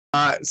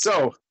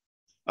So,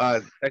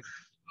 Hashem,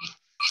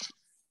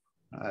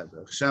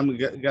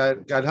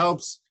 God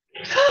helps.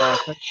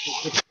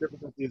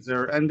 Difficulties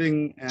are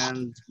ending,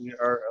 and we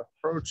are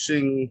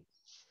approaching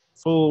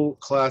full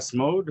class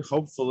mode,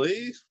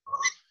 hopefully.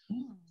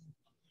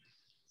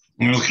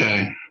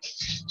 Okay.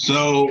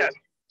 So. Yeah.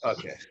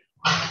 Okay.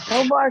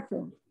 No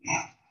barking.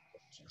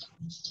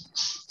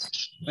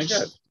 Thank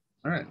God.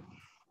 All right.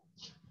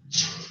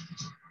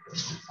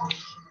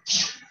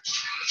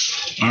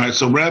 All right,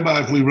 so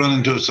Rabbi, if we run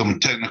into some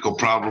technical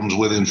problems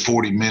within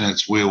 40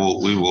 minutes, we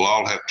will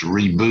all have to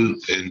reboot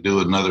and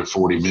do another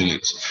 40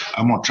 minutes.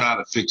 I'm gonna try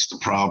to fix the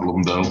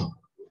problem though.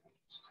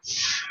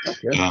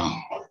 Okay.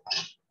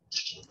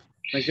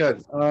 Thank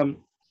God.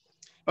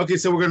 Okay,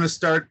 so we're going to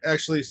start,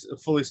 actually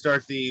fully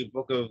start the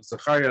Book of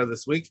Zachariah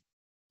this week,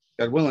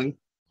 God willing.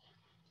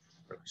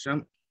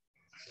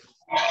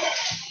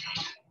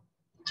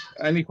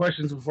 Any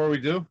questions before we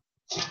do?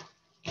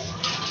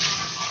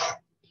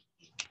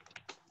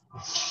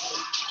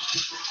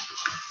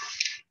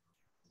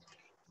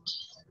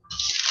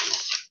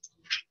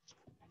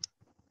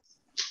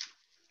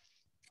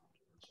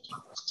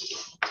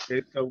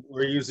 Okay, so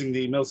we're using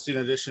the Milstein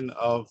edition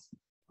of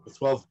the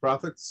 12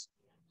 Prophets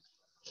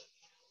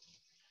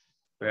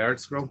by Art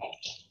Scroll,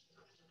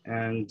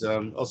 and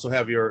also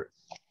have your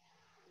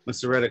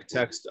Masoretic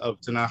text of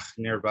Tanakh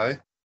nearby.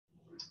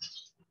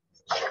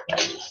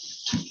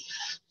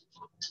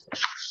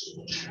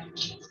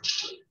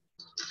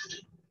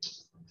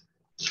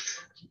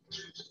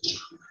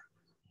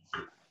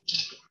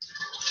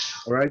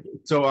 All right,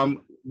 so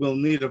we'll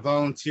need a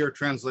volunteer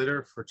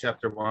translator for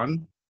chapter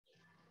 1.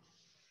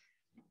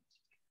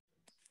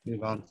 Any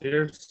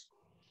volunteers?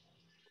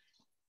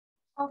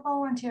 I'll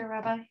volunteer,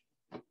 Rabbi.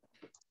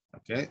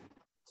 Okay.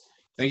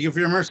 Thank you for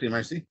your mercy,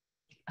 Mercy.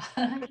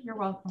 You're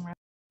welcome, Rabbi.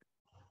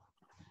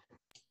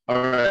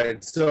 All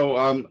right. So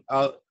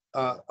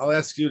I'll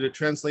ask you to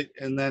translate,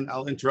 and then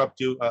I'll interrupt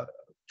you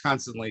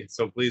constantly.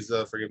 So please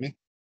forgive me.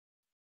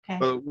 Okay.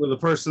 But with a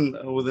person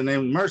with the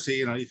name Mercy,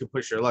 you can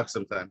push your luck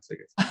sometimes, I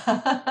guess.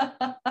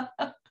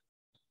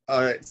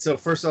 All right. So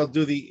first, I'll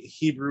do the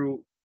Hebrew.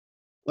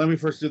 Let me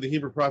first do the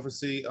Hebrew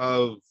prophecy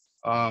of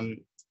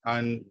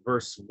on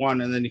verse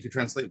 1, and then you can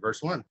translate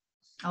verse 1.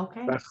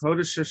 Okay.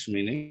 B'chodesh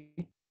Shmini,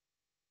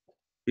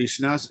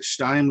 b'shnas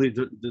shtayim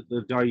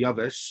l'dar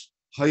yavesh,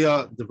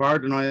 haya devar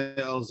Adonai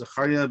el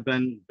Zachariah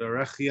ben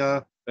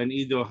Berechia ben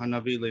Ido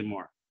hanavi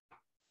lemor.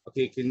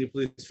 Okay, can you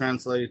please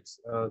translate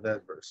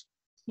that verse?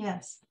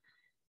 Yes.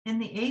 In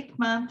the 8th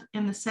month,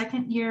 in the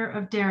 2nd year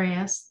of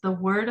Darius, the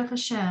word of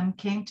Hashem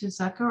came to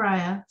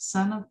Zachariah,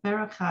 son of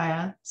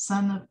Berechiah,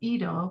 son of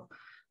Ido,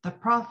 the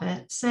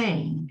prophet,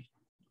 saying.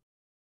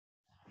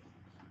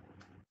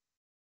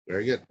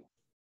 Very good.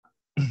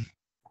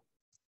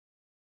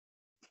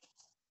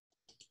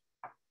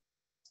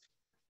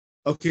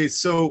 Okay,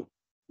 so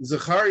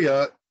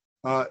Zechariah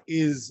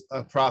is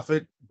a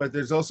prophet, but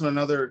there's also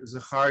another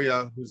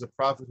Zechariah who's a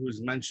prophet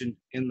who's mentioned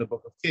in the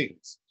Book of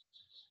Kings.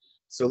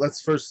 So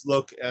let's first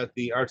look at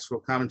the Art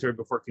Scroll commentary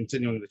before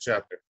continuing the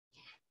chapter.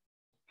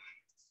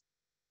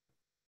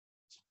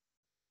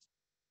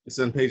 It's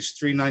on page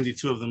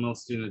 392 of the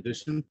Milstein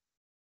edition.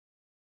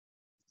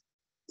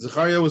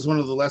 Zechariah was one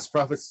of the last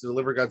prophets to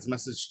deliver God's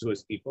message to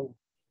his people.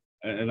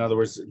 In other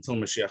words, until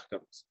Mashiach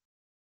comes.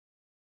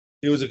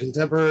 He was a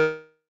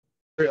contemporary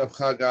of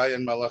Haggai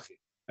and Malachi,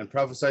 and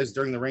prophesied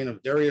during the reign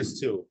of Darius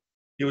too.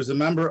 He was a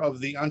member of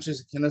the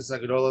Anshes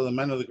Knesset Hagadolah, the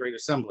men of the Great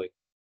Assembly,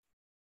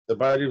 the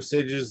body of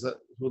sages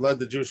who led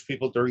the Jewish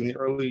people during the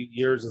early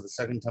years of the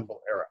Second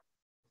Temple era.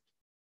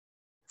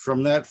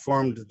 From that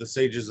formed the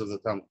sages of the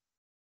Talmud.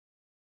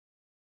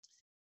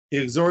 He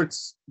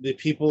exhorts the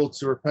people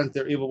to repent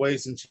their evil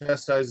ways and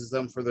chastises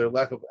them for their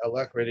lack of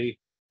alacrity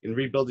in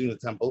rebuilding the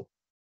temple,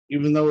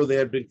 even though they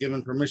had been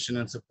given permission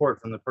and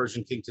support from the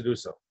Persian king to do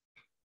so.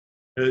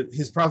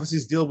 His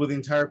prophecies deal with the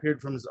entire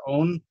period from his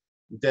own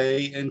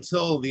day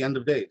until the end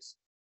of days.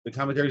 The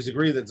commentaries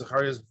agree that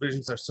Zechariah's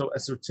visions are so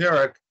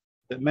esoteric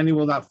that many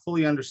will not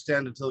fully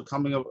understand until the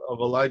coming of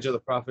Elijah the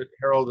prophet,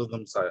 herald of the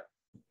Messiah.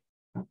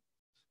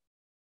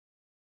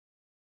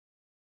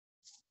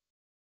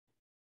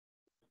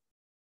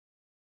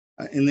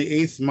 In the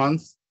 8th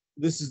month,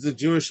 this is the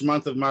Jewish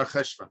month of Mar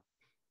Cheshvan.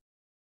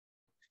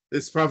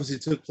 This prophecy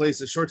took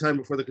place a short time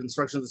before the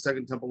construction of the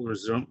Second Temple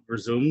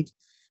resumed,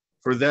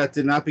 for that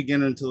did not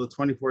begin until the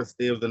 24th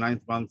day of the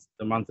 9th month,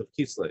 the month of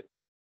Kislev.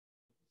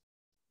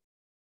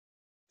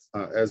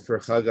 As per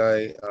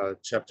Haggai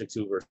chapter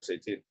 2, verse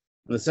 18. In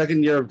the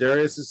 2nd year of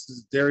Darius, this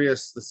is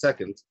Darius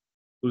II,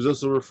 who is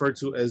also referred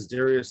to as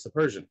Darius the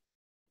Persian,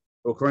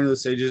 who according to the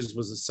sages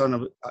was the son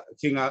of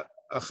King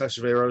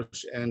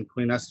Achashverosh and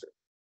Queen Esther.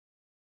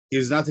 He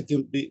is not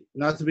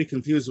to be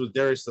confused with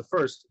Darius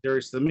I,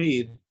 Darius the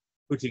Mede,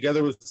 who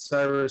together with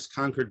Cyrus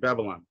conquered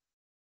Babylon.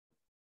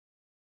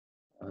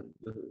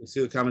 You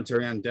see the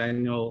commentary on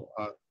Daniel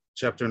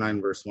chapter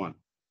 9, verse 1.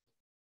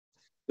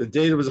 The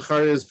date of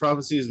Zechariah's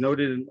prophecy is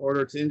noted in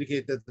order to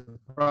indicate that the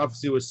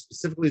prophecy was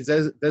specifically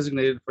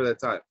designated for that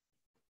time.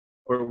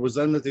 or it was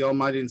then that the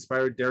Almighty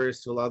inspired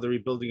Darius to allow the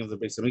rebuilding of the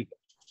Beis Hamikdash.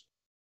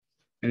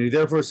 And he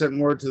therefore sent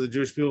word to the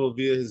Jewish people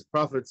via his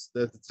prophets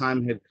that the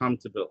time had come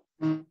to build.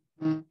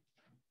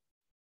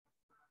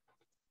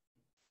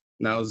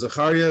 Now,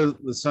 Zechariah,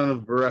 the son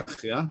of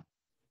Berechiah,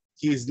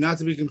 he is not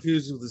to be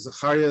confused with the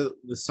Zechariah,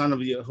 the son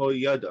of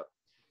Jehoiada,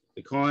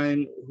 the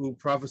Kohen who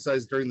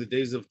prophesied during the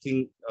days of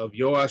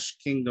Joash,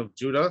 king of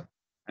Judah,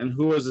 and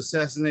who was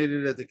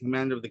assassinated at the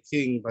command of the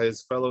king by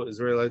his fellow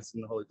Israelites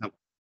in the Holy Temple.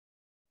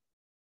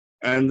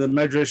 And the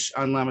Medrash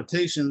on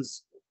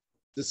Lamentations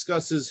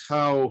discusses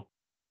how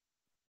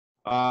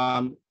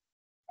the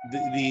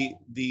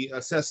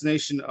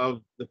assassination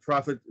of the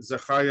prophet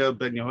Zechariah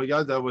ben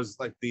Jehoiada was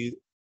like the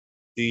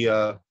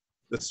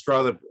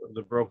straw that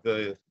broke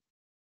the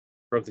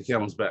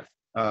camel's back.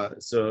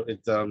 So it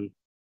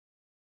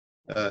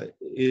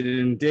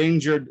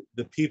endangered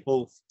the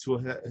people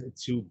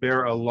to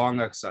bear a long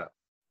exile,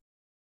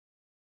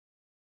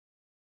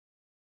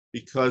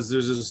 because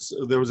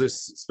there was a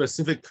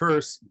specific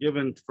curse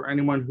given for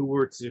anyone who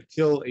were to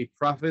kill a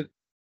prophet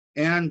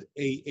and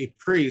a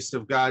priest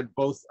of God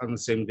both on the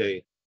same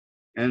day.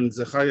 And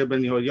Zechariah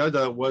ben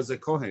Yehoiada was a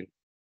Kohen.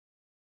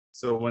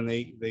 So when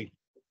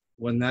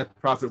that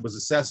prophet was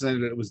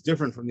assassinated, it was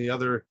different from the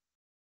other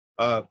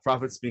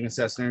prophets being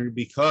assassinated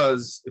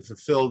because it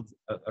fulfilled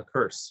a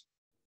curse.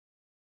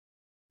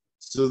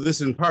 So this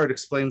in part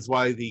explains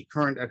why the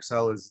current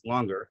exile is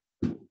longer,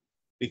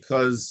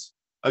 because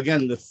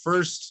again, the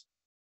first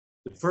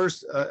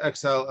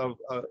exile of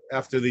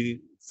after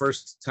the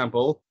first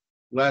temple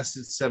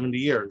lasted 70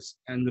 years,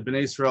 and the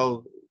Bnei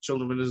Israel,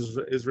 children of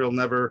Israel,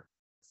 never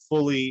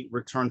fully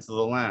returned to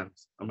the land.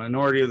 A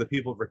minority of the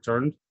people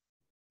returned,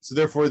 so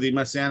therefore the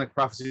messianic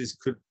prophecies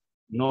could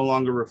no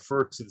longer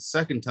refer to the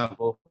second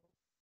temple.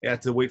 They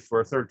had to wait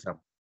for a third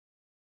temple.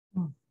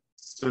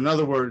 So in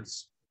other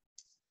words,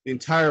 the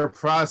entire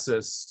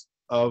process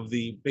of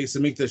the Beis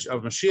Hamikdash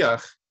of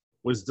Mashiach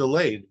was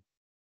delayed.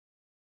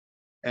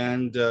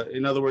 And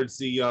in other words,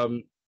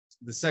 the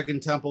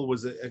second temple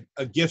was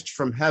a gift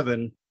from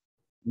heaven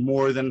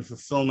more than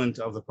fulfillment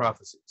of the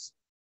prophecies.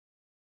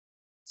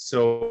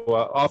 So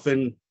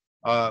often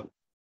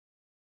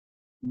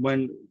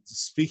when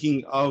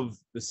speaking of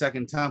the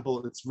second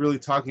temple, it's really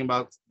talking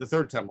about the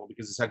third temple,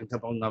 because the second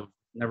temple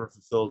never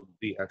fulfilled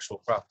the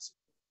actual prophecy.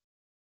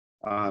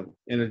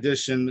 In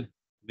addition,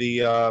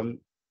 thank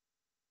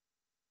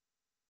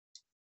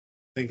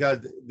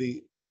God,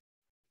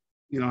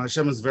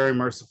 Hashem is very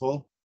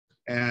merciful,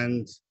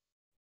 and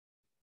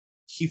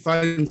he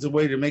finds a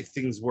way to make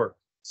things work.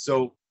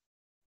 So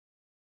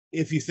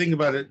if you think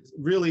about it,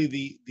 really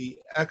the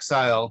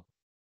exile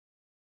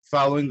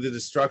following the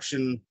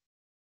destruction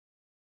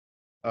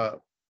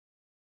of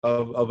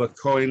a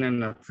Kohen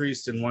and a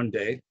priest in one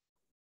day,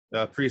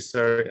 a priest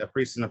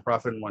and a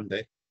prophet in one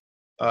day.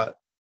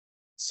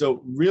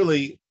 So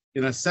really,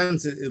 in a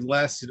sense, it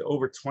lasted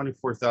over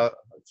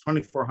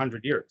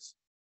 2,400 years.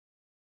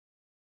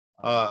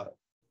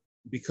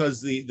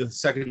 Because the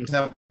second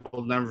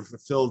temple never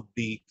fulfilled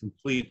the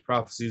complete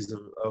prophecies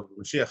of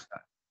Mashiach.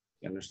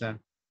 You understand?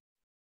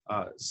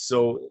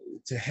 So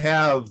to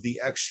have the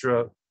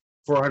extra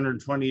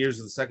 420 years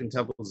of the second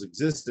temple's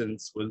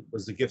existence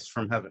was a gift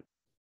from heaven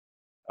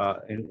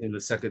in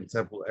the second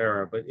temple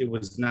era, but it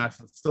was not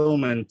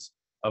fulfillment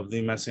of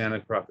the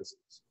messianic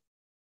prophecies.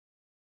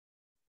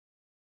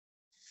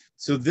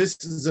 So this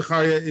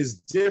Zechariah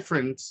is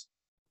different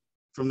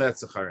from that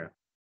Zechariah.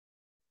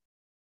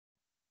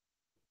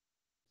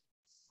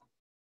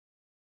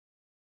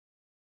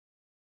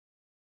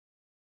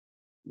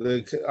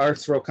 The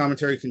ArtScroll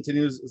commentary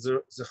continues.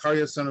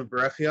 Zechariah, son of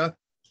Berechiah,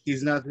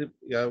 he's not,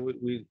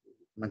 we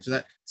mentioned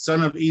that,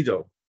 son of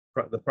Iddo,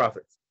 the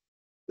prophet.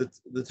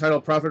 The title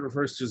prophet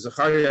refers to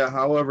Zechariah.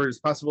 However, it's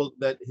possible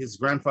that his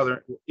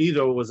grandfather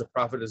Iddo was a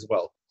prophet as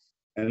well.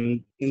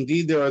 And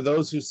indeed, there are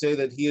those who say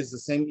that he is the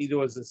same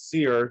Iddo as the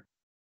seer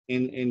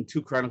in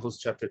 2 Chronicles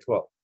chapter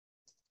 12.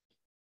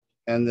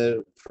 And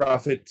the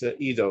prophet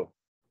Iddo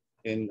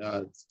in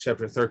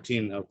chapter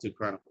 13 of 2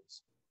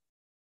 Chronicles.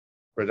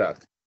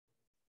 Radak.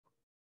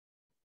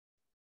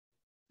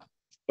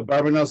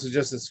 Barbanel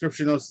suggests that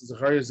Scripture notes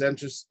Zechariah's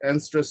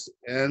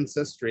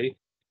ancestry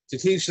to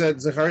teach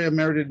that Zechariah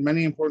merited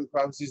many important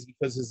prophecies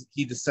because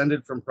he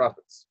descended from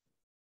prophets.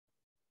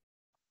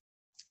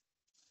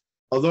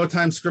 Although at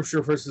times Scripture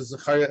refers to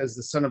Zechariah as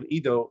the son of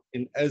Iddo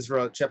in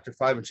Ezra chapter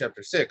 5 and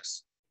chapter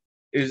 6,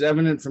 it is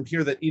evident from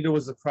here that Iddo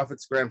was the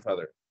prophet's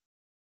grandfather.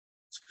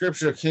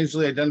 Scripture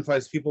occasionally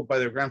identifies people by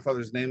their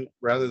grandfather's name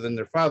rather than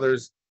their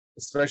father's,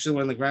 especially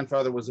when the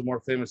grandfather was a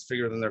more famous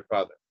figure than their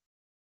father.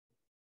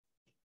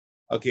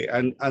 Okay,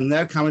 and on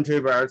that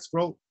commentary by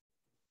ArtScroll,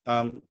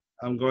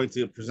 I'm going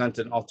to present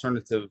an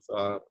alternative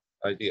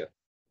idea.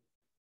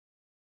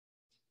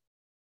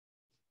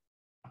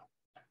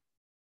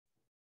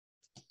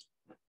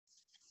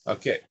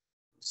 Okay,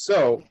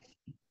 so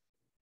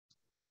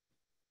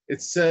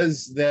it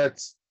says that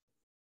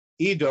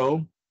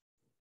Iddo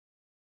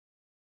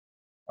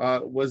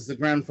was the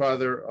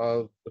grandfather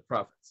of the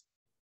prophets.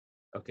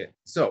 Okay,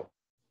 so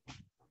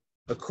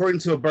according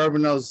to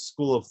Abarbanel's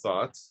school of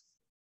thought,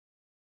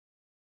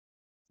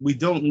 we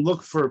don't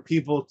look for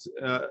people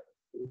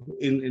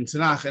in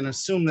Tanakh and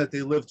assume that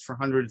they lived for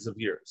hundreds of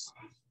years.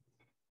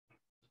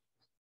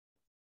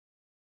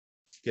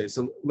 Okay,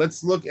 so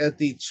let's look at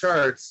the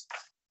charts,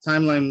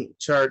 timeline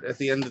chart at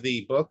the end of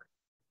the book.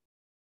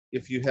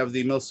 If you have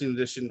the Milstein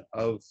edition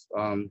of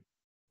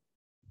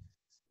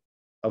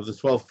the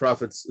 12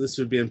 prophets, this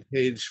would be on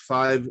page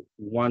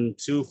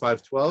 512,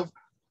 512.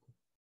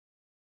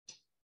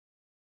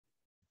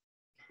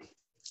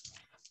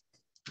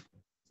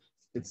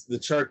 It's the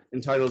chart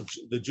entitled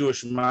The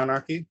Jewish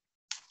Monarchy.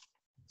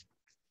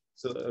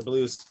 So I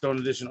believe the Stone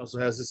Edition also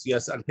has this.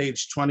 Yes, on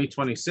page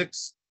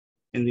 2026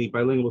 in the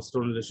bilingual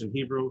Stone Edition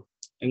Hebrew,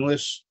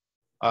 English.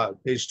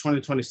 Page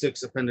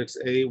 2026, Appendix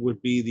A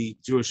would be the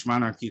Jewish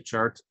Monarchy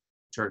chart,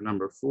 chart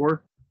number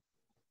 4.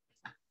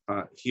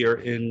 Here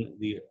in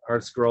the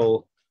Art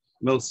Scroll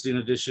Milstein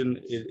Edition,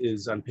 it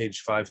is on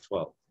page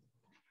 512.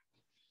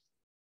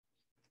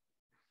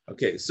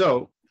 Okay,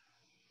 so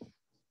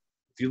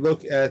if you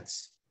look at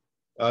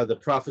the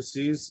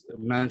prophecies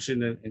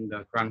mentioned in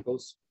the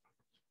Chronicles,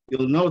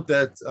 you'll note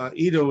that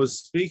Edo was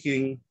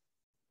speaking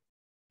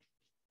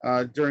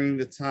during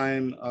the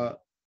time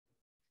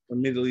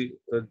immediately,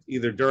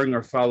 either during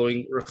or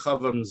following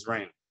Rehovam's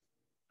reign.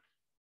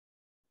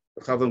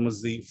 Rehovam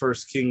was the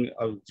first king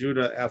of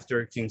Judah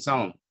after King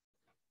Solomon.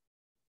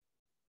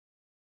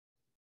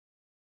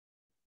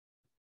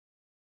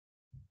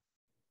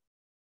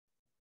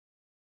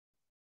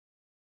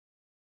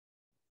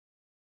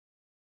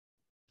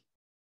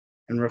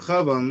 And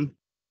Rehovam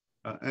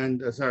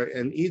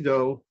and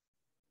Edo,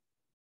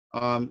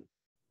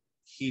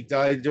 he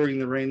died during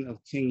the reign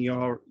of King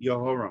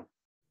Jehoram.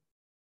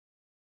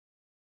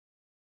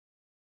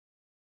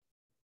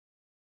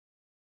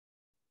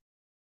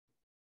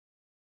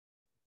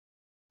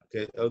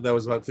 Okay, that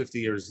was about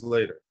 50 years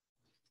later.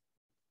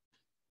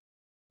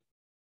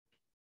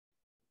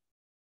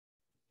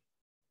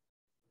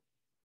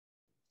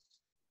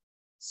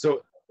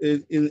 So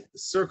in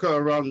circa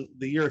around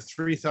the year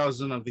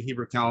 3000 of the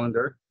Hebrew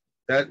calendar,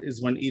 that is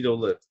when Edo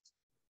lived.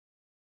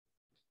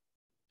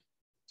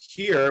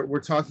 Here, we're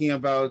talking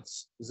about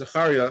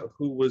Zechariah,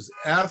 who was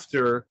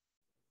after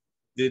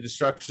the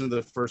destruction of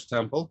the first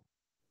temple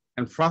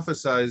and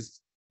prophesied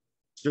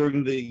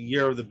during the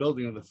year of the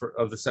building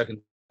of the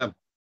second temple.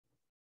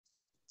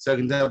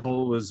 Second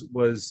temple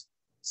was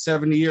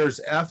 70 years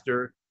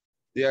after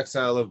the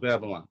exile of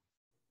Babylon.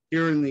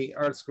 Here in the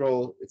Art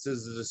Scroll, it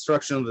says the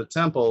destruction of the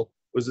temple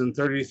was in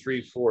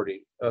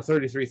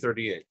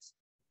 3338.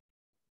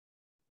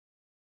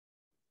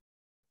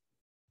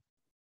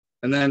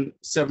 And then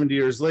 70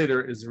 years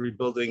later is the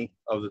rebuilding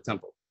of the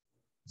temple.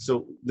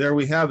 So there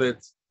we have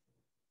it,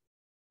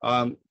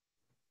 that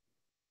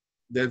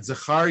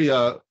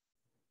Zechariah,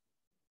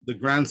 the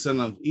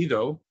grandson of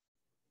Edo,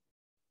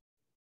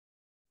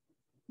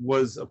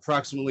 was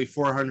approximately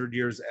 400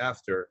 years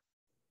after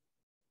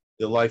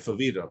the life of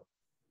Edo.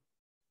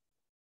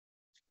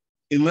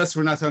 Unless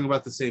we're not talking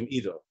about the same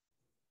Edo.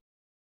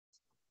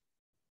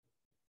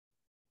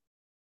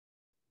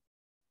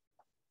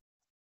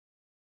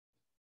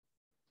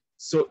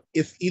 So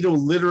if Edo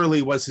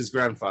literally was his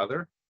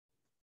grandfather,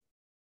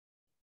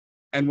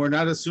 and we're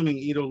not assuming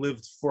Edo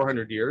lived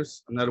 400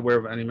 years, I'm not aware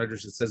of any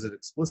medrash that says it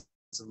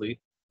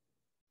explicitly,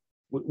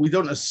 we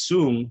don't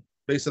assume,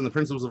 based on the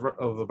principles of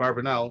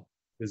Abarbanel,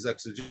 his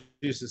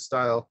exegesis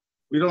style,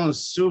 we don't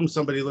assume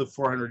somebody lived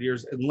 400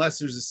 years unless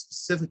there's a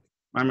specific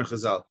Maimer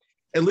Chazal.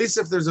 At least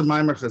if there's a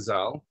Maimer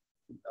Chazal,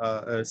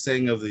 a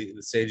saying of the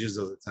sages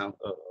of the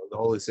the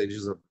holy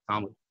sages of the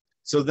Talmud.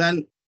 So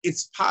then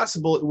it's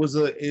possible it was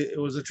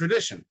a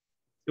tradition.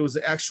 It was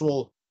the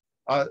actual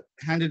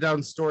handed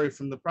down story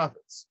from the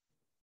prophets.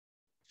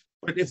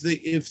 But if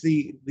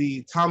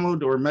the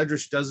Talmud or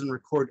Medrash doesn't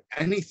record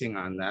anything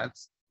on that,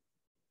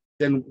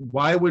 then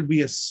why would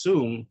we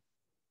assume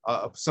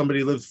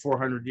somebody lived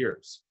 400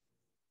 years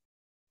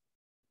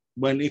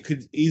when it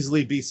could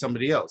easily be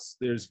somebody else?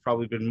 There's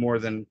probably been more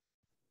than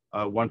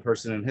one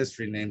person in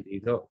history named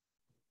Edo.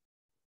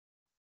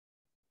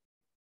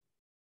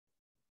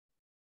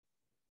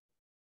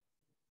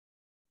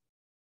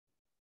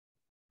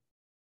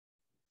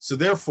 So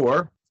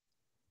therefore,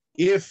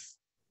 if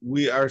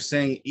we are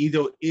saying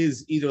Edo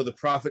is Edo the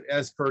prophet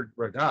as per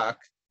Radak,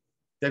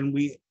 then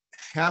we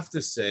have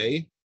to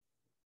say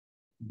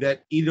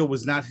that Edo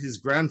was not his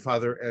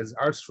grandfather, as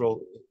our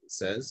scroll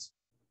says,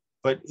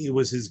 but it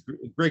was his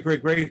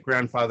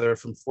great-great-great-grandfather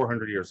from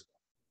 400 years ago.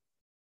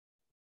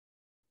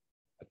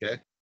 Okay?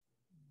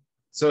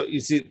 So you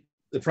see,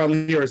 the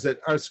problem here is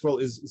that our scroll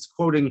is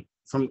quoting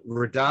from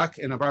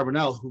Radak and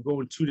Abarbanel, who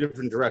go in two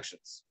different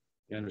directions.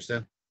 You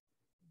understand?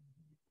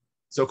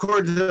 So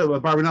according to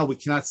Abarbanel, we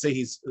cannot say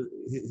his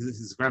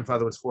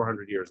grandfather was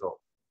 400 years old.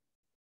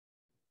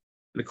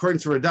 And according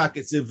to Radak,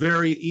 it's a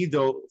very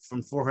Edo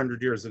from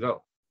 400 years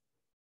ago.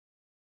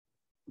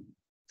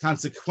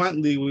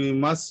 Consequently, we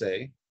must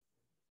say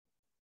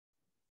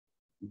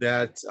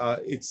that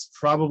it's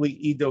probably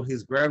Edo,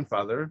 his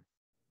grandfather.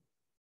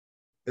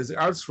 As the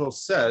Art Scroll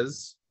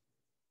says,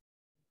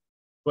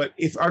 But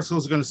if article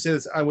is going to say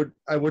this, I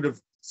would have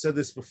said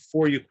this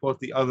before you quote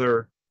the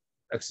other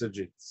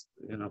exegetes,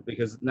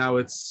 because now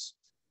it's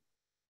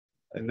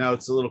a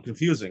little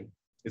confusing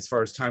as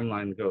far as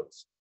timeline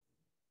goes.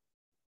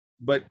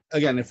 But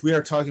again, if we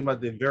are talking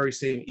about the very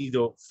same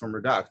Edo from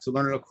Radak, to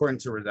learn it according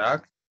to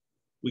Radak,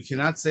 we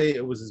cannot say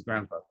it was his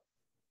grandfather.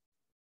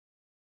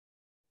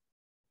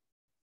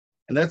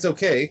 And that's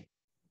okay.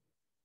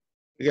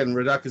 Again,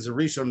 Radak is a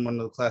Rishon, one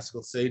of the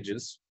classical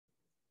sages,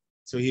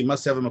 so he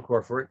must have a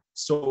makor for it.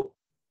 So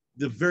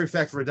the very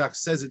fact Radak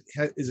says it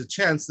is a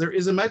chance, there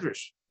is a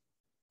medrash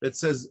that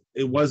says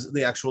it was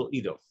the actual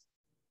Edo.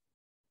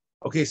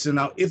 Okay, so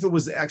now if it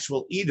was the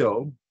actual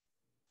Edo,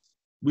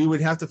 we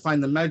would have to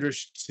find the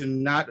medrash to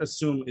not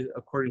assume,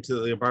 according to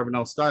the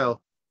Abarbanel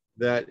style,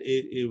 that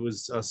it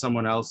was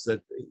someone else,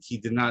 that he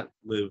did not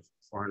live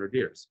 400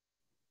 years.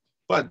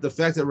 But the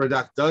fact that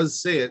Radak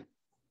does say it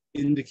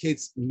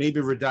indicates maybe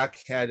Radak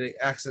had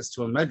access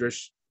to a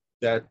medrash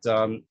that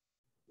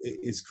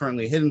is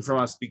currently hidden from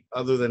us,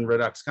 other than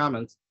Radak's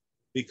comment,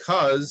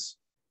 because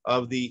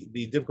of the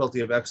difficulty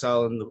of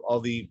exile and all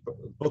the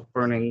book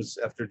burnings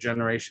after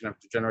generation of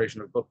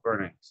book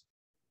burnings.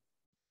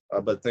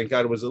 But thank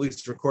God it was at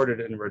least recorded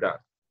in Radak.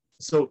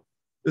 So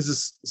this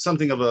is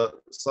something of a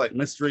slight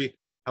mystery.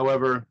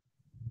 However,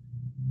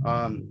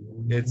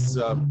 it's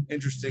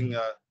interesting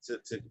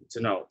to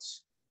note.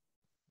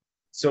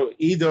 So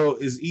Edo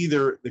is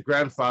either the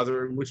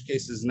grandfather, in which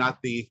case is not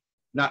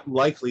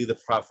likely the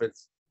prophet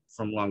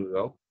from long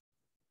ago,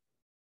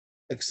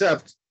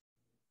 except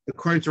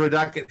according to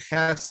Radak, it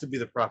has to be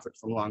the prophet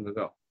from long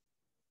ago.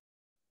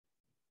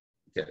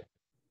 Okay.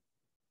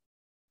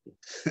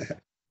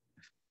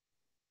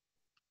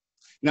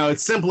 Now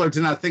it's simpler to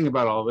not think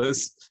about all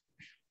this,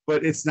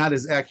 but it's not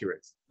as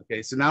accurate.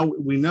 Okay, so now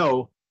we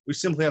know, we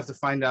simply have to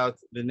find out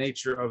the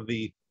nature of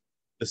the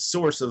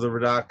source of the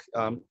Radak,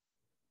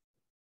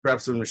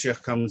 perhaps when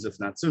Mashiach comes, if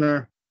not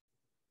sooner.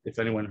 If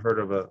anyone heard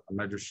of a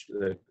medrash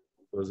that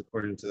goes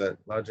according to that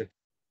logic,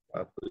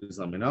 please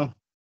let me know.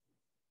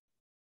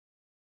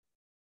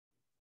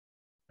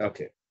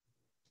 Okay.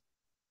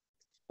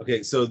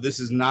 Okay, so this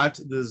is not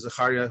the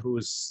Zachariah who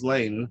was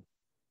slain,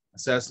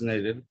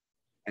 assassinated,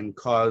 and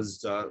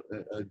caused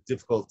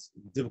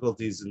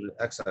difficulties in the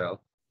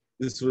exile.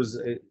 This was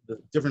the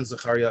different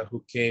Zachariah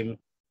who came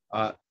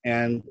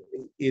and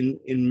in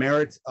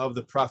merit of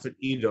the prophet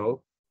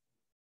Edo,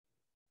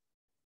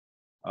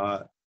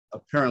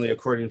 apparently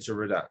according to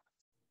Radak.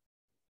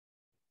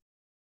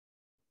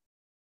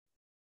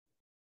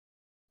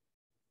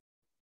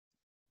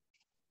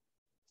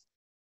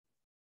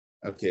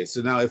 Okay,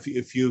 so now if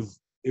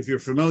you're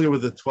familiar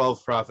with the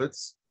 12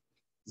 prophets,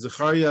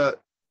 Zechariah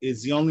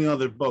is the only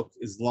other book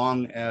as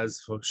long as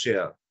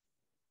Hosea.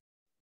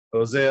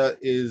 Hosea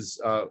is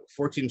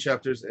 14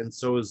 chapters, and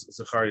so is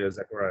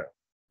Zechariah.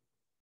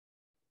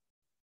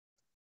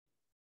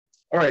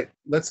 All right,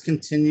 let's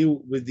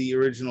continue with the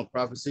original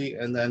prophecy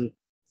and then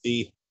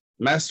the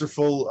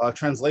masterful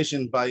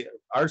translation by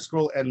Our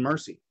Scroll and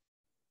Mercy.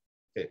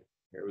 Okay,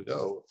 here we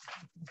go.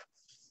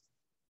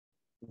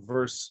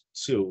 Verse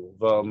 2.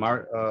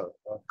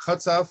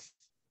 Katzaf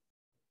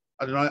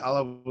Adonai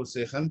alav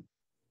vosechem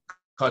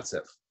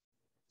katzef.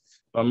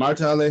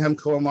 V'amarta alehem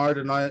ko amar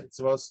Adonai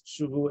tzvos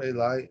shuvu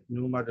elai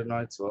nu'mar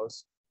Adonai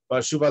tzvos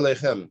v'ashuv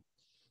alechem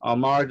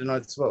amar Adonai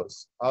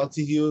tzvos al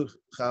tihu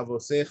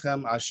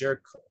chavosechem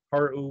asher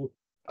karu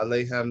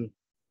aleihem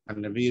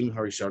hanavim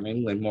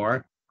harishonim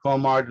lemor ko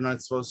amar Adonai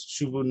tzvos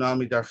shuvu na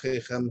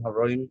midarchechem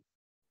haroim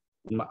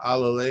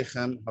ma'al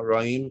alechem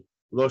haroim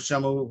lo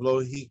shamu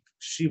v'lo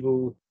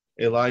hikshivu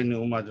elai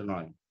nu'um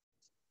Adonai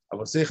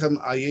avosechem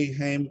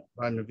ayehem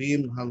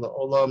v'hanavim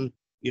halaolam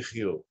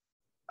yichyu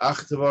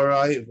ach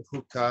tvarai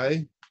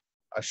v'chukai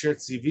asher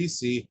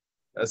tzivisi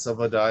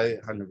esavadai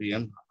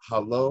hanavim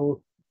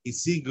halo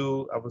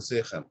isigu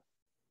avosechem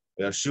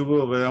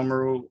v'yashuvu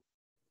v'yomeru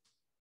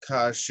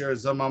ka'asher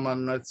zamam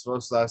Adonai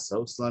tzvos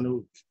lasos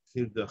lanu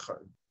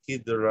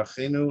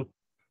kiderachenu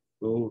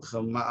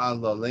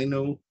u'chama'al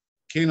aleinu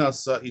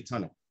kinasa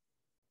itanu.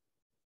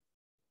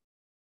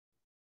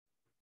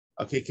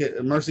 Okay,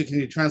 Mercy, can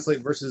you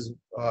translate verses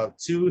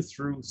 2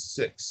 through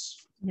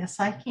 6? Yes,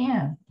 I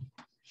can.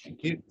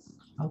 Thank you.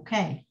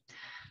 Okay.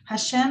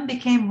 Hashem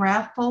became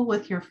wrathful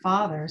with your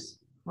fathers,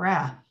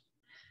 wrath.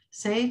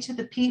 Say to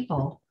the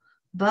people,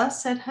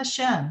 thus said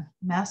Hashem,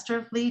 Master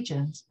of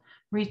Legions,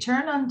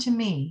 return unto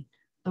me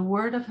the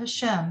word of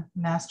Hashem,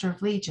 Master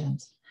of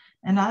Legions,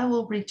 and I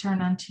will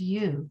return unto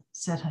you,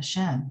 said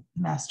Hashem,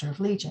 Master of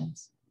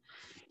Legions.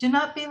 Do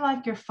not be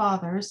like your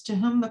fathers, to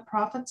whom the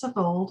prophets of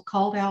old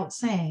called out,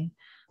 saying,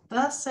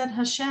 thus said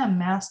Hashem,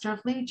 Master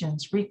of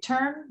Legions,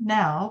 return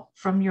now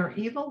from your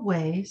evil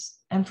ways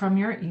and from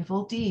your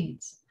evil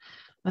deeds.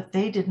 But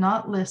they did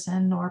not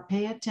listen nor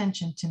pay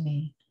attention to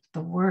me,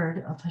 the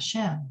word of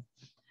Hashem.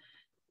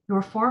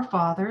 Your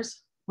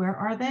forefathers, where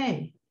are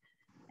they?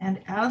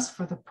 And as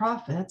for the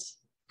prophets,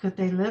 could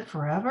they live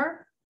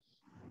forever?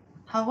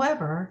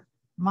 However,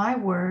 my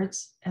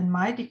words and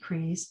my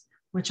decrees,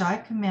 which I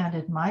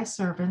commanded my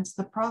servants,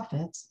 the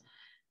prophets,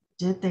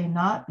 did they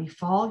not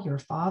befall your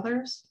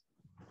fathers?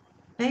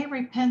 They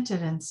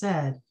repented and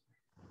said,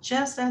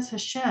 just as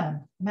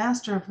Hashem,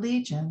 master of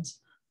legions,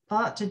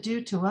 thought to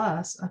do to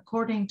us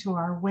according to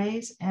our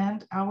ways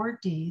and our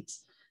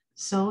deeds,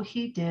 so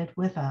he did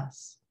with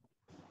us.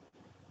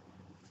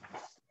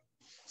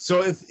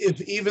 So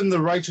if even the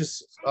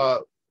righteous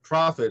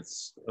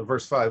prophets,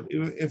 verse 5,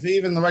 if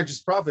even the righteous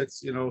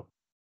prophets,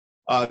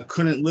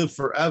 couldn't live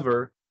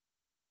forever,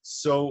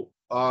 so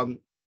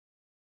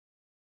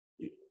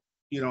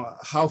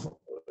how,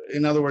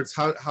 in other words,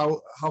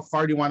 how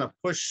far do you want to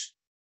push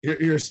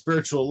your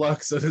spiritual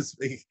luck, so to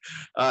speak,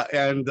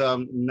 and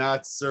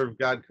not serve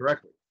God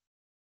correctly?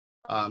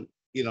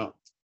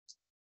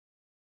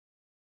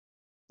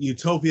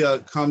 Utopia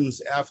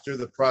comes after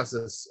the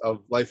process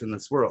of life in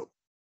this world,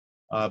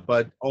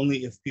 but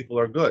only if people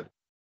are good.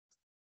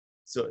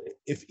 So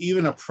if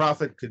even a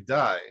prophet could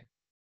die,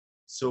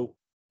 so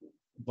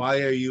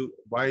why are you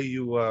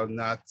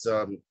not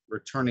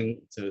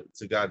returning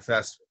to God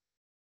faster?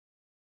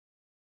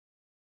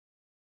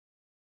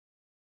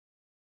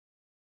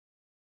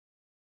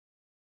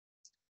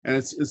 And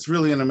it's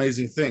really an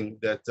amazing thing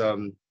that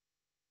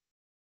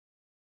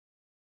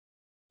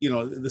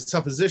the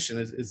supposition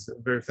is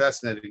very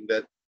fascinating,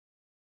 that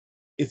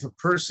if a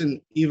person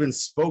even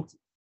spoke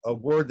a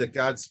word that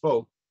God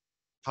spoke,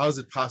 how is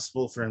it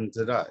possible for him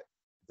to die?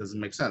 It doesn't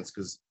make sense,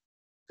 because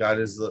God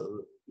is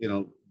the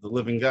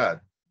living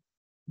God.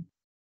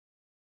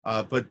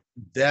 But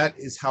that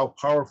is how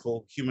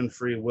powerful human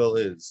free will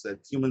is,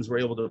 that humans were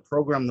able to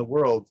program the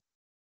world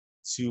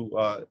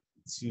to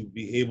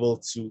be able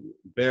to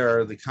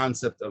bear the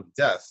concept of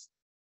death,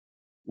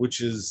 which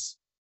is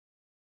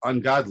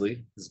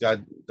ungodly, because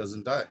God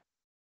doesn't die.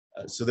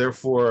 So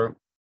therefore,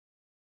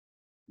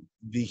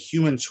 the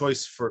human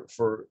choice for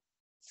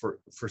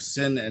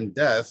sin and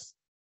death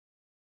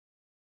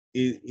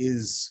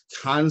is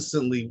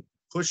constantly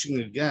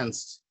pushing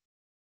against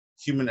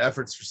human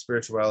efforts for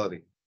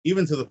spirituality,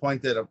 even to the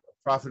point that a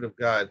prophet of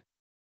God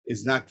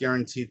is not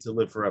guaranteed to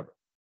live forever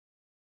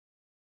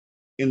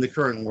in the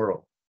current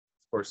world.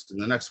 Of course, in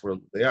the next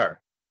world they are,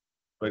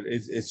 but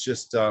it's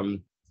just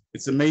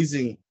it's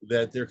amazing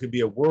that there could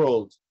be a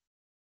world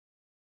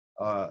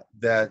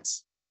that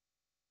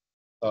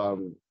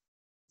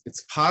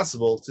it's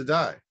possible to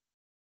die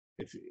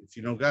if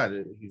you know God.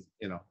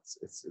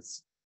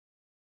 It's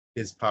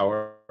his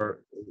power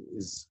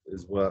is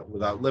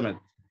without limit,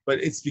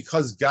 but it's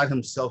because God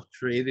himself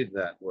created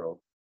that world.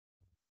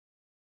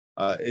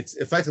 It's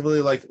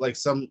effectively like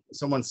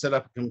someone set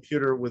up a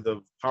computer with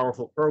a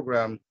powerful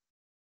program,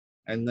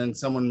 and then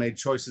someone made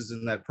choices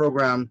in that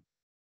program,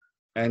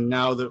 and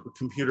now the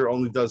computer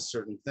only does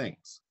certain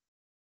things.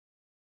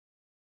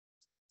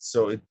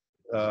 So it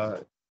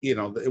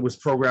was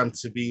programmed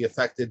to be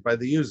affected by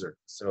the user.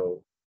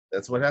 So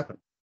that's what happened.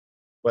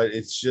 But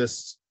it's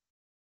just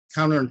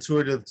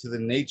counterintuitive to the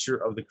nature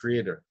of the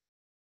creator,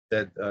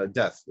 that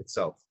death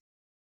itself.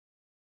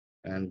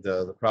 And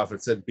the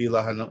prophet said,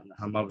 Bila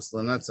hamavos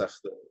lenetzach,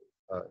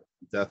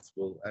 death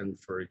will end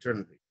for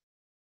eternity.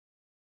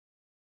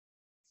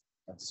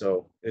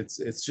 So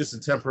it's just a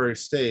temporary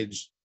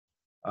stage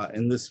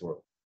in this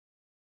world.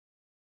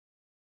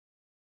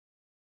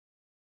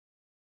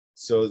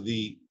 So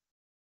the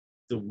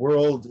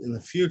world in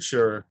the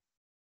future,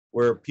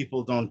 where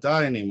people don't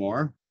die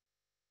anymore,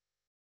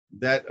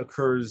 that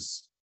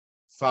occurs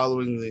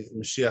following the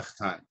Mashiach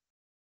time.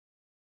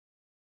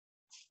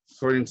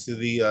 According to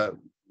the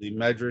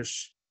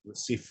Medrash, the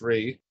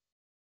Sifrei,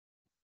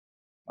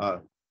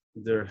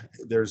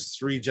 there's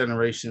 3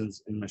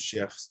 generations in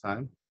Mashiach's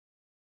time,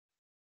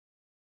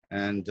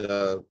 and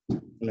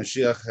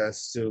Mashiach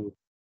has to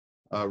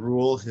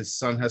rule, his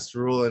son has to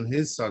rule, and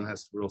his son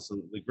has to rule.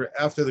 So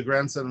after the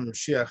grandson of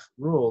Mashiach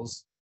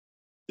rules,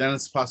 then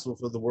it's possible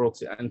for the world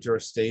to enter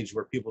a stage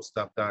where people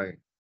stop dying.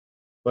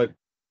 But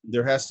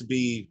there has to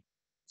be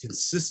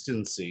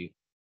consistency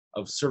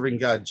of serving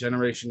God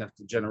generation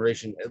after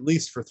generation, at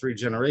least for 3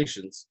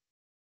 generations,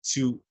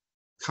 to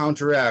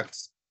counteract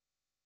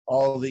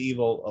all the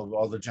evil of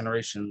all the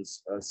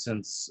generations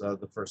since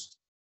the first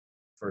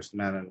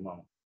man and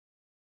woman.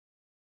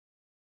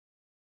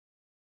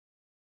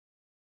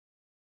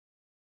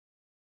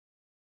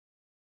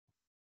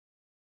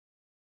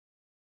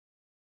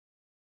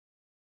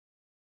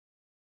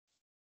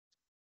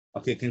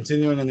 Okay,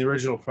 continuing in the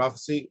original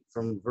prophecy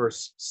from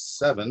verse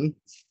 7.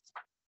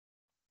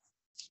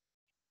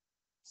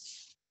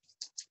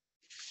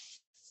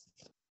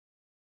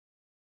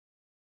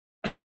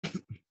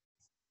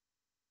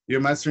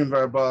 Yom Esrim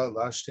V'Arba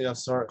L'Ashtei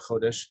Asar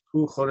Chodesh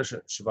Hu Chodesh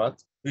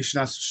Shvat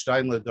Vishnas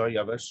Shtein L'Dor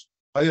Yavesh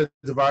Haya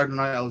Devar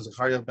Adonai El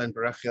Zechariah ben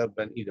Berechia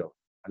ben Ido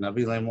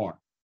Hanavi Lemor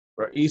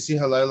Ra'isi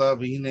Halayla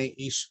V'Hinei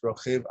Ish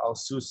Rochev Al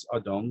Sus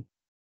Adom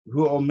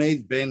Hu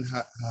Omed Ben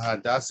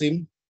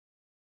Hadasim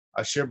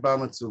Asher Ba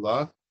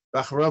Matzula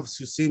V'Acharav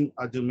Susim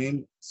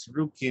Adumim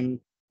Srukim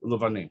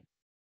Luvanim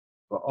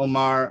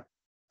V'Omar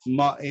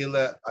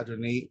Ma'ele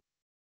Adoni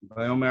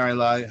V'Omer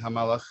Elai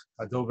Hamalach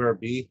Hadover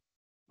Bi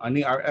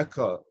Ani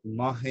Areka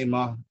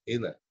Mahema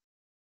Ele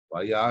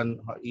Vayan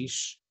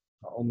Haish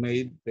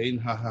Omed bein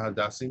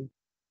hahadasim.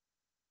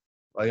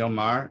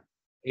 Vayomar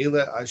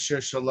Ele asher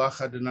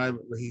shalach Adonai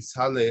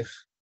lehishalech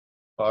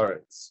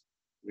baaretz.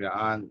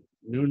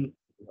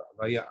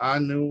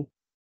 Vayanu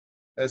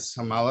es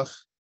hamalach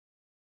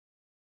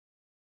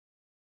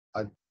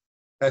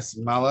es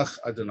malach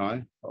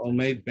Adonai.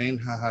 Omed bein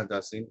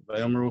hahadasim.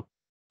 Vayomru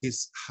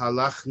his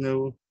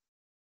halachnu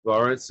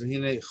baaretz.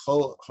 V'hine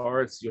chol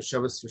haaretz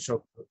yosheves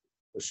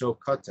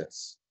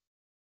v'shokates.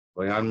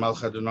 Vayan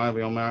malach Adonai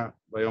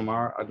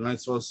vayomar Adonai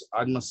tzvos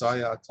ad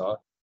Masaya ata.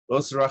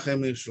 Los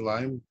rachem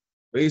Yerushalayim.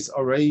 Veis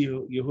arei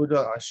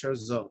Yehuda asher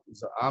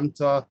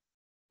za'amta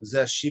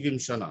zeh shivim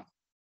shana.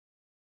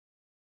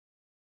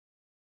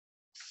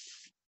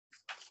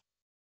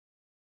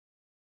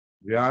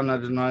 V'yan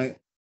Adonai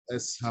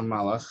es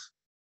hamalach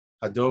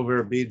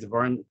hadover bi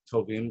dvarim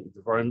tovim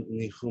dvarim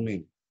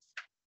nichumim.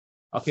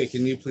 Okay,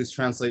 can you please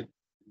translate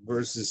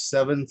verses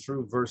 7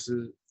 through verse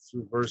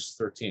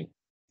 13?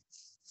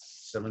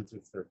 7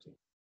 through 13.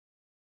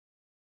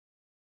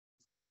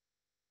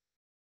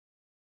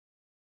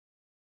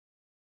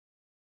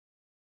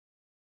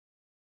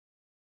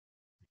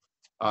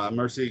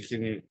 Mercy,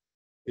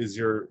 is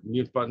your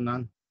mute button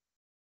on?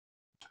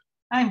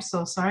 I'm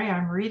so sorry.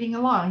 I'm reading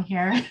along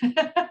here.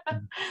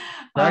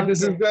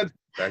 Practice is good.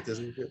 Practice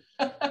is good.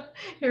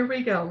 Here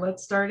we go.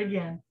 Let's start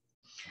again.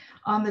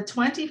 On the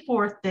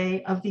 24th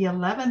day of the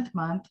 11th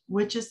month,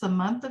 which is the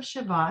month of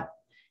Shevat,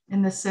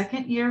 in the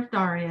second year of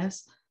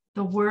Darius,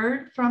 the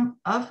word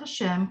of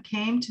Hashem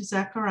came to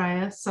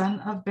Zechariah, son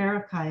of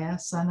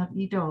Berechiah, son of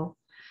Iddo,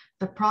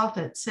 the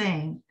prophet,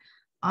 saying,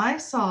 I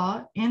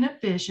saw in a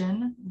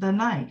vision the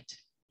night.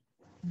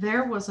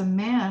 There was a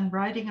man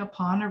riding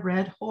upon a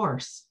red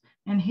horse,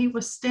 and he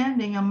was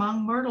standing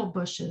among myrtle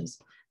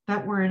bushes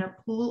that were in a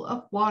pool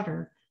of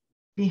water.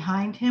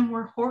 Behind him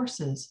were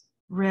horses,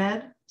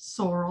 red,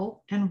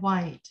 sorrel, and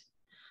white.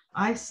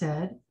 I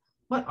said,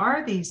 What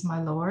are these,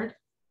 my Lord?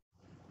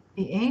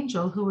 The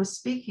angel who was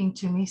speaking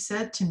to me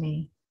said to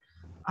me,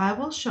 I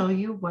will show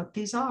you what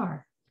these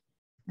are.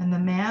 And the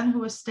man who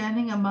was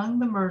standing among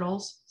the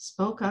myrtles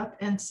spoke up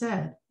and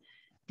said,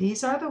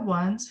 These are the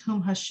ones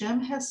whom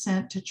Hashem has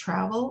sent to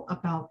travel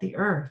about the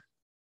earth.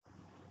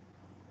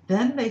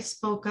 Then they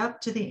spoke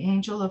up to the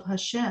angel of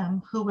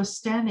Hashem who was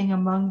standing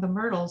among the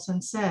myrtles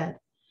and said,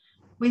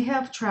 We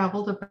have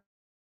traveled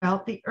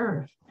about the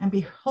earth, and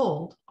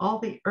behold, all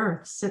the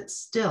earth sits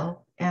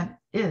still and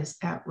is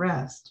at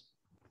rest.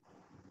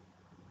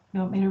 You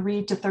want me to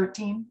read to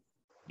 13?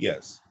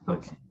 Yes.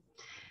 Okay.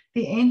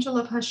 The angel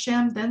of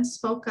Hashem then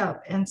spoke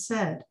up and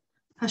said,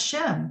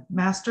 Hashem,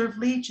 master of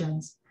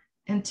legions,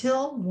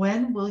 until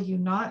when will you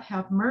not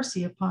have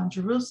mercy upon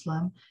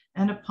Jerusalem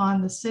and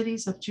upon the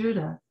cities of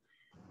Judah,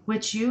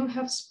 which you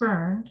have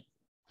spurned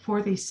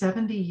for these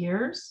 70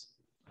 years?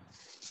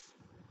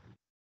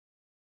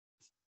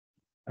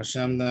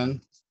 Hashem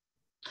then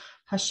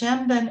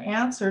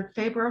answered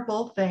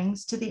favorable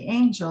things to the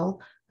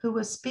angel who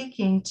was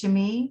speaking to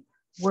me,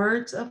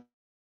 words of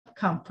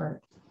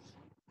comfort.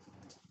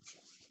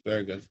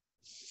 Very good.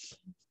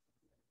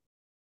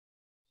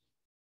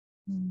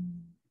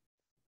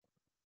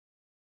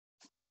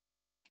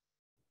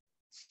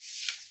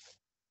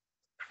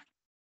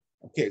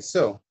 Okay,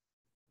 so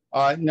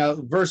now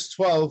verse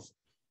 12,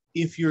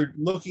 if you're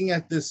looking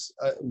at this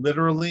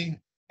literally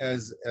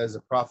as a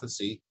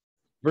prophecy,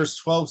 verse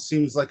 12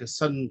 seems like a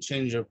sudden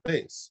change of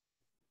pace.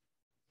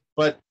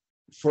 But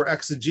for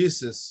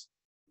exegesis,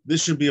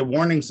 this should be a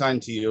warning sign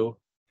to you.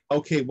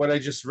 Okay, what I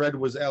just read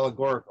was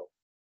allegorical.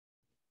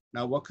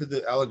 Now, what could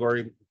the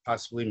allegory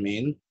possibly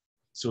mean?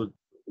 So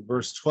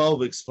verse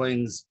 12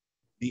 explains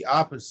the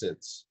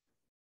opposites.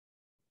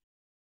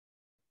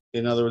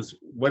 In other words,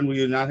 when will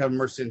you not have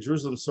mercy in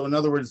Jerusalem? So in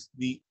other words,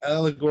 the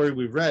allegory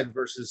we read,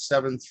 verses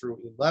 7 through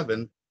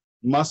 11,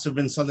 must have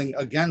been something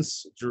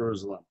against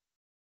Jerusalem.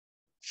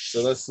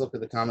 So let's look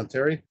at the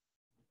commentary.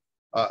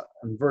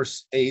 In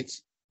verse 8,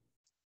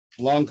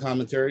 long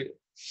commentary.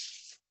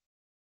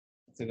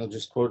 I think I'll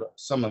just quote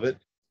some of it.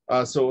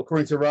 So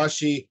according to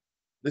Rashi,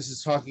 this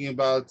is talking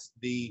about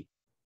the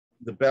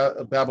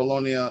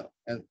Babylonia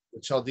and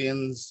the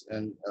Chaldeans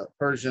and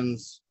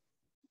Persians,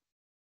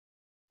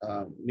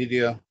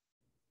 Media.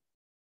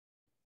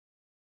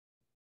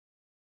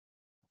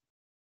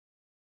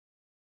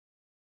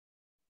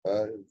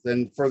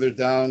 Then further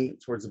down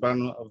towards the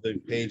bottom of the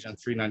page on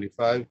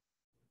 395,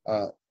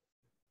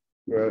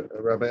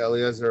 Rabbi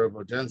Eliezer of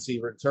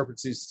Ogensi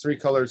interprets these three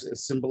colors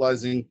as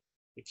symbolizing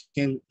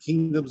the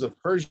kingdoms of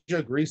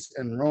Persia, Greece,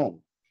 and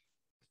Rome.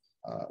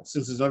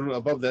 Since it's noted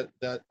above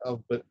that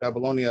of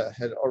Babylonia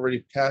had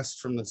already passed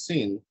from the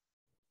scene.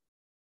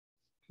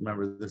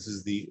 Remember, this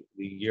is the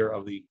year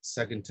of the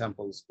Second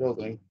Temple's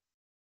building.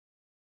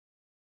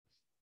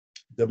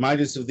 The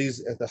mightiest of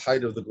these at the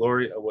height of the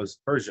glory was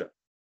Persia,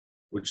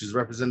 which is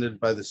represented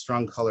by the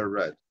strong color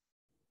red.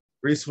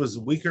 Greece was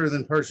weaker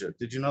than Persia.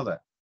 Did you know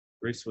that?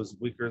 Greece was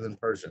weaker than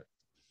Persia.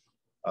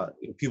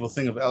 People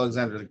think of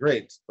Alexander the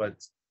Great, but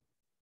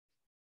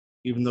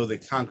even though they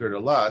conquered a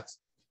lot,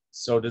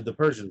 so did the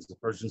Persians. The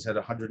Persians had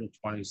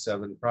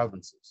 127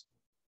 provinces.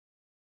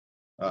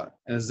 and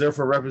is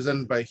therefore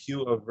represented by a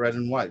hue of red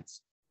and white.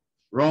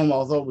 Rome,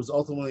 although it was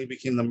ultimately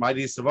became the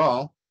mightiest of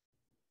all,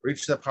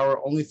 reached that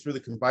power only through the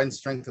combined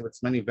strength of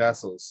its many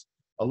vassals.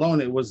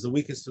 Alone, it was the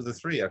weakest of the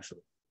three,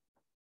 actually.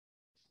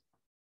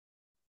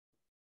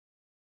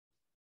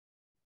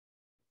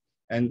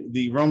 And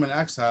the Roman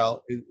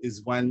exile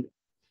is when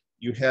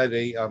you had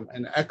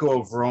an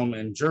echo of Rome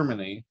in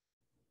Germany.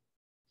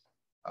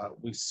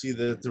 We see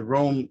that the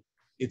Rome,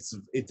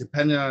 it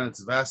depended on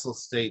its vassal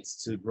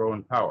states to grow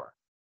in power.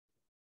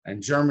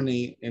 And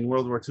Germany in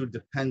World War II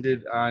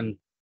depended on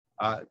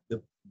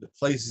the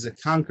places it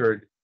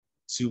conquered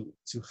to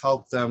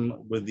help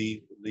them with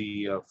the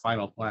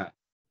final plan.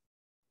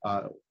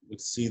 We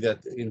see that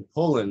in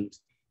Poland,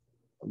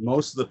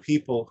 most of the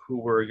people who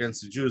were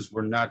against the Jews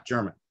were not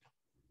German.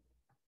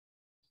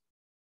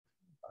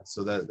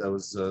 So that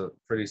was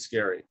pretty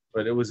scary.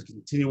 But it was a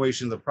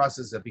continuation of the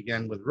process that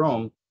began with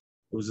Rome.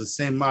 It was the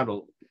same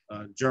model.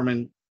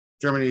 Germany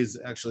is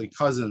actually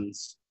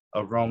cousins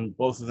of Rome,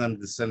 both of them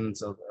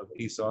descendants of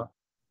Esau,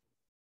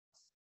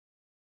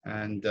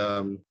 and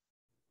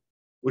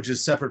which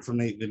is separate from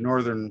the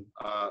northern.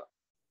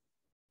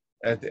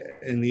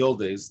 In the old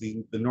days,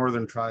 the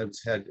northern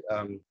tribes had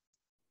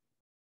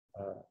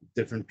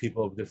different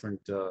people of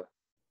different,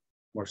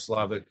 more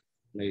Slavic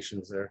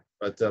nations there.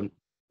 But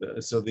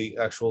so the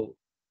actual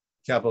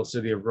capital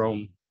city of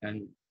Rome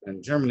and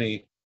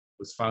Germany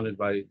was founded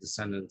by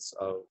descendants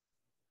of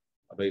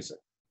Esau.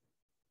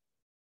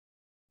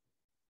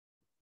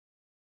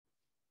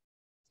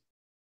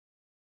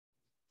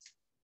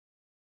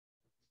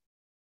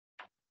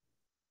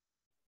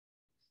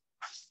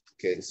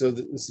 Okay, so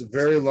this is a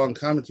very long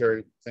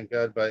commentary, thank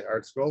God, by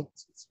Art Scroll.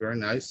 It's very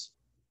nice.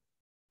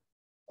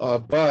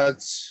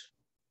 But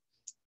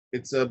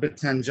it's a bit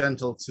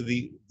tangential to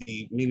the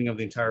meaning of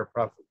the entire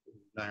prophet,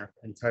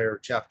 entire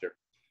chapter.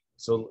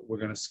 So we're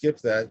going to skip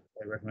that.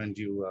 I recommend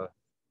you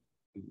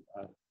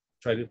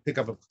try to pick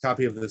up a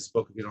copy of this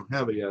book if you don't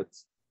have it yet.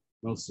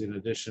 Mostly in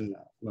addition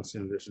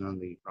on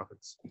the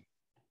prophets.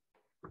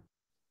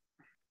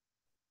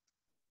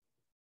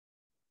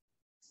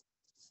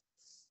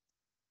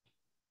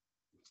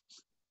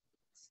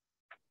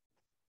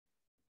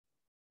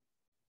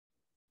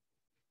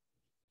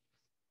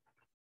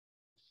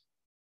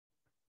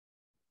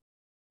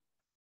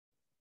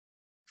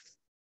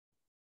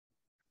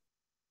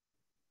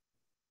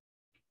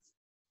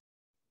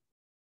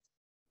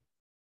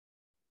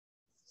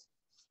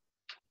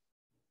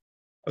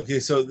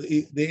 Okay, so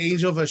the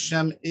angel of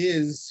Hashem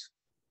is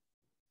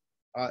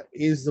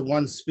the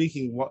one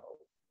speaking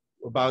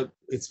about.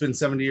 It's been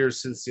 70 years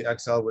since the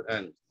exile would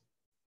end.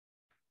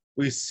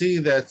 We see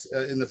that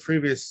in the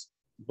previous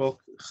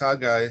book,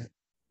 Haggai,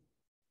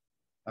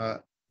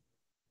 the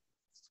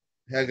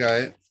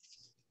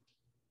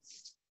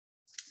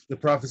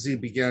prophecy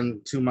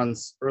began 2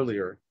 months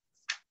earlier.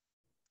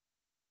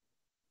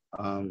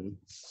 But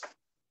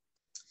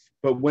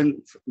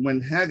when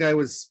Haggai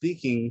was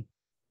speaking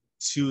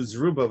to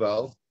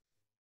Zerubbabel,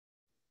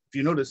 if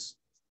you notice,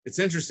 it's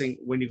interesting,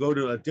 when you go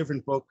to a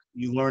different book,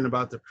 you learn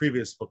about the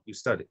previous book you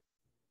studied.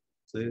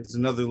 So there's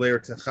another layer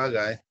to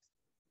Haggai.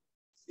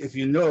 If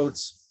you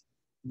note,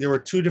 there were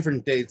 2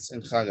 different dates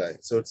in Haggai.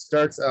 So it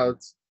starts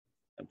out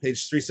on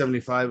page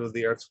 375 of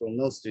the Art Scroll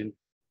Milstein.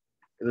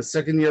 In the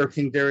 2nd year of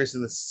King Darius,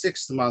 in the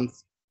 6th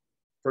month,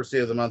 first day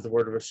of the month, the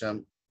word of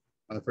Hashem,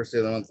 on the first day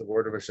of the month, the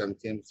word of Hashem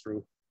came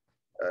through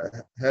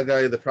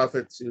Haggai the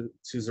prophet to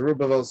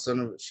Zerubbabel, son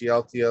of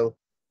Shealtiel,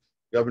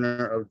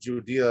 governor of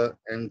Judea,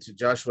 and to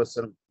Joshua,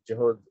 son of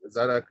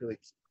Jehozadak, the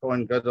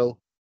Kohen Gadol,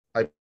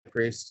 high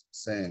priest,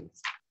 saying.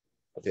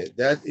 Okay,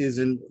 that is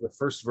in the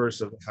first verse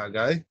of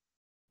Haggai.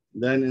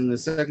 Then in the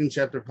 2nd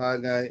chapter of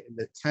Haggai, in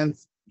the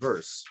 10th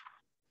verse,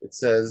 it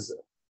says,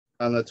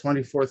 on the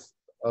 24th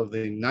of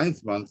the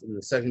 9th month, in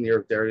the 2nd year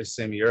of Darius,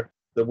 same year,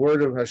 the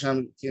word of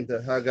Hashem came to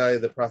Haggai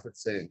the prophet,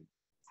 saying.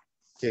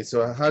 Okay,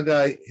 so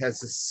Haggai has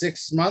the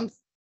 6th month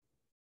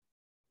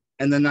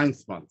and the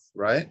 9th month,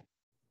 right?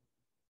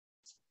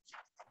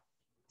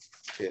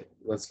 Okay,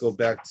 let's go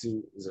back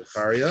to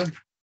Zechariah.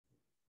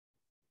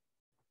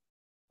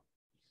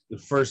 The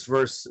first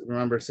verse,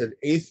 remember, said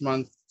 8th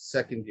month,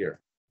 2nd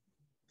year.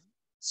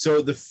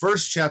 So the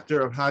first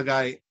chapter of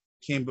Haggai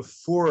came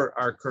before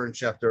our current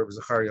chapter of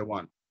Zechariah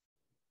 1.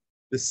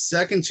 The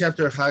 2nd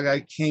chapter of Haggai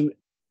came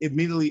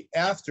immediately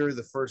after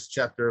the first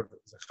chapter of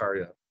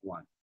Zechariah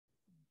 1.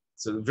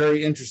 So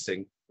very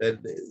interesting.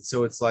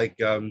 So it's like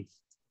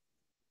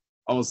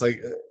almost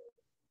like,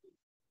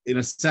 in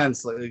a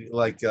sense,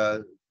 like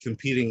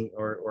competing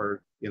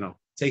or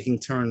taking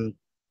turns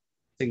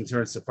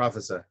to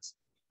prophesy.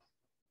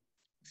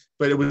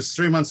 But it was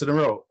 3 months in a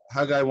row.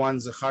 Haggai 1,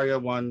 Zechariah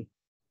 1,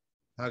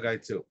 Haggai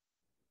 2.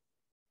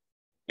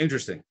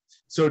 Interesting.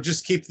 So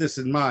just keep this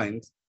in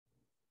mind.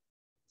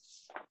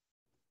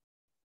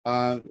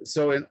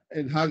 So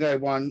in Haggai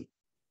 1,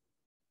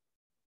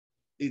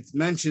 it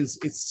mentions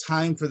it's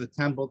time for the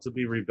temple to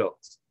be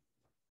rebuilt.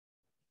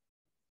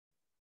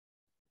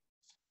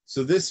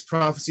 So this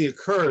prophecy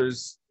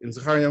occurs in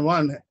Zechariah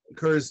 1,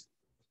 occurs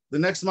the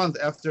next month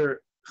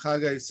after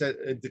Haggai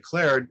said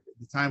declared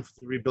the time for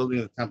the rebuilding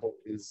of the temple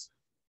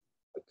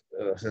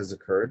has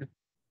occurred.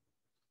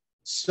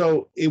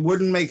 So it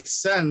wouldn't make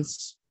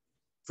sense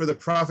for the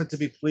prophet to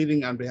be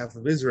pleading on behalf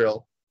of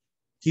Israel.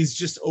 He's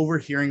just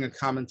overhearing a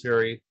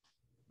commentary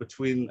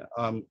between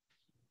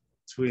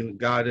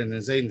God and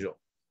his angel.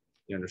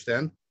 You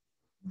understand?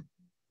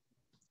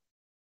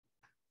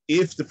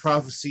 If the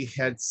prophecy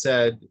had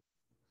said,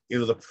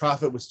 the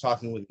prophet was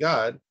talking with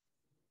God,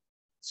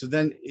 so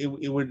then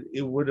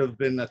it would have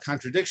been a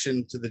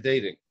contradiction to the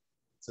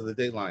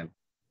dateline.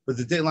 But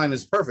the dateline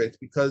is perfect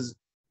because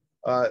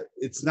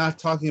it's not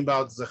talking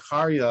about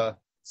Zechariah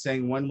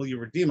saying, "When will you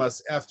redeem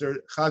us?"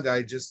 after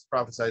Haggai just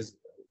prophesied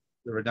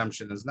the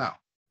redemption is now.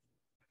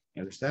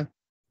 You understand?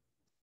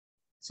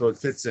 So it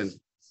fits in.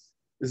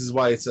 This is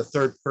why it's a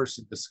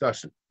third-person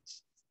discussion.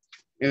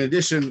 In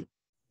addition,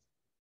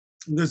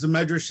 there's a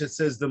medrash that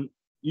says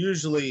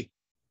usually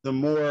the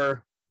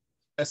more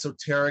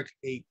esoteric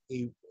a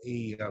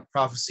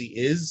prophecy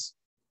is,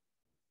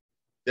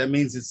 that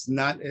means it's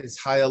not as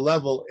high a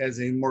level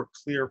as a more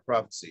clear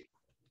prophecy.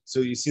 So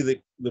you see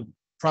the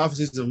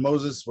prophecies of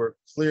Moses were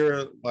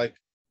clear, like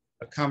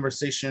a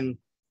conversation,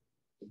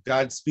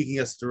 God speaking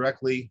us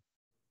directly.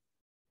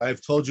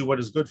 I've told you what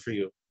is good for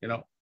you.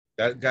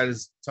 God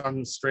is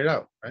talking straight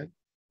out, right?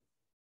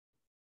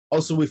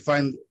 Also, we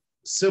find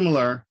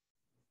similar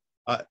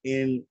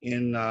in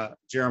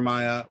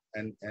Jeremiah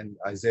and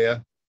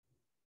Isaiah,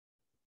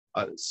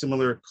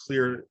 similar,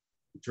 clear,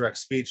 direct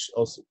speech.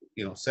 Also,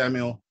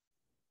 Samuel.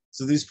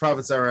 So these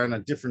prophets are on a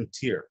different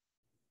tier.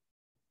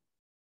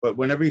 But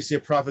whenever you see a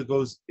prophet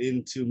goes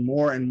into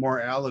more and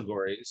more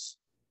allegories,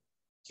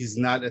 he's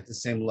not at the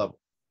same level.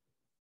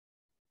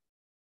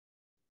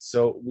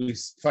 So we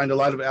find a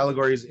lot of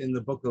allegories in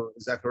the book of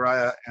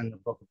Zachariah and the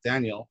book of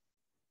Daniel.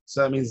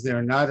 So that means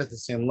they're not at the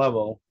same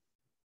level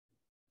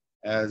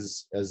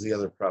as the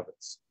other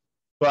prophets.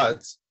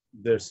 But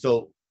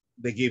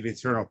they gave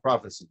eternal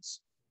prophecies.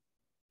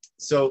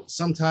 So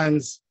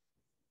sometimes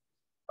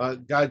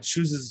God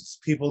chooses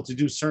people to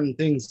do certain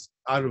things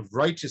out of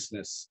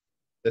righteousness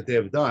that they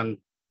have done,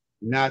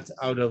 not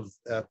out of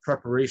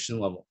preparation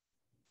level.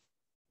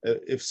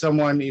 If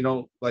someone,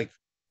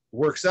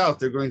 works out,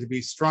 they're going to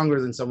be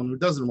stronger than someone who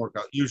doesn't work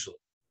out, usually.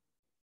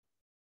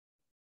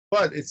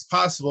 But it's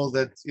possible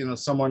that,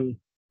 someone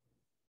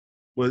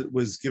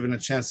was given a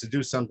chance to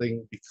do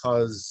something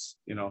because,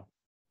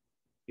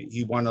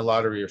 he won a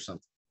lottery or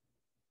something.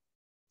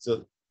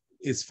 So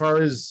as far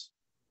as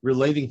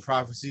relating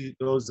prophecy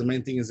goes, the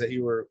main thing is that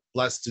you were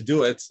blessed to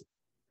do it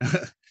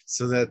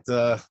so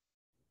that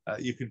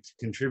you could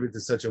contribute to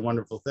such a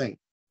wonderful thing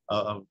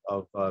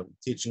of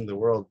teaching the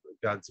world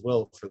God's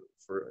will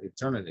for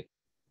eternity.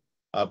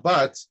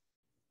 But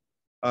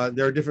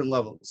there are different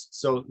levels.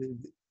 So the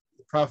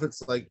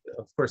prophets,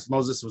 of course,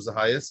 Moses was the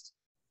highest,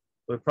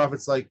 but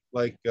prophets like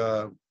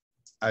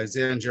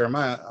Isaiah and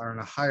Jeremiah are on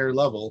a higher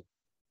level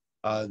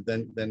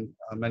than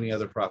many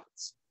other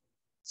prophets.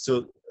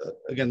 So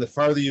again, the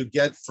farther you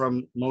get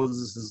from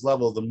Moses'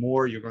 level, the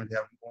more you're going to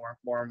have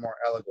more and more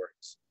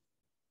allegories.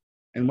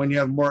 And when you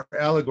have more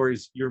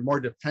allegories, you're more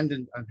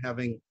dependent on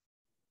having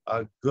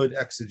good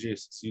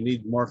exegesis. You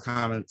need more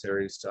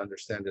commentaries to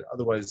understand it.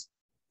 Otherwise,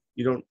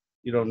 you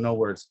don't know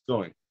where it's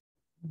going.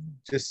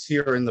 Just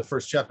here in the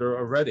first chapter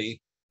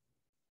already,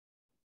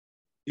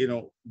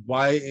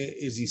 why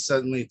is he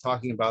suddenly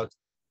talking about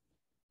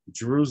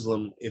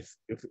Jerusalem if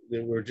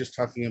we're just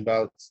talking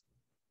about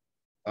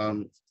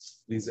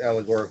these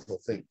allegorical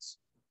things?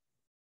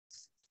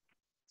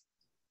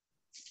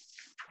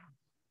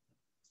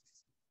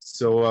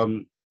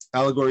 So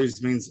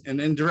allegories means an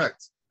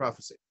indirect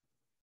prophecy.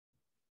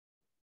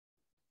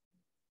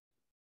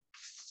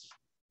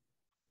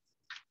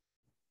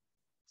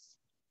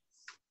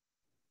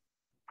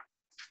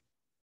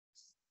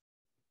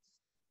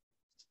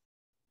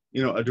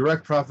 A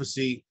direct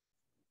prophecy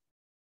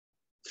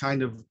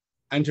kind of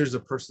enters a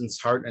person's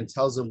heart and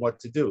tells them what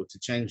to do to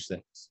change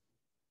things.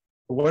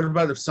 But what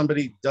about if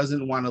somebody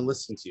doesn't want to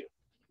listen to you?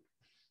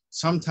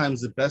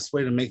 Sometimes the best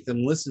way to make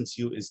them listen to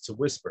you is to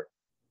whisper.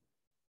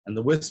 And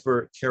the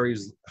whisper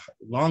carries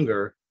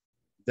longer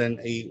than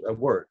a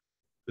word.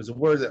 Because a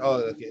word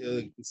that,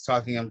 it's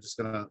talking, I'm just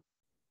going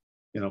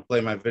to,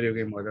 play my video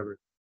game, whatever.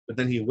 But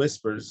then he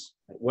whispers,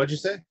 what'd you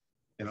say?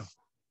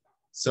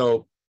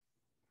 So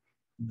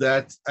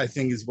that, I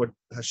think, is what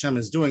Hashem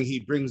is doing.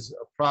 He brings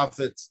a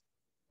prophet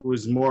who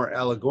is more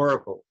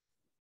allegorical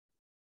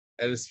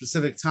at a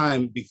specific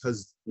time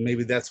because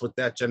maybe that's what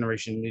that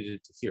generation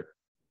needed to hear.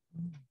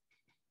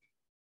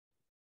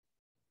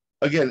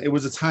 Again, it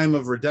was a time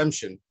of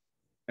redemption,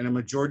 and a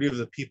majority of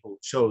the people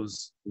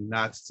chose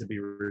not to be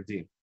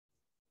redeemed.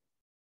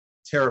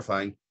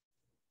 Terrifying.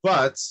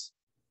 But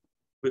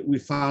we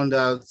found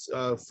out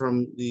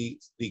from the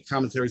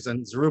commentaries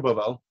on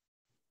Zerubbabel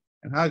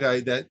and Haggai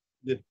that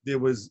there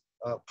was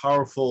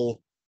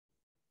powerful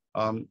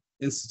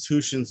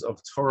institutions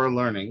of Torah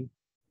learning,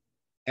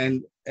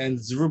 and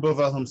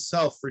Zerubbabel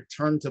himself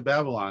returned to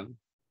Babylon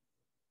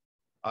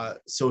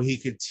so he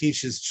could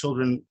teach his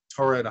children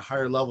Torah at a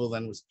higher level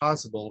than was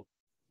possible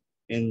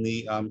in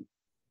the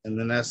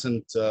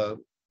nascent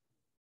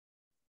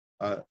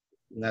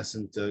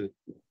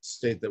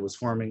state that was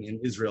forming in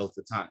Israel at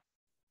the time.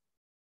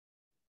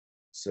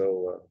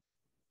 So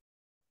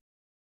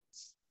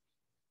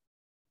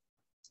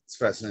it's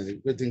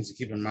fascinating. Good things to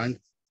keep in mind.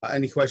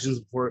 Any questions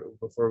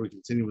before we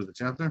continue with the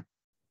chapter?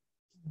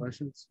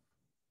 Questions?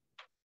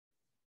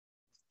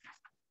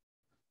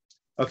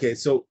 Okay,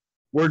 so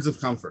words of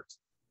comfort.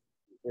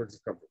 Words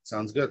of comfort.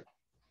 Sounds good.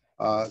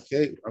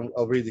 Okay,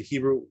 I'll read the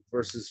Hebrew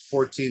verses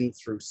 14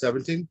 through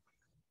 17.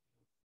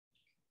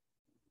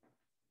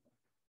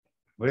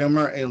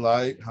 V'yomer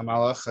Eli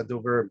hamalach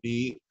hadover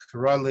bi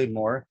kara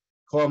lemor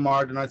ko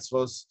amar Adonai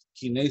tzvos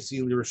ki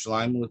nesi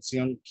l'Yerushalayim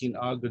u'tzion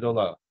kin'a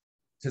gedola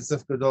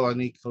kesef gadol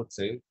ani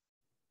kotze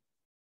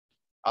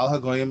al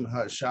hagoyim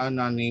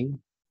ha'sha'ananim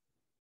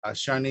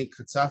ashani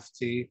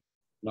katzafti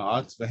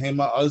ma'at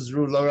v'hema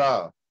azru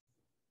lara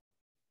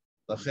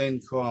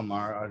Lachen ko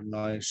amar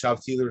Adonai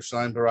shavti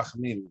l'Yerushalayim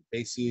barachamim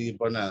beisi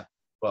yibana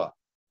ba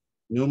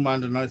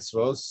nu'man Adonai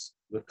tzvos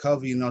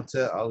v'kav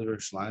yinote al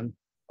Yerushalayim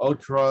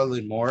od kara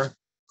lemor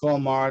Ko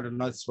amar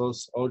Adonai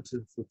tzvos od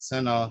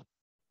tifutzena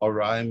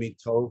orai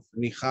mitov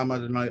nicham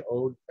Adonai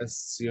od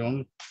es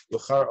Zion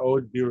v'char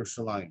od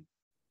b'Yerushalayim.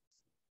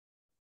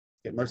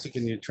 Okay, Mercy,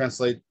 can you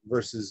translate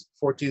verses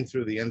 14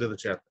 through the end of the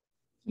chapter?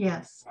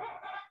 Yes.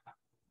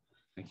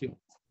 Thank you.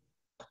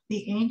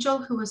 The angel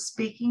who was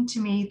speaking to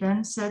me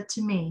then said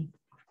to me,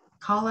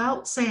 call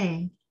out,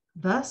 saying,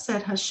 thus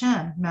said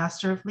Hashem,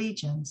 Master of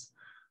Legions,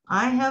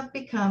 I have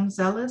become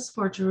zealous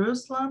for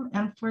Jerusalem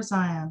and for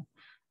Zion,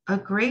 a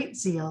great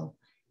zeal,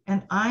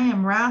 and I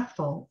am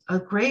wrathful, a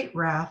great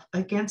wrath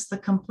against the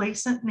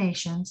complacent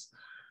nations,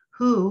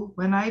 who,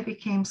 when I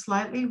became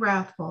slightly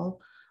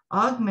wrathful,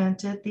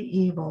 augmented the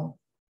evil.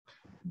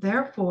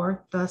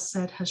 Therefore, thus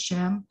said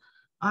Hashem,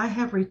 I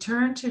have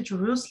returned to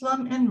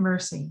Jerusalem in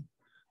mercy.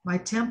 My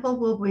temple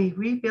will be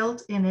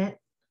rebuilt in it,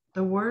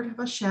 the word of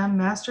Hashem,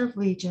 Master of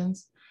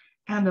Legions,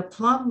 and a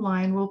plumb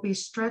line will be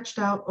stretched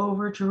out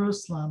over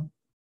Jerusalem.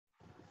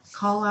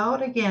 Call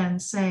out again,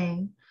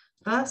 saying,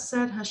 thus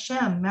said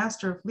Hashem,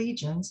 Master of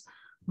Legions,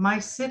 my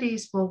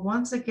cities will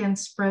once again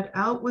spread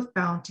out with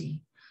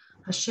bounty.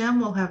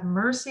 Hashem will have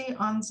mercy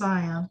on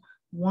Zion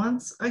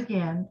once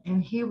again,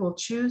 and he will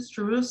choose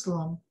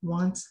Jerusalem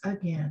once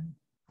again.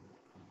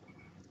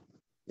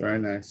 Very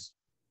nice.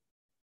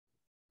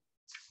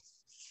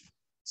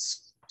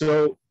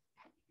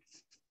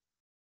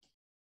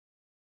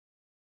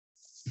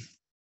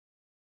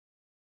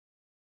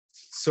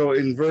 So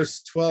in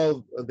verse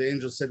 12, the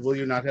angel said, will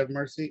you not have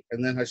mercy?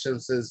 And then Hashem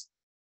says,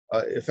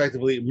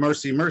 effectively,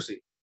 mercy,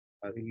 mercy.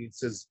 He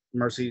says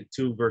mercy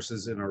 2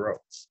 verses in a row.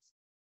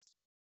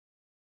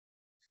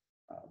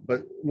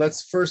 But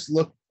let's first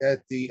look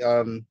at the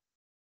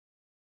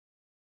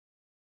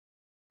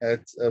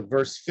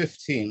verse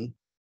 15.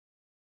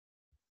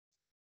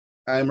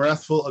 I am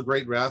wrathful, a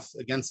great wrath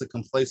against the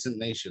complacent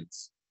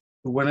nations,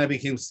 who when I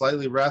became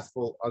slightly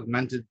wrathful,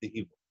 augmented the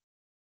evil.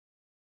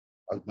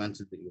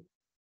 Augmented the evil.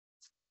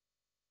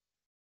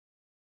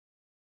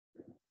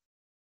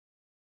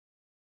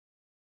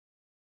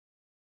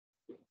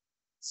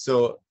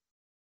 So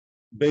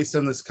based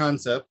on this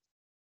concept,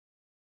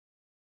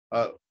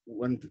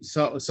 when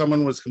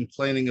someone was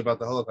complaining about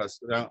the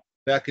Holocaust, now,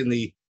 back in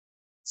the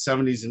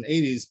 70s and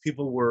 80s,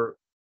 people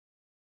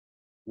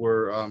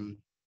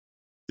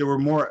there were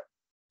more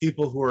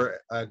people who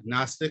were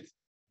agnostic,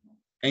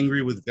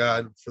 angry with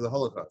God for the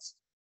Holocaust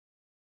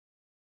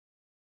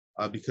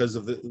because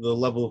of the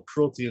level of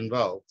cruelty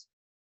involved.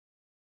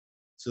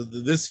 So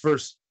this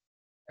verse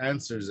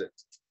answers it.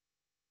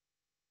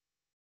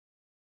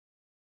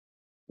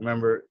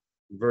 Remember,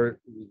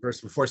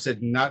 verse before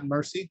said not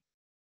mercy,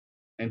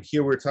 and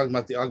here we're talking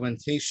about the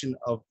augmentation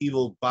of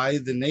evil by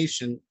the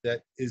nation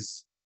that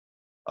is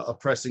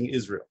oppressing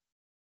Israel.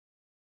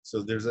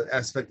 So there's an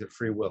aspect of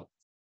free will.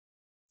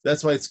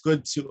 That's why it's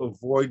good to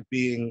avoid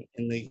being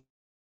in the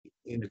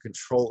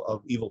control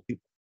of evil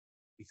people,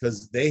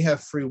 because they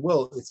have free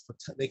will.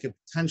 They can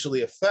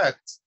potentially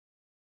affect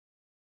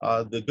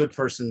the good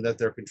person that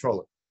they're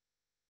controlling.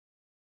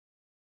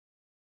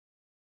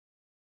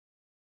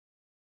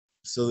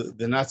 So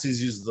the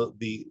Nazis used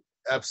the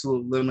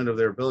absolute limit of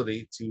their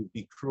ability to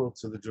be cruel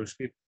to the Jewish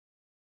people.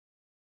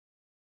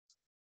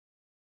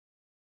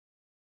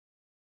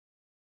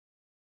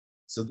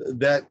 So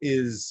that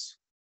is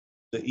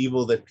the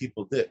evil that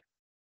people did,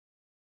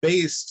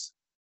 based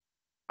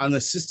on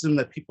the system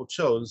that people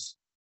chose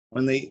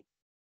when they,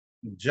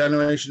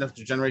 generation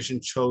after generation,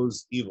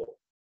 chose evil.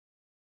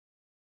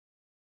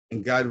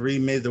 And God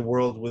remade the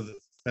world with the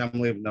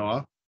family of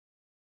Noah,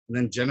 and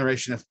then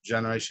generation after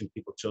generation,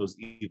 people chose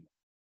evil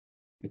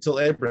until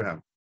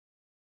Abraham.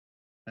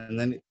 And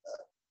then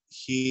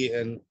he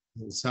and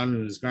his son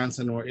and his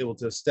grandson were able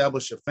to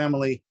establish a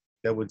family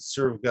that would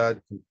serve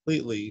God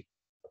completely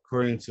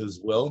according to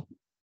his will.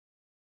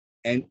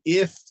 And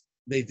if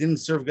they didn't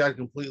serve God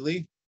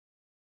completely,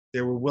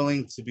 they were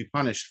willing to be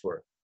punished for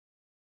it.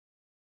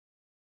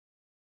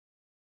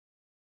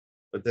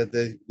 But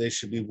that they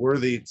should be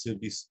worthy to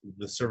be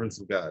the servants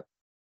of God.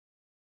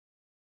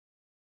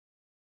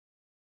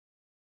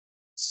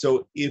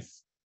 So if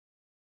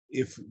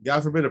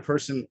God forbid a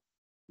person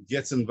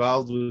gets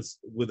involved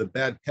with a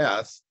bad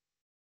path,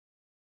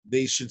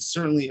 they should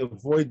certainly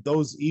avoid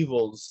those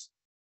evils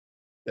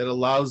that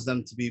allows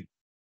them to be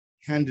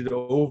handed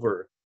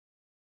over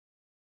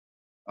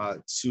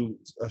to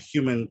a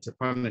human to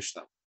punish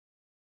them.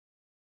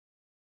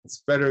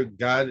 It's better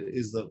God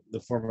is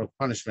the form of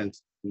punishment,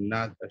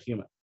 not a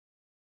human.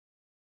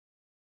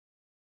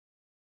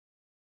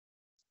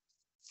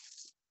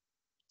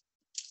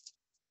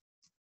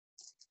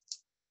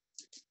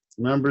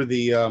 Remember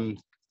the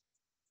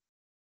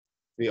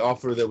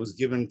offer that was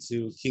given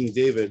to King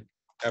David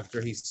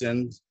after he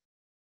sinned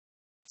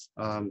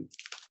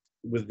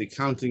with the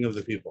counting of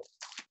the people.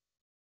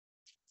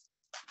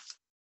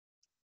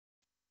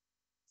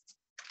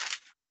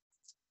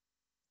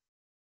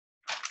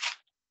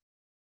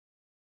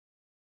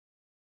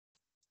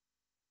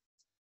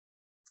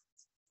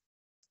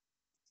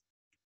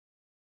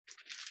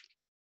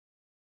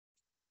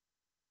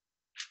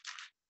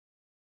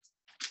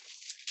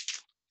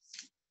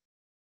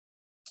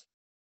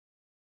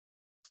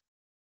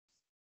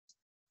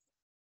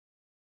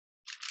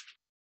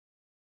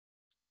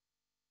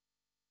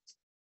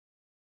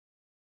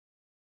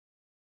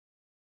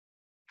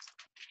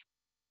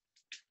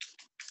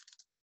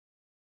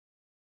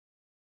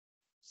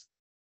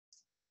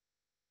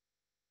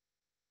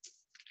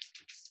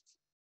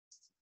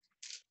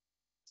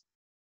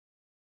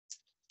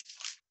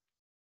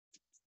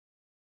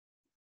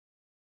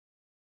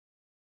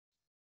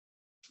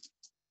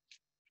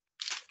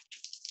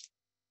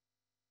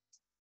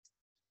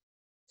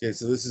 Okay,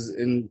 so this is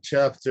in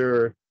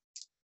chapter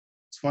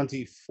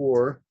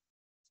 24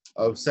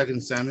 of 2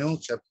 Samuel,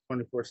 chapter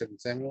 24, 2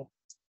 Samuel.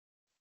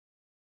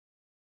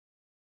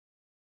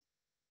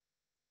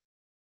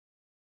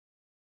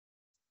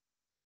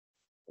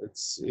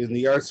 It's in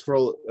the Art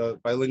Scroll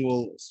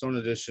bilingual stone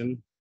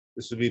edition.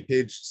 This would be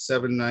page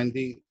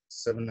 790,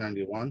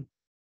 791.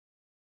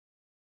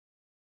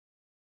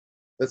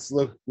 Let's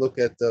look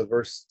at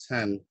verse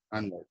 10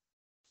 onward.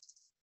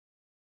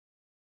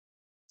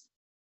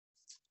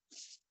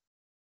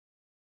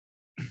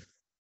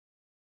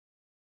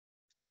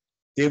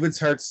 David's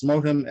heart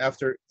smote him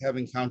after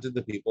having counted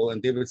the people,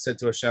 and David said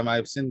to Hashem, I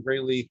have sinned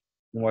greatly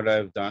in what I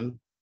have done.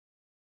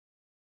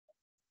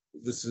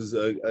 This is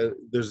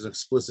there's an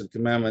explicit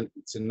commandment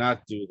to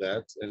not do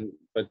that,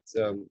 but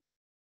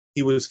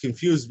he was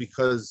confused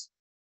because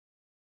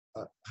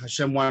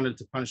Hashem wanted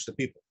to punish the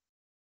people.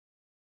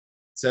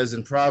 It says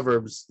in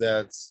Proverbs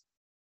that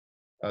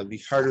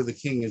the heart of the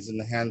king is in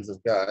the hands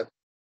of God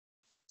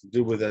to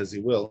do with as he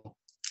will.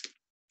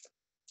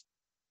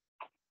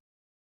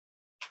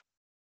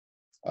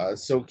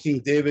 So King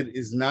David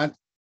is not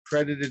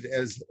credited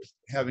as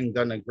having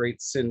done a great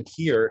sin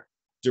here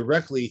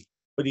directly,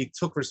 but he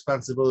took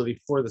responsibility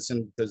for the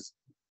sin because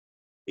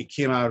it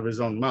came out of his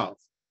own mouth.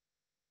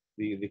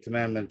 The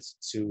commandment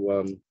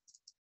to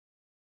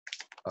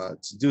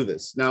do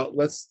this. Now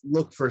let's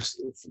look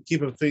first.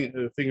 Keep a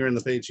finger in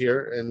the page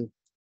here and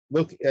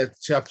look at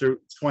chapter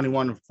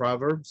 21 of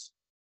Proverbs.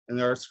 In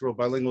the Art Scroll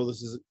bilingual,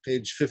 this is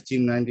page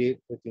 1598,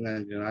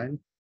 1599.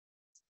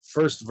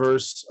 First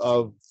verse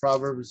of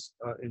Proverbs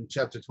in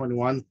chapter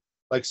 21.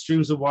 Like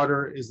streams of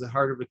water is the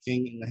heart of a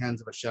king in the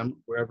hands of Hashem.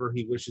 Wherever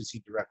he wishes,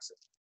 he directs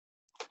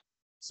it.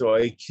 So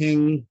a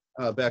king,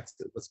 let's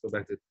go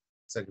back to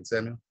 2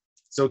 Samuel.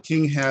 So a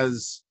king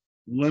has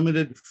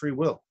limited free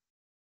will.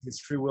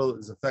 His free will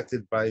is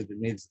affected by the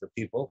needs of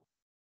the people.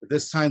 At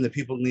this time, the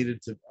people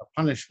needed a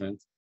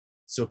punishment.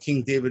 So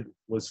King David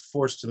was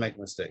forced to make a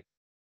mistake.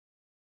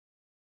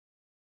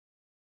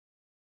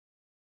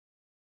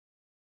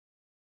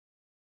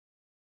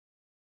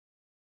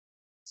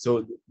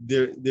 So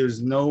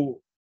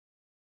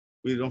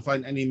we don't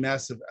find any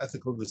massive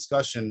ethical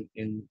discussion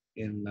in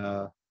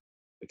the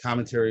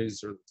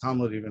commentaries or the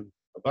Talmud even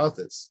about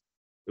this.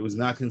 It was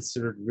not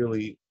considered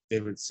really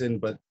David's sin,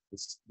 but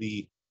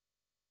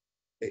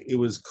it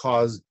was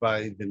caused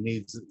by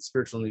the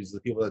spiritual needs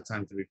of the people at the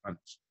time to be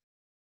punished.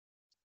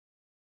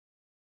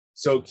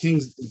 So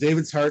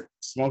David's heart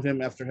smote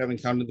him after having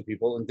counted the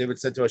people, and David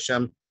said to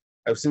Hashem,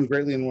 I've sinned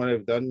greatly in what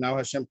I've done. Now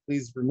Hashem,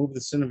 please remove the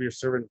sin of your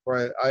servant,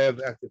 for I have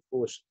acted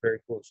very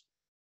foolishly.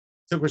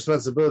 Took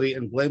responsibility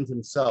and blamed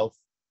himself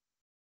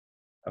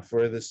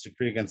for this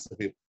decree against the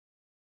people.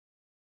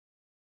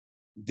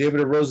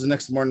 David arose the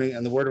next morning,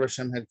 and the word of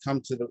Hashem had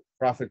come to the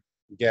prophet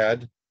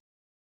Gad,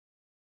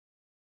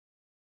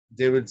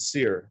 David's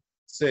seer,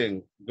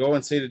 saying, go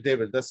and say to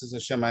David, thus says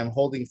Hashem, I am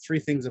holding 3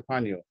 things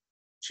upon you.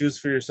 Choose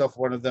for yourself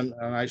one of them,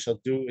 and I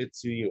shall do it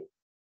to you.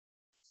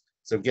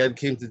 So Gad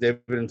came to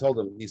David and told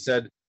him, he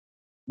said,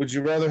 would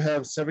you rather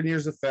have 7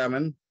 years of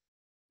famine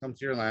come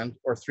to your land,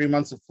 or 3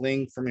 months of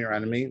fleeing from your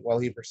enemy while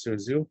he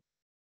pursues you,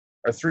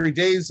 or 3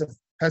 days of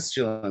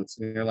pestilence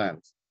in your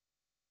land?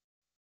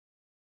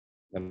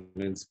 That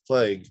means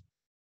plague.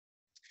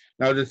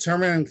 Now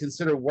determine and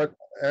consider what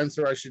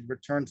answer I should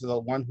return to the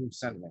one who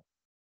sent me.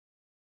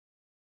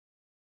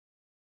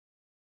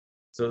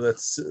 So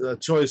that's a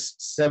choice: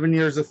 7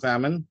 years of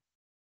famine,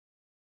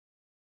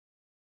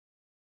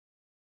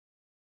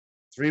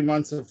 3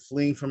 months of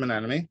fleeing from an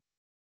enemy,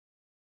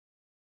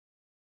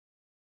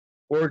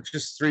 or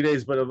just 3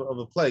 days, but of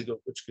a plague,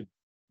 which could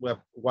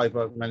wipe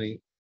out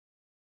many,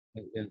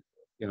 you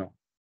know.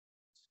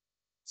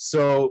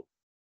 So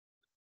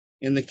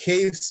in the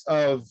case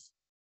of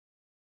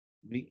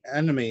the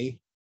enemy,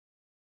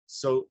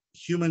 so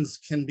humans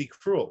can be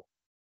cruel.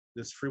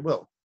 There's free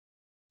will.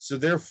 So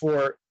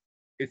therefore,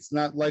 it's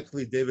not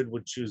likely David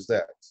would choose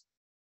that.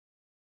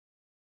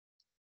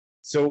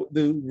 So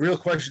the real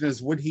question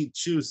is, would he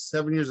choose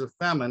 7 years of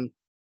famine,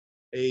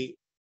 a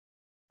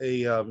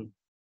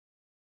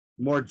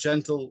more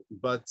gentle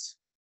but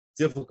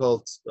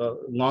difficult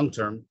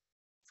long-term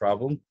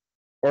problem,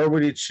 or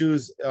would he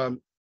choose a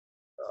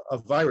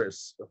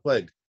virus, a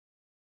plague?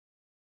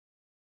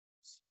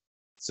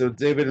 So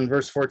David in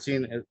verse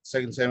 14,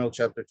 2 Samuel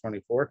chapter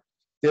 24,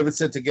 David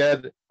said to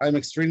Gad, I'm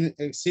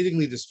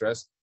exceedingly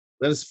distressed.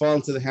 Let us fall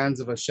into the hands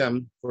of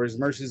Hashem, for his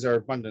mercies are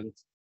abundant.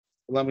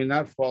 Let me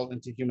not fall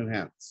into human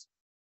hands.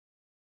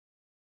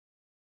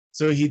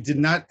 So he did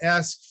not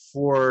ask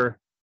for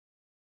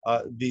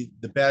the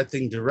bad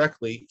thing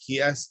directly. He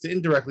asked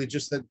indirectly,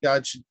 just that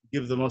God should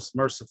give the most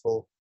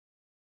merciful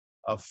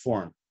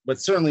form,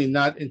 but certainly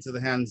not into the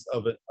hands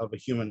of a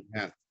human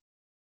hand.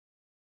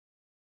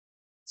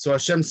 So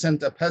Hashem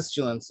sent a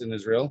pestilence in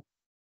Israel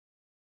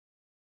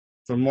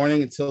from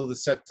morning until the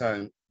set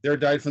time. There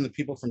died from the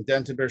people from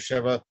Dan to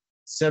Beersheba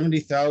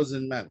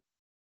 70,000 men.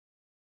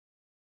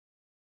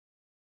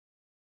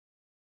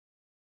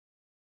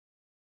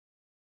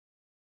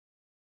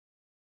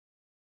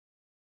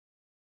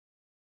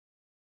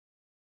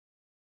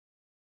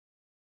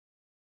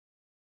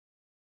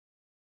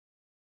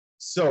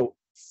 So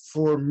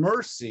for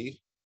mercy's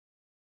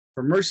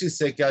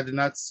sake, God did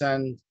not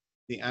send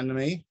the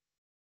enemy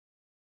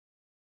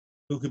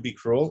who could be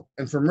cruel.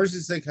 And for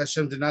mercy's sake,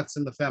 Hashem did not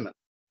send the famine.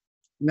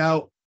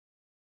 Now,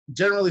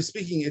 generally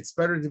speaking, it's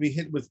better to be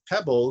hit with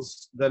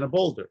pebbles than a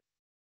boulder.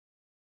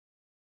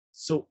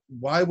 So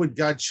why would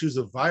God choose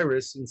a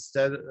virus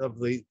instead of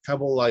the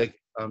pebble-like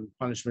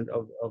punishment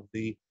of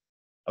the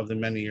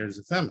many years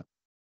of famine?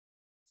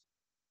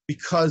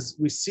 Because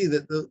we see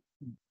that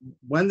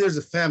when there's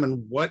a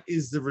famine, what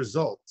is the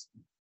result?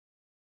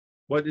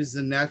 What is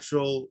the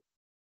natural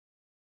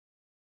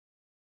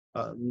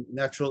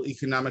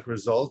economic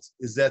result?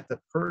 Is that the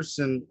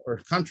person or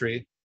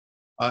country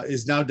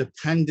is now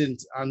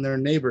dependent on their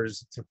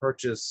neighbors to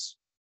purchase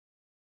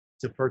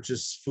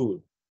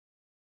food.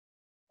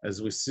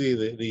 As we see,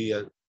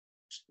 the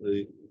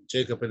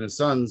Jacob and his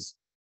sons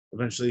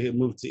eventually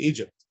moved to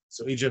Egypt.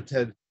 So Egypt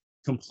had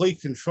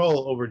complete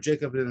control over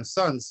Jacob and his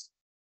sons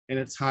in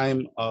a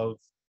time of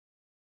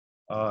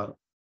a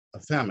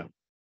famine.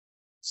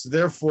 So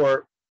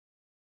therefore,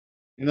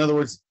 in other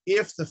words,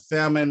 if the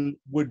famine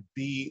would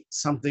be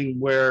something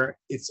where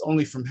it's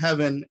only from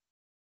heaven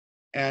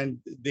and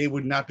they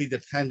would not be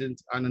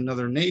dependent on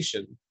another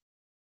nation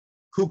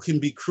who can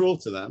be cruel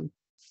to them,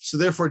 so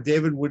therefore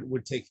David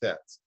would take that.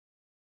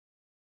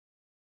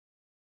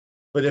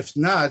 But if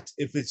not,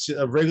 if it's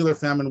a regular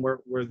famine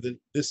where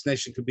this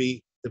nation could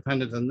be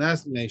dependent on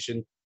that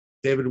nation,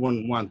 David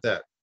wouldn't want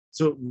that.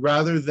 So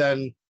rather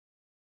than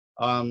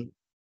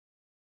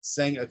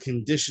saying a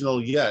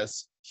conditional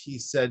yes, he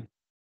said,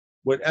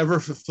 whatever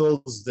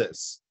fulfills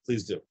this,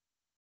 please do.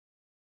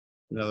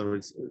 In other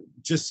words,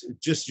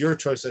 just your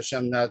choice,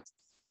 Hashem, not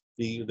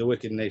the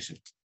wicked nation.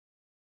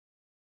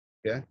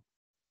 Okay?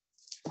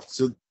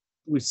 So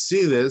we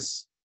see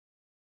this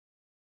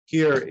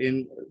here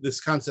in this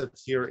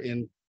concept here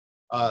in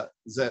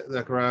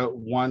Zechariah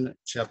 1,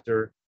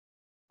 chapter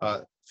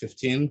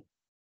 15.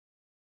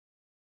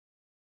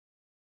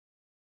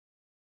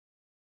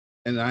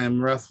 And I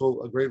am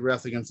wrathful, a great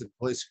wrath against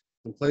the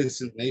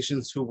complacent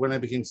nations who, when I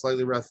became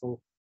slightly wrathful,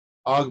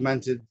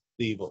 augmented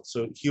the evil.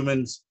 So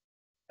humans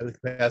have the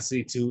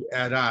capacity to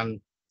add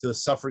on to the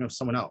suffering of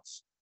someone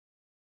else.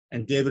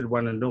 And David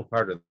wanted no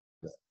part of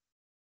that.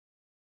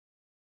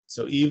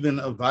 So even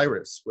a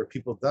virus where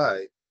people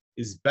die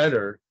is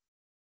better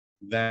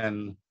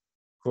than,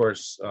 of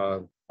course,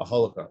 a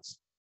Holocaust.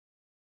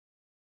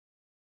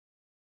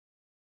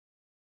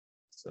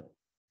 So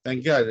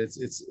thank God,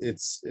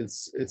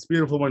 it's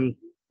beautiful when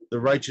the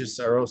righteous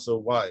are also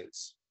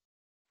wise,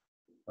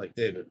 like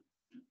David.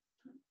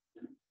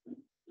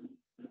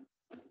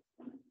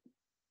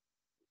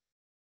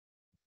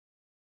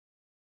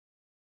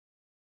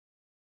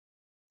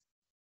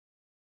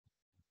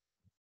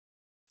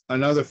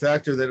 Another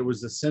factor that it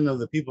was the sin of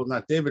the people,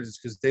 not David, is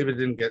because David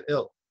didn't get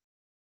ill.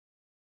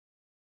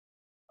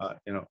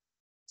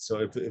 So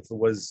if it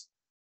was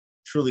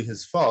truly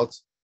his fault,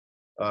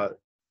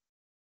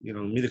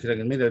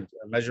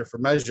 measure for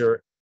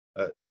measure,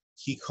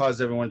 he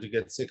caused everyone to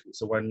get sick.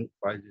 So why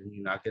didn't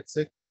he not get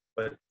sick?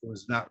 But it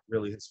was not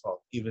really his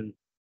fault, even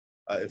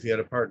if he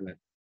had a part in it.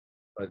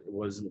 But it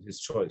wasn't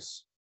his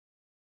choice.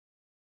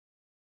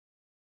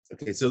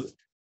 Okay, so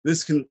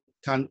this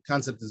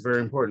concept is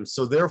very important.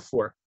 So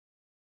therefore,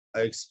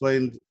 I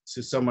explained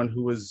to someone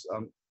who was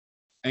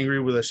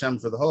angry with Hashem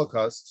for the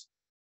Holocaust,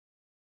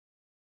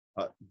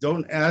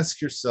 don't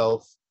ask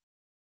yourself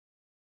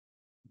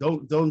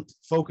don't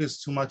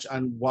focus too much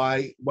on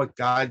what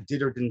God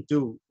did or didn't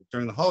do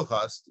during the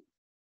Holocaust.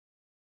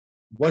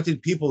 What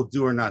did people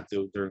do or not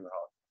do during the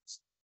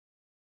Holocaust?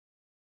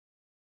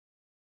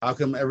 How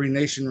come every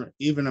nation,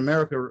 even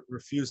America,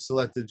 refused to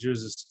let the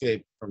Jews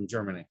escape from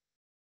Germany?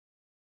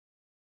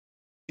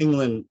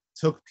 England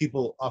took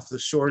people off the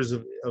shores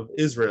of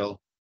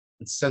Israel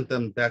and sent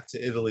them back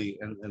to Italy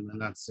and the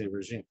Nazi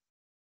regime.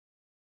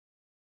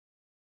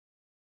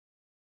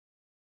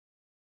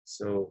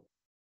 So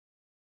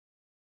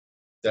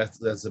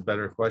that's a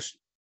better question.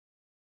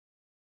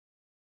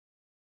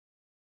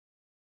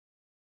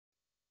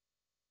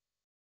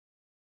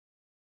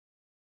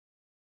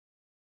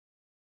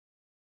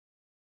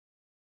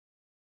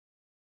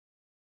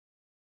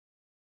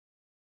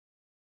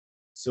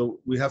 So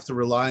we have to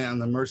rely on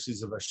the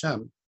mercies of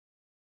Hashem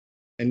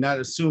and not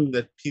assume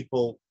that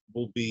people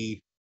will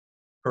be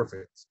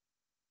perfect.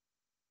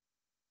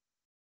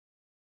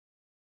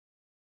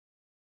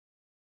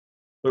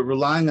 But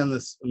relying on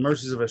the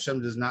mercies of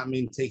Hashem does not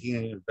mean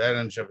taking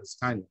advantage of his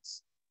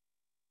kindness.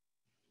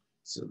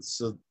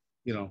 So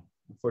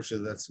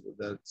unfortunately,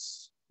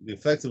 that's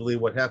effectively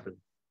what happened.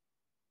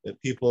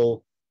 That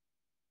people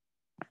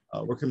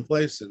were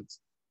complacent,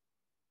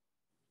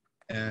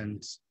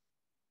 and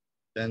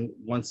then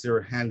once they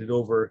were handed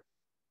over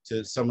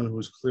to someone who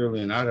was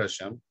clearly not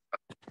Hashem,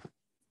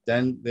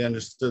 then they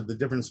understood the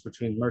difference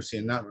between mercy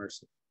and not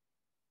mercy.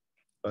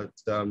 But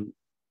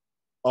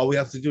all we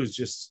have to do is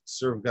just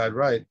serve God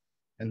right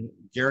and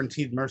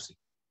guaranteed mercy.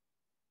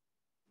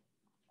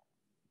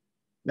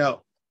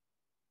 Now,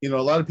 a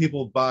lot of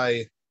people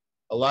buy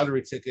a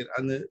lottery ticket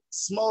on the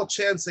small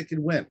chance they could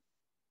win.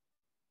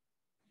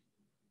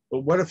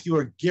 But what if you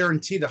are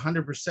guaranteed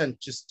 100%,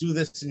 just do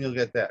this and you'll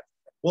get that?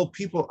 Well,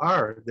 people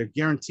they're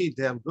guaranteed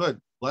to have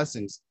good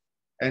blessings,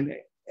 and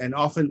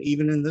often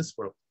even in this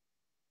world,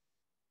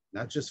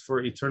 not just for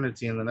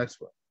eternity in the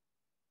next world.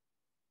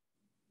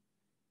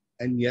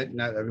 And yet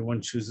not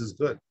everyone chooses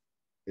good.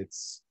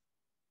 It's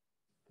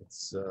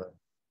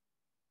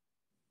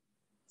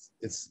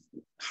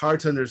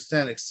hard to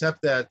understand,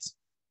 except that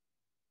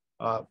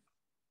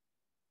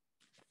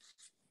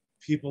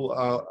people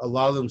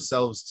allow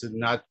themselves to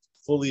not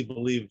fully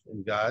believe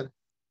in God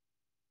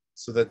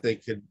so that they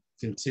could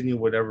continue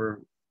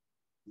whatever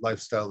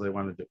lifestyle they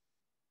want to do.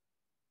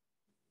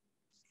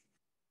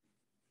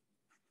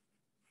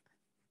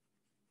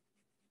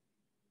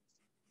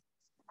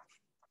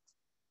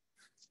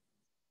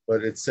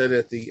 But it said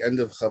at the end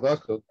of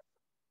Habakkuk,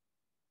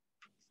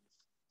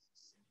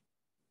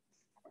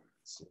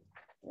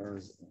 where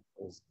is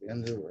the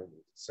end of the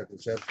second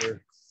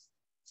chapter?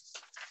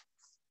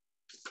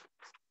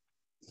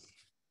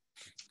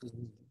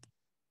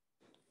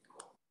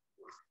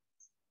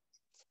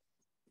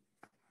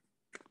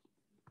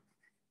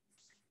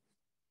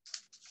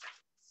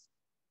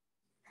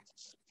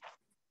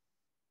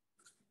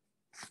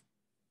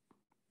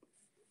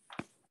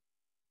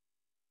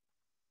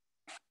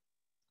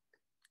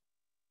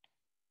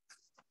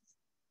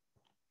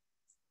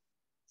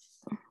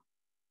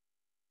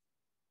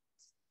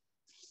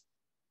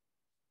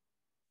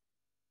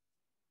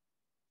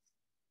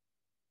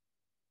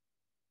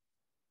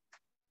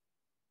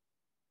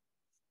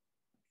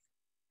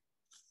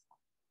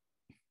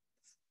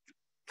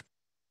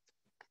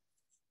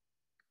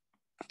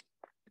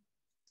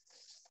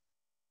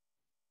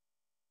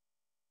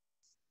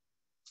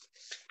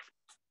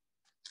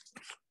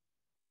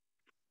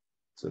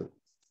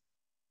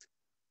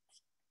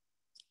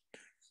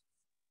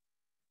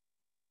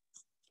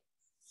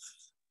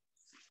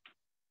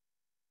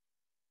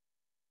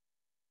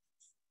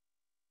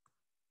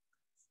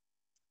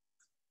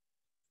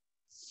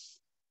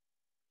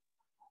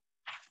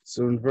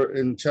 So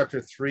in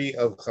chapter 3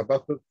 of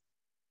Habakkuk,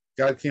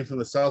 God came from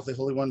the south, the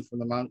Holy One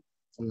from Mount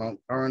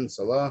Paran,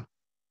 Salah.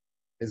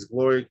 His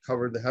glory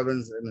covered the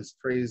heavens, and his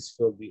praise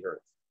filled the earth.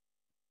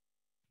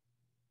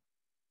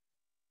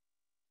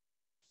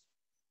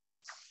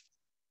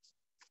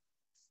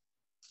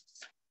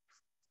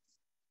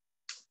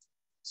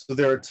 So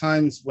there are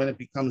times when it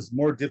becomes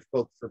more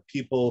difficult for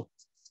people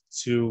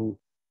to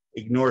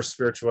ignore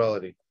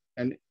spirituality.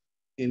 And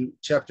in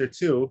chapter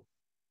 2,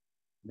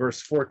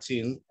 verse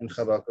 14 in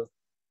Habakkuk,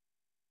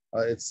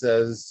 it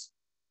says,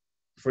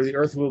 "For the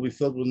earth will be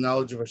filled with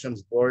knowledge of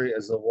Hashem's glory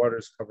as the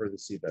waters cover the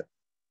seabed."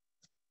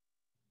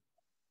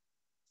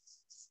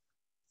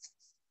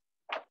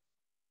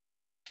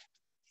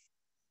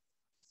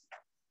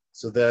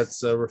 So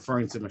that's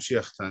referring to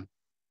Mashiach time.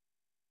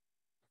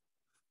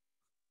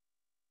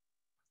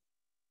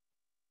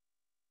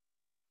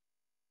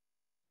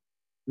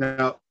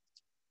 Now,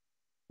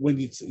 when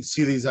you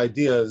see these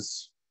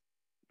ideas,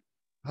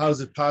 how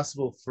is it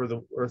possible for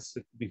the earth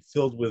to be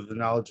filled with the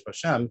knowledge of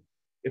Hashem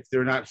if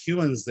there are not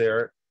humans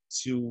there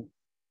to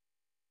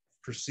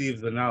perceive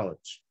the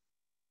knowledge?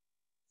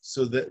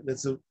 So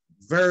that's a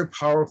very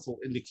powerful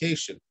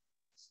indication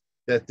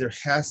that there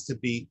has to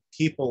be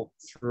people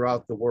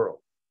throughout the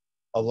world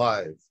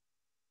alive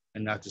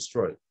and not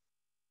destroyed.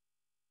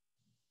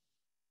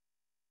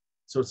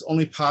 So it's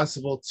only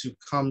possible to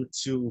come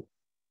to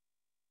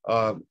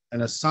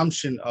an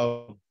assumption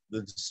of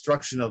the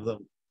destruction of the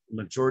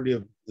majority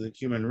of the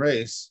human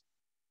race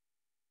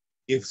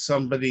if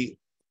somebody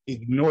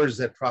ignores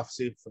that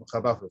prophecy from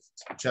Habakkuk,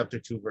 chapter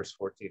 2, verse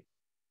 14.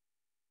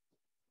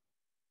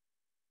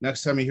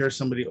 Next time you hear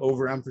somebody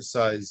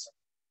overemphasize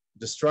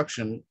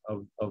destruction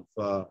of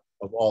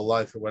all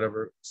life or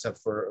whatever, except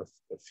for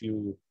a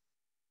few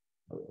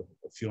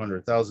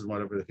hundred thousand,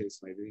 whatever the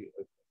case may be,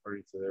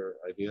 according to their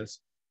ideas,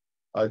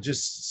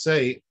 just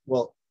say,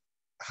 well,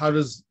 how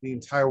does the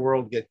entire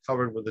world get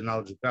covered with the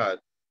knowledge of God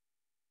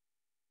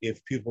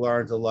if people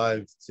aren't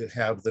alive to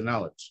have the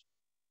knowledge?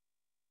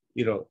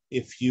 You know,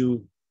 if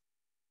you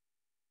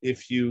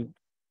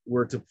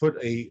were to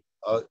put a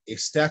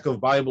stack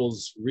of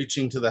Bibles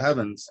reaching to the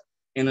heavens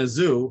in a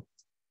zoo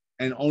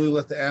and only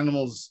let the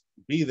animals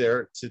be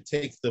there to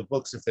take the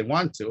books if they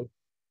want to,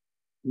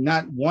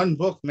 not one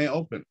book may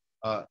open.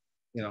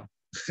 You know,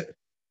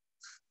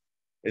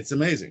 it's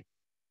amazing.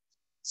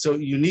 So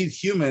you need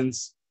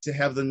humans to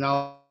have the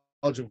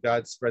knowledge of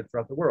God spread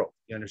throughout the world.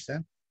 You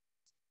understand?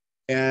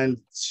 And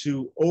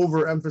to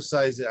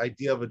overemphasize the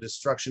idea of a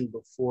destruction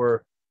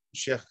before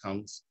Mashiach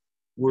comes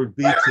would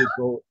be to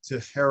go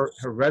to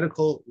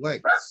heretical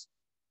lengths.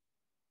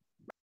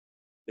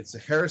 It's a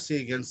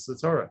heresy against the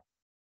Torah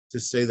to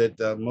say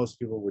that most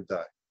people would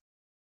die.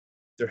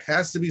 There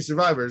has to be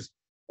survivors,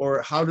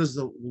 or how does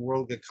the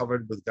world get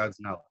covered with God's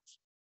knowledge?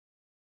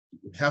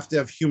 You have to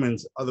have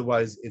humans,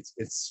 otherwise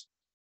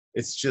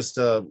it's just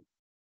a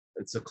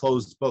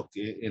closed book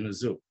in a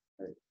zoo.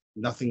 Right?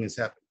 Nothing is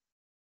happening.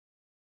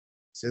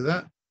 See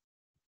that?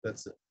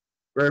 That's a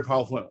very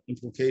powerful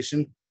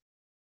implication.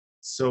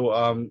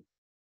 So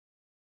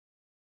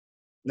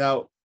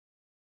now,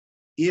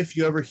 if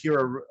you ever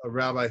hear a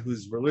rabbi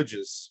who's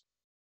religious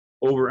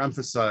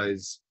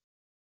overemphasize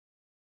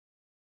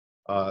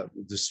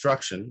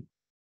destruction,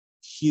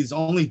 he's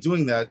only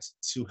doing that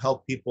to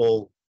help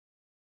people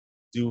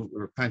do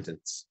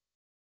repentance.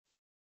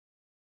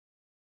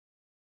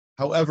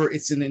 However,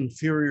 it's an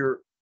inferior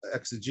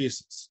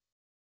exegesis.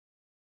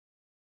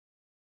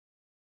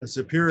 A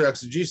superior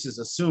exegesis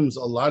assumes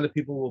a lot of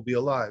people will be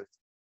alive.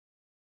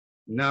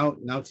 Now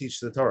teach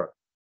the Torah.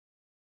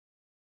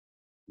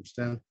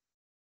 Understand?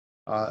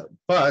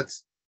 But,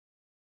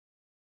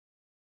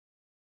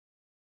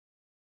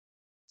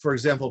 for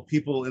example,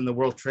 people in the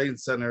World Trade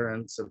Center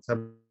on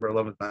September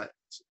 11th,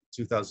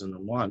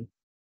 2001,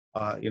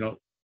 you know,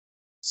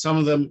 some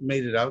of them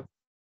made it out,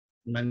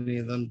 many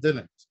of them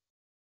didn't.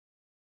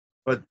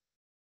 But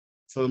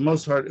for the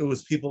most part, it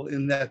was people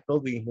in that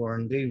building who were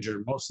in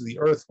danger. Most of the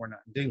earth were not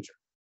in danger.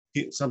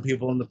 Some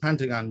people in the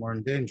Pentagon were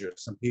in danger.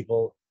 Some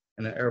people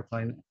in an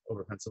airplane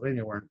over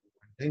Pennsylvania were in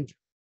danger.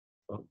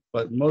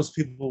 But most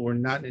people were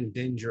not in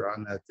danger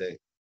on that day.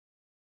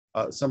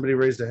 Somebody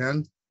raised a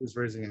hand. Who's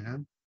raising a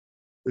hand?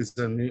 Please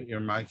unmute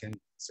your mic and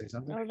say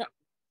something. Oh,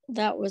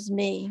 that was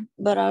me,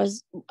 but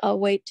I'll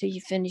wait till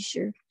you finish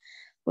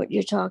what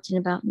you're talking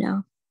about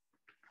now.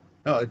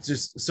 No, it's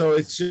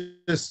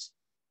just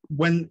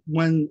when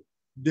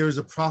there's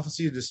a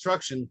prophecy of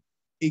destruction,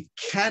 it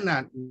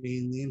cannot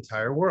mean the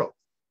entire world.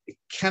 It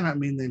cannot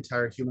mean the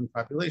entire human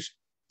population.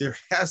 There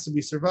has to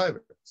be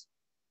survivors.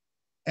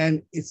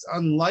 And it's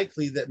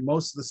unlikely that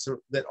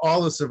that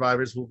all the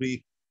survivors will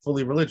be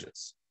fully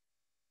religious.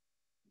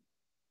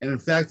 And in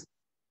fact,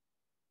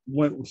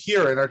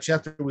 here in our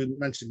chapter, we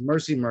mentioned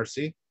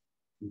mercy,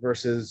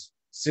 verses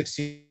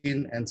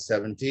 16 and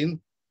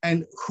 17.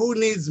 And who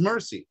needs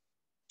mercy?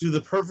 Do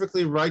the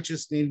perfectly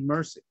righteous need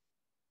mercy?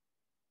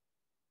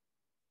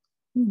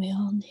 We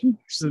all need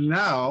mercy. So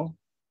now,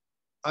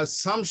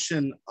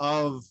 assumption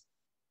of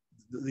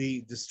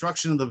the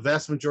destruction of the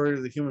vast majority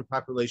of the human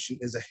population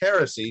is a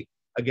heresy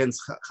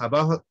against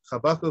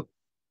Habakkuk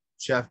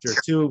chapter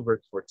 2,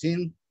 verse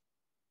 14,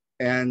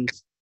 and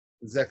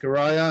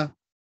Zechariah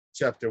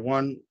chapter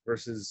 1,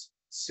 verses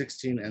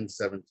 16 and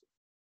 17.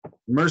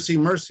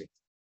 Mercy.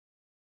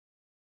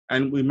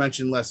 And we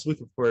mentioned last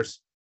week, of course,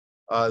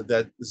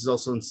 that this is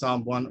also in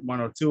Psalm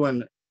 102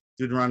 and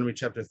Deuteronomy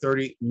chapter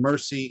 30.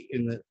 Mercy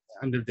in the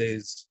end of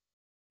days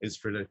is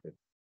predicted.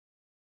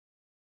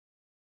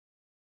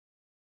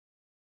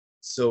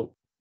 So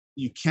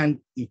you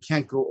can't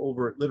go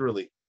over it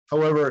literally.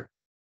 However,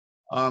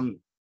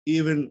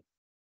 even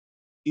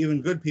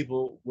good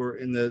people were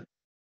in the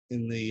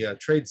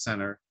trade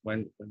center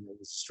when it was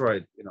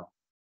destroyed, you know,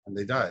 and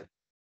they died.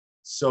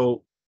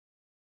 So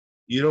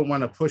you don't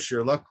want to push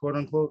your luck, quote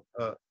unquote,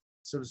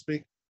 so to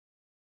speak.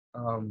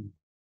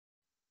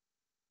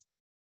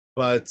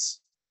 But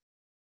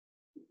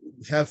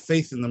have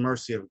faith in the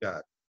mercy of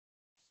God.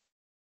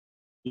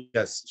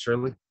 Yes,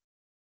 Shirley.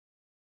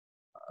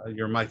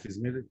 Your mic is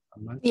muted.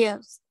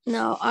 Yes.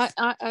 No,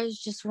 I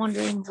was just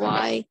wondering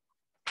why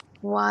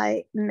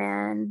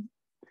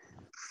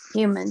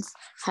humans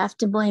have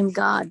to blame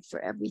God for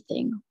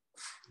everything.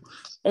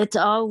 It's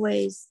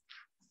always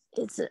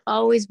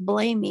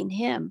blaming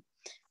him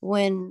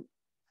when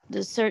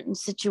the certain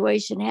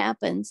situation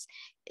happens.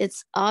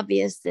 It's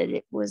obvious that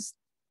it was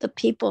the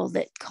people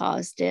that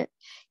caused it,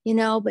 you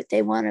know, but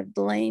they want to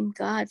blame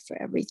God for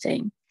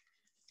everything.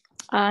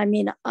 I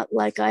mean,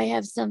 like I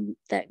have some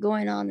that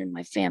going on in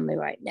my family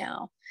right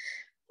now.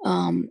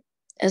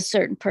 A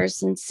certain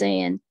person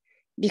saying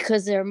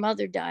because their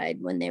mother died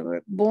when they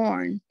were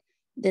born,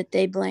 that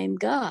they blame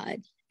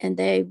God and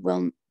they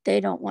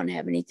don't want to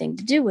have anything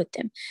to do with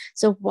them.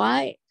 So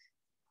why?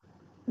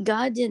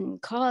 God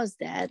didn't cause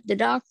that, the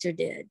doctor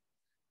did.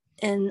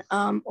 And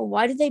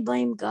why do they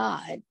blame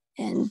God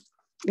and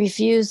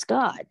refuse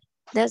God?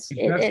 That's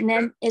it. And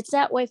then it's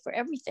that way for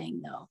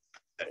everything, though.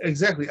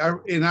 Exactly.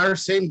 In our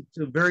same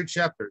very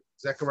chapter,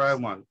 Zechariah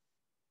 1,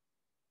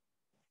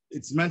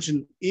 it's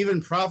mentioned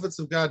even prophets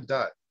of God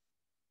died.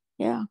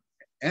 Yeah.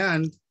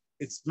 And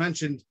it's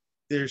mentioned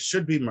there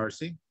should be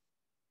mercy.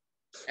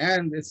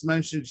 And it's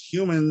mentioned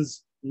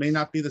humans may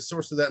not be the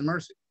source of that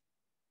mercy.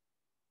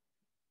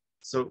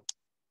 So,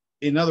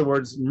 in other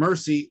words,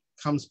 mercy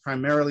comes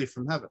primarily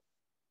from heaven.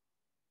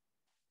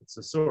 It's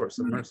the source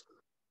of mercy.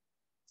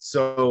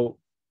 So,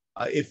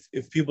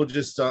 if people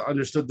just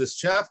understood this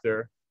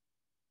chapter,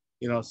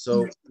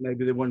 so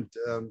maybe they wouldn't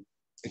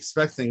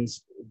expect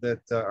things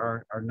that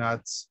are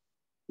not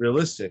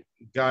realistic.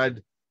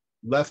 God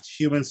left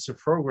humans to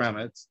program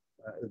it,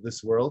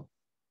 this world,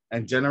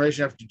 and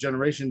generation after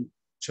generation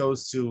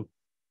chose to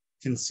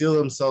conceal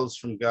themselves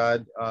from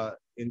God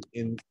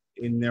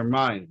in their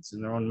minds,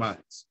 in their own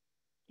minds.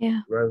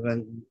 Yeah. Rather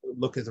than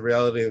look at the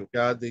reality of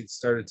God, they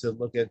started to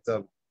look at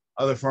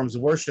other forms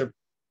of worship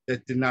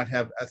that did not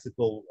have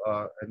ethical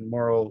and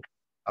moral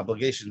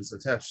obligations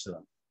attached to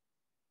them.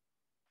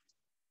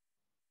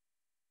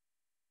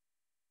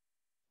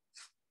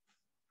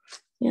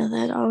 Yeah,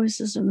 that always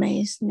has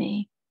amazed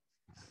me.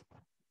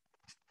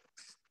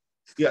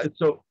 Yeah,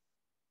 so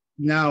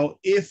now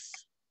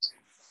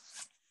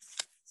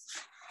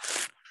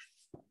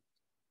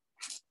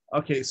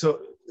so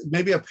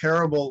maybe a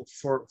parable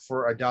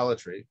for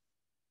idolatry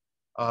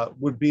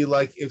would be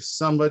like if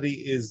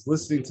somebody is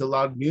listening to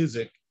loud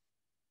music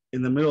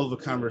in the middle of a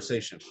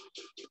conversation.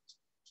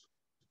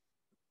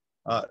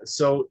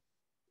 So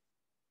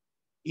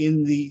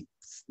in the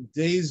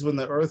days when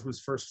the earth was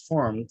first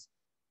formed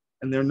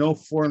and there are no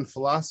foreign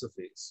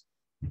philosophies,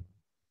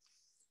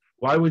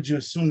 why would you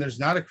assume there's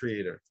not a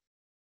creator?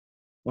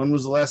 When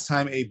was the last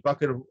time a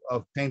bucket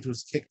of paint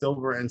was kicked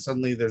over and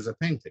suddenly there's a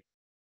painting?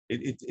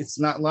 It's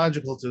not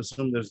logical to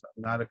assume there's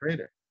not a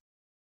creator.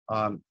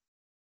 And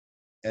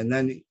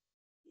then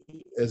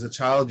as a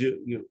child,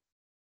 you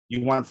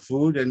want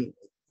food and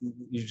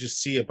you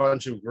just see a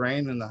bunch of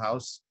grain in the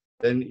house.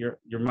 Then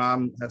your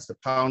mom has to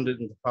pound it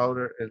into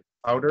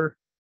powder,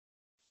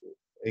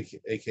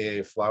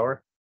 aka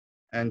flour,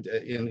 and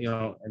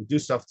do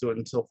stuff to it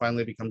until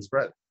finally it becomes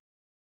bread.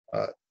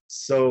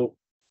 So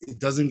it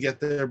doesn't get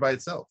there by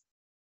itself.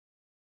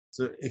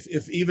 So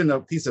if even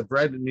a piece of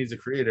bread needs a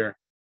creator,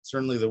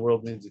 certainly the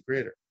world needs a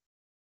creator.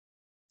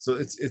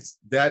 So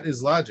that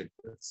is logic.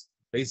 It's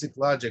basic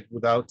logic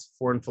without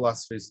foreign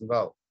philosophies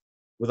involved,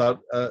 without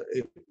a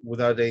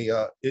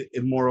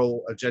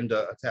immoral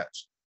agenda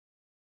attached.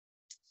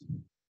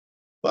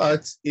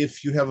 But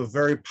if you have a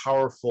very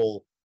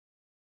powerful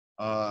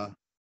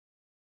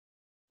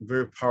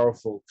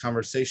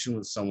conversation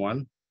with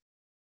someone,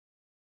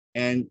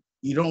 and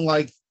you don't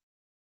like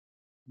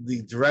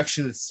the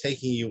direction it's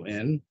taking you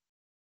in,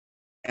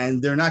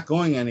 and they're not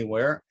going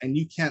anywhere, and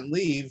you can't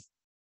leave,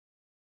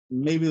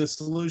 maybe the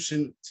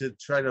solution to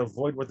try to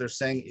avoid what they're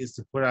saying is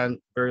to put on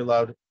very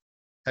loud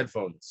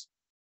headphones,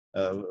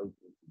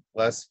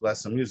 blast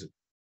some music.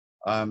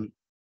 It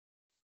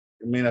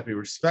may not be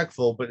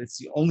respectful, but it's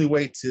the only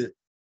way to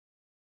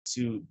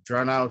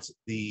drown out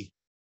the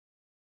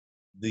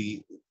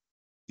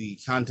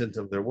content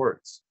of their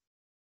words.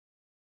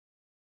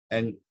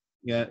 And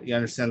you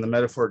understand the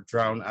metaphor,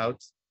 drown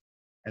out,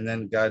 and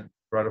then God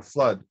brought a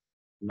flood,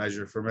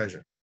 measure for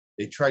measure.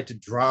 They tried to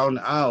drown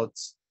out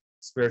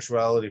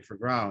spirituality from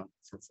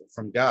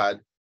God,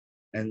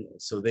 and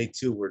so they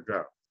too were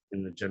drowned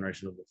in the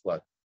generation of the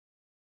flood.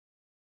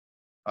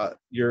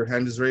 Your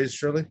hand is raised,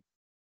 Shirley.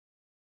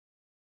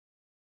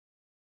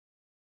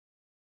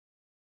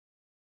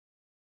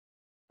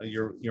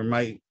 Your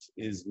mic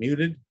is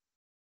muted.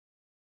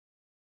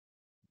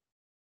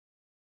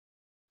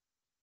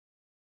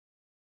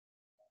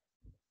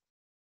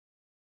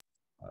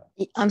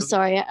 I'm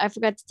sorry, I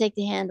forgot to take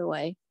the hand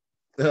away.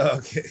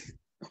 Okay.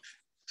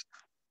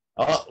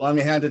 Oh, let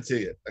me hand it to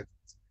you.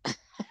 I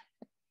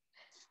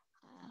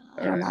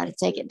don't know how to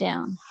take it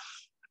down.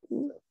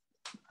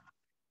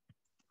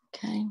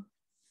 Okay.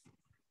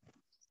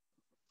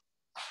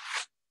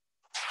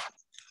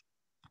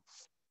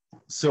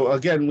 So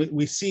again,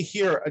 we see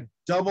here a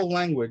double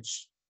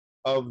language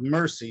of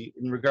mercy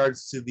in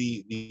regards to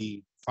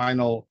the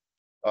final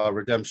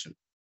redemption.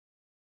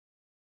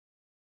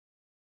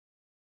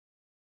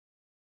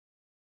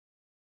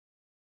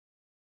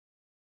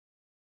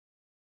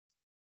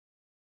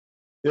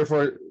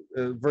 Therefore,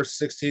 verse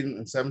 16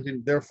 and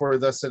 17, therefore,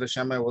 thus said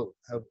Hashem, I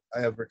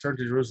have returned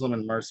to Jerusalem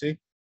in mercy.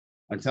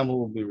 My temple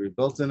will be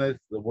rebuilt in it.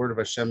 The word of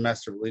Hashem,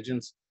 master of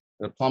allegiance.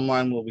 The plumb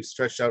line will be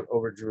stretched out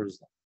over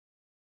Jerusalem.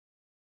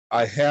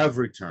 I have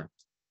returned,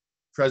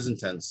 present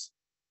tense.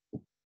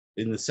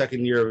 in the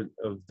second year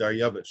of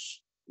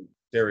Darius.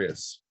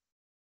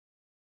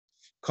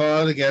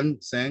 Call out again,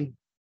 saying,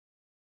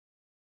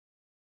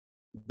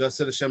 thus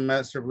said Hashem,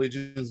 Master of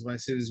Legions, my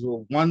cities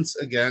will once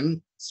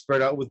again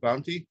spread out with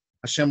bounty.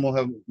 Hashem will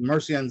have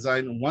mercy on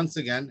Zion once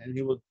again, and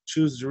he will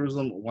choose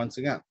Jerusalem once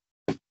again.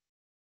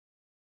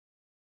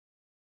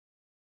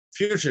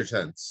 Future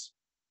tense.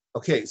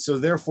 Okay, so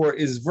therefore,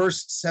 is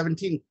verse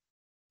 17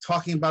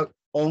 talking about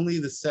only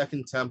the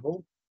second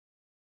temple,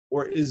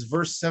 or is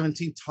verse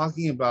 17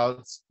 talking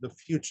about the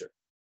future?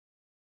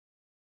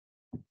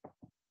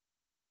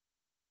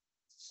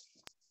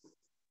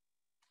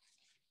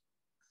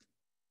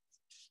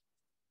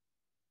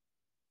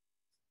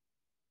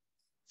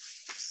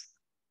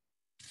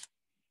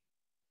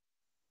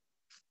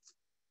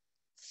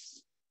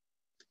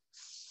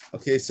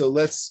 Okay, so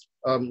let's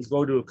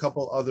go to a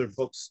couple other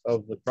books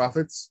of the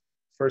prophets.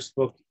 First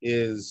book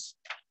is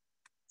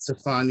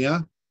Zephaniah.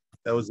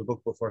 That was the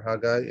book before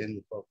Haggai in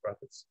the 12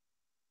 prophets.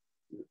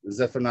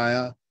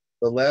 Zephaniah,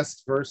 the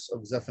last verse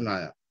of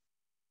Zephaniah.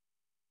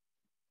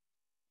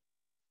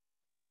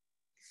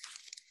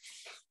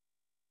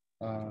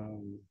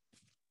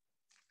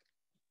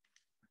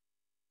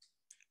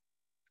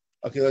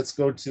 Okay, let's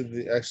go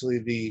to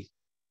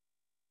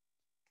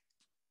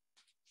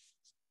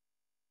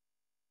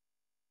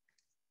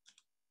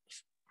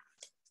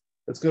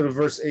let's go to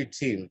verse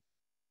 18.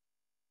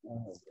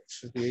 It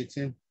should be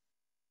 18.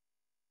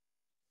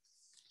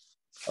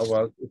 Oh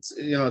well,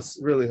 it's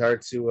really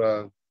hard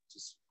to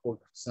just quote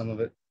some of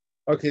it.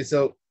 Okay,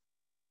 so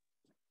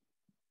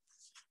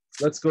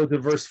let's go to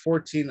verse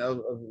 14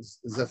 of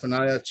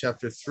Zephaniah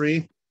chapter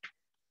 3,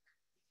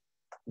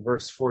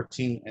 verse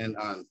 14 and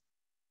on.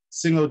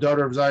 Sing, O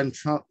daughter of Zion,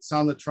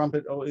 sound the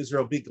trumpet, O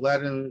Israel, be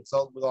glad and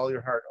exult with all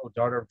your heart, O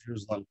daughter of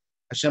Jerusalem.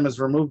 Hashem has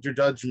removed your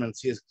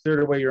judgments, he has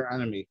cleared away your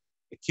enemy.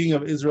 The King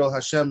of Israel,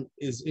 Hashem,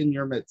 is in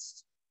your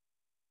midst.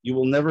 You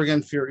will never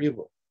again fear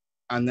evil.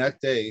 On that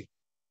day,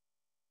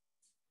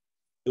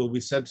 it will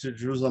be said to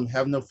Jerusalem,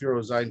 have no fear,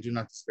 O Zion, do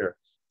not despair.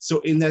 So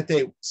in that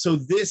day, so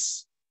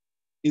this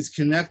is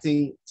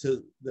connecting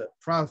to the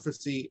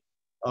prophecy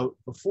of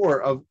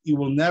before of you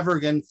will never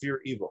again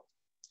fear evil.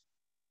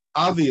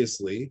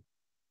 Obviously,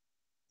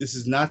 this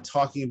is not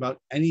talking about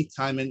any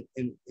time in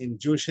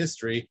Jewish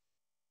history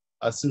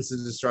since the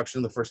destruction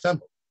of the first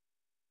temple,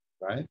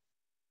 right?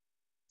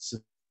 So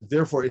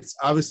therefore, it's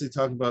obviously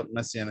talking about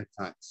messianic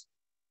times.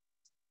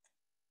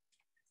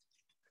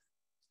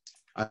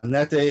 On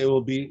that day, it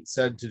will be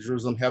said to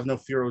Jerusalem, have no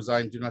fear, O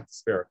Zion, do not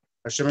despair.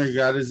 Hashem your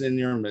God is in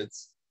your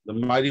midst, the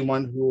mighty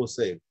one who will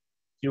save.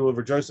 He will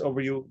rejoice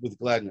over you with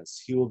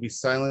gladness. He will be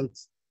silent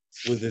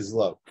with his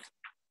love.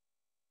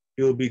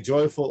 He will be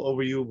joyful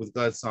over you with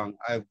glad song.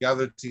 I have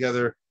gathered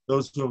together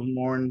those who have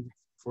mourned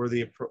for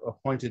the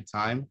appointed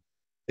time.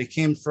 They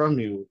came from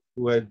you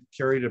who had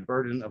carried a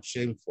burden of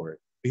shame for it.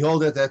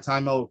 Behold, at that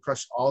time I will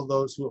crush all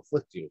those who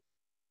afflict you.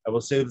 I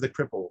will save the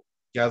cripple,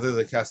 gather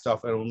the cast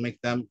off, and I will make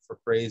them for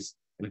praise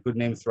and a good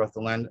name throughout the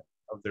land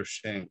of their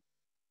shame.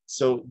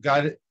 So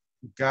God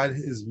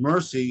is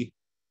mercy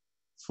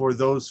for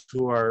those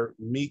who are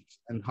meek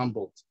and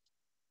humbled.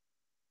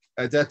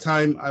 At that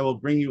time I will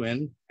bring you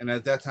in, and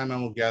at that time I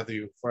will gather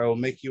you, for I will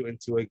make you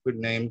into a good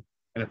name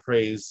and a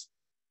praise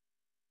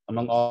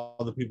among all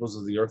the peoples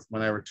of the earth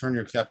when I return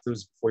your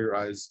captives before your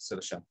eyes, said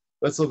Hashem.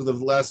 Let's look at the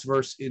last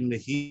verse in the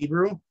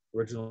Hebrew,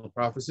 original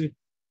prophecy.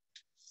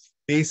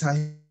 At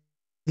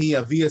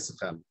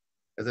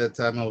that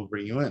time I will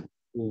bring you in.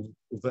 And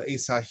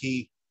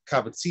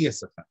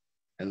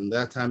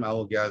that time I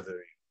will gather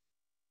you.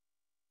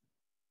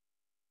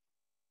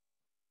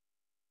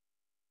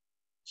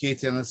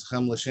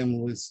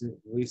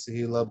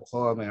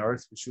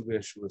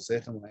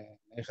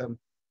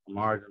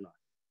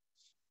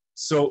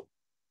 So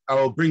I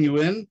will bring you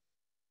in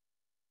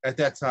at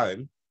that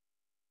time,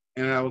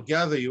 and I will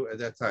gather you at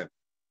that time.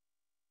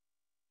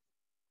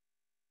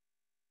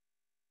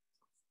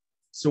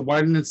 So why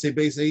didn't it say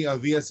Beisahi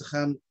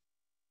Aviyasachem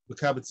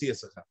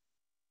B'Kabatziyasachem?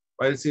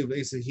 Why did it say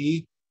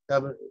Beisahi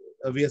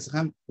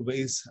Aviyasachem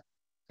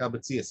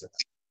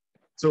B'Kabatziyasachem?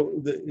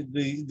 So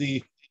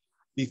the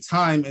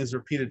time is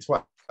repeated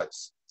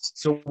twice.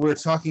 So we're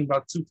talking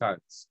about two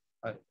times,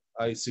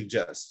 I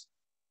suggest.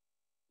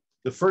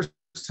 The first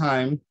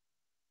time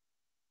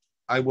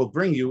I will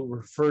bring you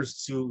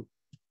refers to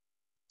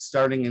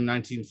starting in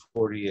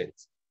 1948.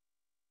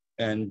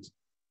 And,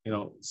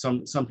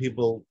 some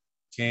people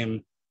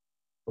came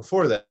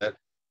before that,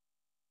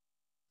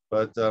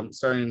 but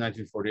starting in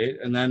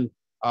 1948. And then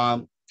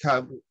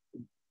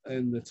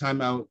in the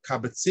time out,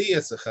 Kabatzi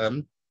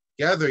Yesachem,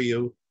 gather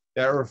you,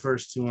 that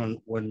refers to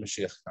when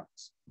Mashiach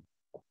comes.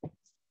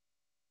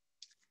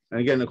 And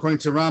again, according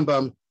to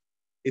Rambam,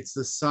 it's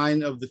the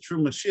sign of the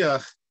true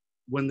Mashiach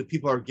when the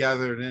people are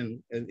gathered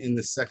in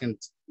the second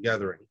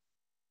gathering.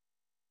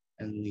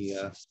 And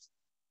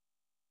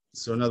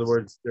so in other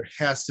words, there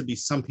has to be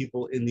some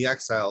people in the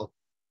exile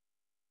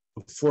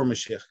before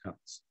Mashiach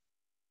comes.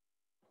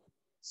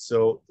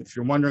 So if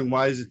you're wondering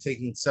why is it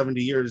taking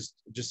 70 years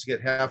just to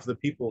get half of the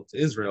people to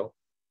Israel,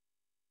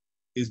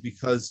 is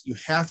because you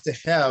have to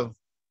have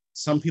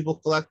some people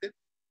collected,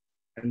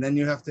 and then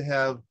you have to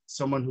have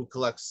someone who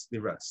collects the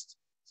rest.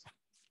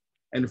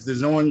 And if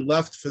there's no one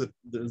left for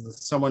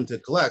someone to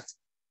collect,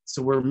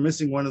 so we're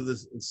missing one of the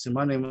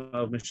simanim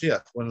of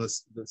Mashiach, one of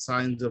the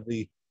signs of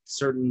the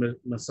certain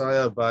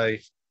Messiah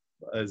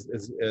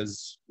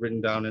as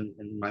written down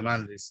in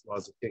Maimonides'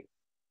 Laws of King.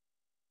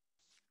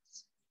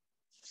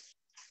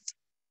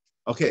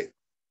 Okay,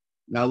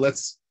 now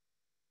let's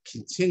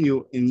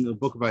continue in the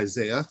book of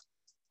Isaiah.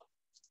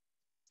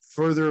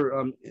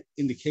 Further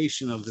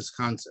indication of this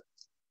concept.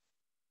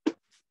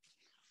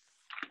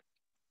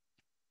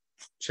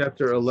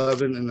 Chapter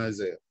 11 in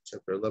Isaiah.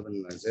 Chapter 11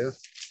 in Isaiah.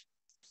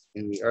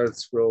 In the Art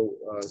Scroll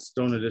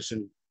Stone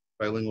Edition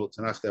bilingual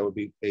Tanakh, that would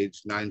be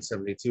page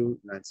 972,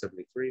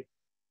 973.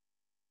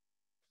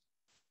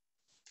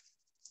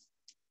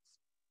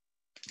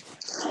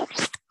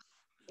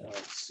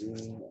 Let's see.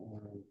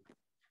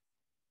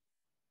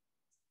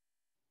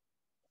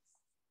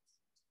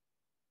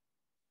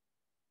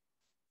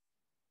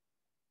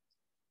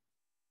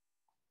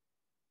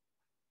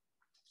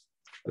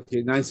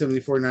 Okay,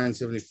 974,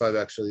 975,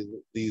 actually,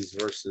 these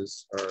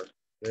verses are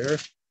there.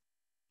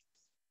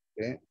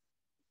 Okay.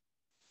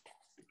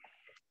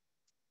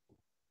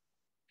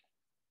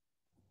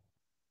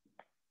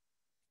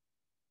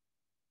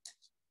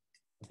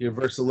 Okay,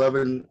 verse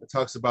 11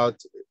 talks about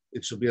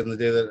it shall be on the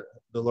day that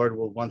the Lord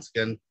will once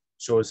again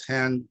show his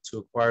hand to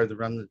acquire the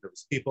remnant of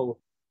his people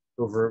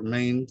who have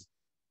remained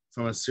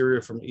from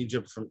Assyria, from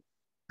Egypt, from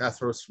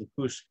Pathros, from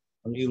Cush,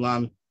 from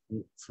Elam,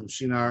 from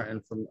Shinar,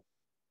 and from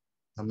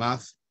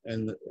Hamath,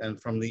 and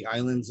from the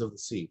islands of the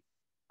sea.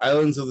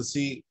 Islands of the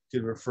sea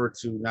could refer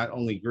to not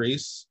only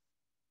Greece,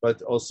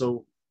 but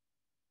also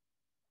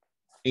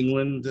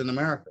England and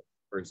America,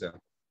 for example.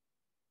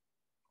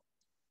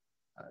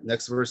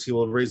 Next verse, he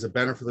will raise a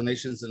banner for the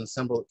nations and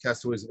assemble the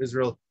castaways of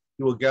Israel.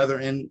 He will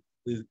gather in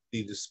the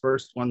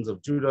dispersed ones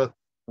of Judah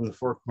from the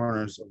four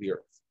corners of the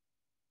earth.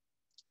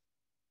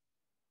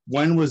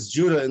 When was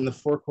Judah in the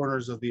four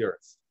corners of the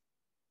earth?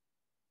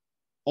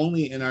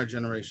 Only in our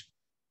generation.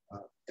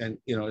 And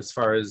as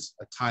far as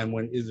a time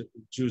when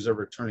Jews are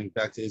returning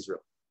back to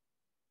Israel.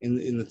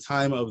 In the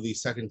time of the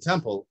Second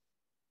Temple,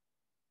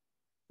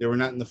 they were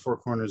not in the four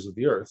corners of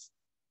the earth,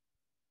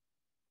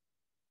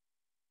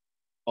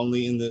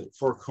 only in the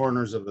four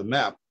corners of the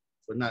map,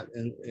 but not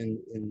in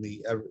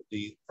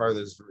the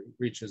farthest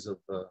reaches of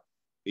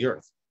the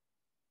earth.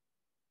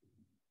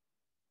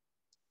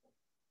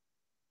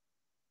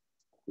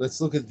 Let's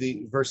look at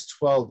the verse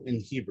 12 in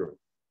Hebrew.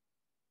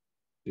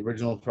 The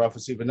original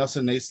prophecy,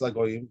 V'nasa neis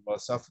lagoyim,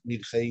 v'asaf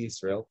midchei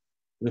Yisrael,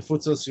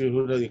 v'nefutzos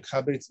Yehuda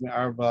yikabetz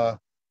me'arba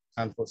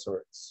kanfos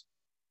haaretz.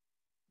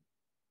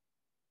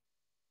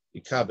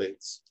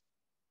 Yikabetz,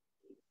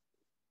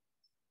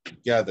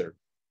 gather.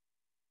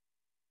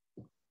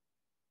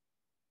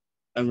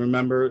 And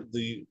remember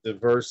the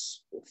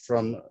verse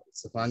from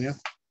Zephaniah.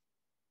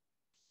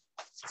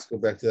 Let's go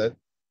back to that.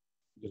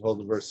 You can hold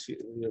the verse,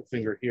 your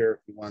finger here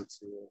if you want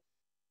to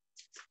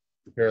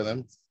compare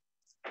them.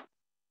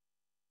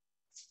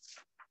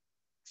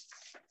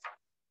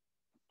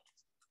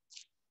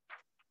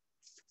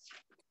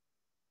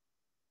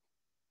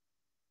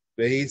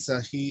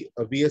 Ve'esahi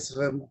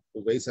avieschem,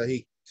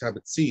 ve'esahi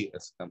kabetzi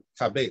eschem,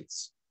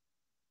 kabetz.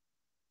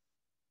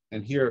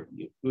 And here,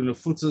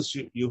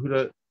 unefutzos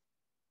Yehuda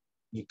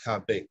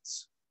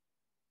yikabetz.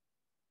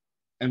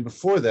 And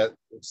before that,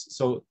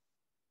 so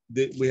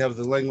we have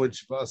the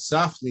language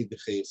Asaf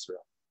nidchei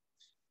Yisrael.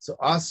 So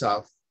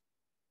Asaf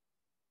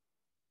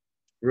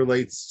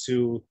relates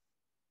to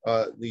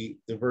the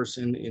verse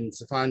in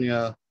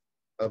Zephaniah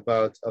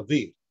about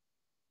Avi.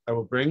 I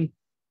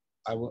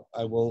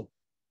will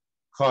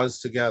cause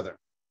to gather.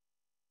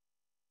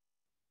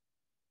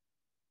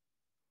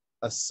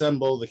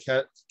 Assemble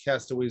the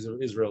castaways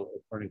of Israel,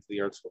 according to the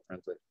Art Scroll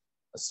translation.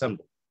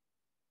 Assemble.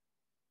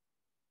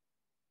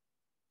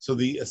 So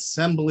the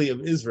assembly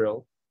of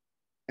Israel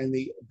and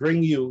the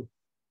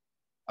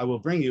I will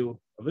bring you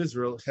of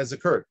Israel has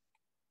occurred.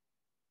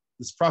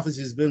 This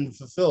prophecy has been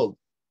fulfilled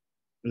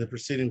in the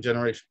preceding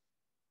generation.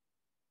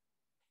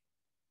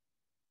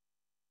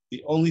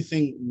 The only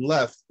thing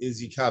left is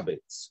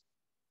Yikabetz.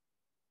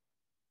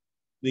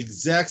 The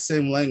exact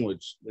same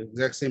language, the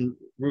exact same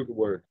root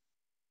word.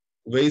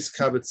 Veis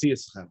kabetzi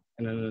eschem,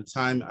 and in a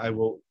time I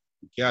will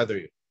gather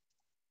you.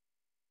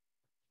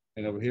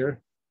 And over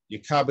here,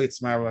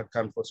 Yikabetz marva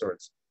kanfos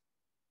haaretz.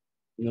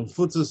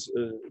 Nefutzos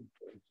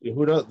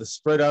Yehuda, the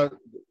spread out,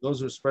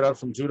 those who are spread out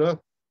from Judah,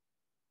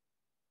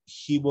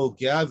 he will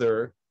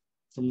gather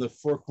from the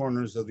four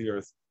corners of the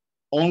earth.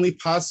 Only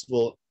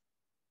possible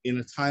in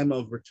a time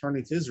of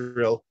returning to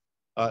Israel,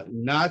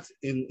 not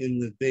in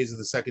the days of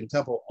the Second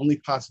Temple, only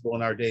possible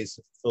in our days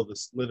to fulfill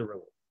this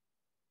literally.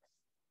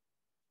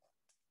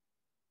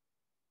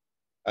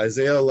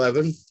 Isaiah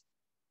 11,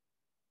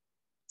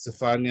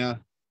 Zephaniah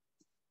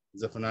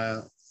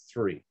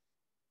 3.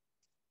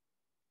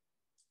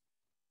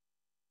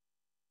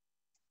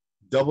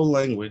 Double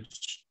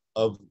language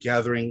of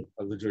gathering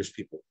of the Jewish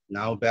people.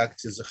 Now back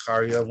to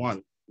Zechariah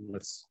 1.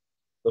 Let's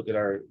look at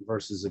our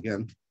verses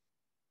again.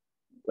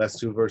 Last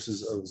two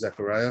verses of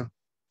Zechariah,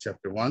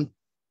 chapter 1.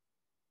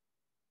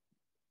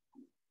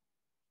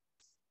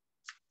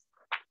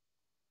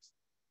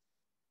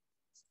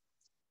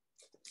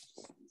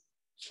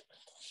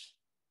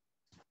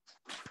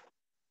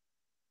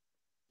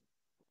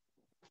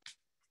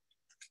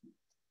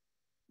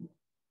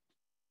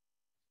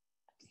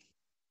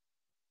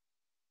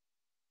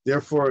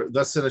 Therefore,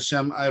 thus said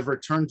Hashem, I have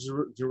returned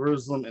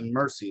Jerusalem in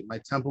mercy. My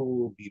temple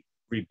will be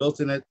rebuilt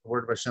in it, the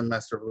word of Hashem,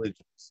 master of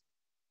allegiance.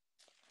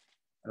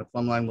 And a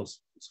plumb line will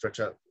stretch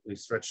out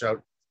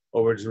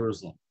over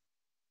Jerusalem.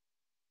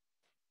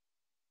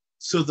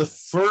 So the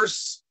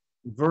first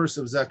verse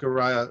of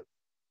Zechariah,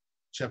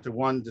 chapter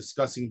 1,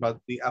 discussing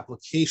about the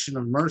application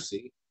of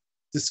mercy,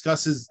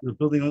 discusses the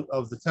building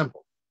of the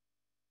temple.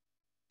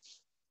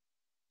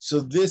 So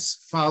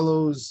this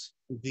follows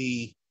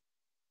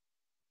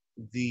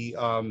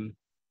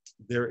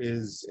there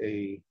is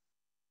a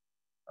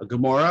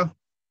Gemara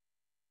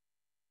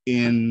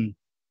in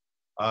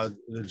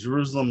the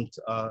Jerusalem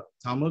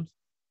Talmud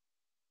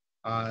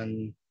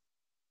on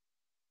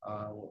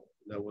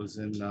that was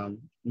in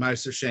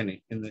Ma'aser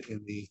Sheni in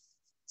the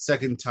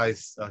second tithe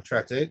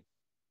tractate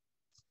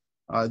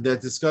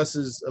that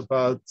discusses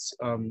about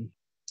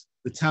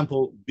the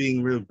temple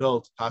being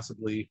rebuilt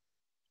possibly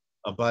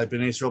by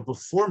Bnei Israel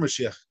before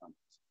Mashiach comes.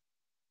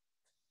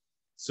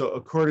 So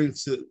according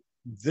to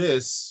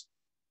this,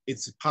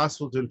 it's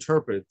possible to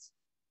interpret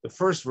the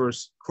first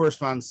verse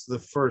corresponds to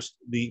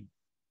the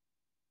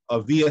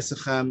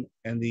V'esechem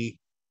and the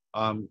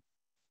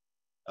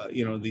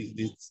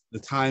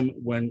time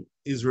when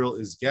Israel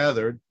is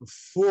gathered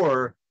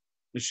before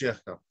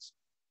Mashiach comes.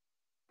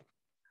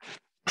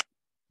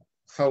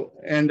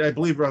 And I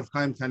believe Rav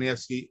Chaim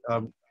Kanievsky,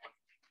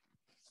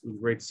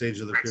 great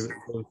sage of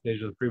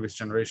the previous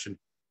generation,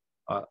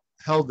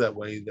 held that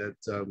way,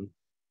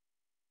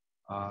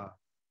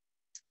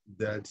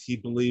 that he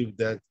believed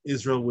that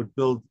Israel would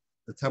build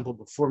the temple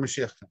before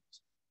Mashiach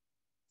comes.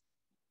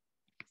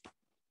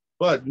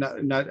 But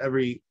not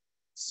every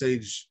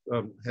sage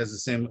has the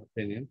same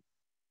opinion.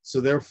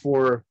 So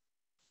therefore,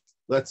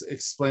 let's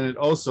explain it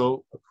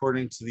also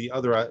according to the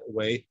other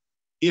way.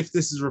 If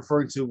this is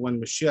referring to when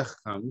Mashiach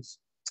comes,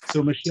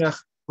 so Mashiach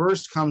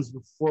first comes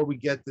before we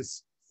get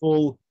this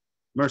full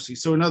mercy.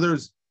 So in other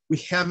words, we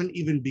haven't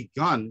even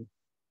begun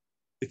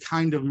the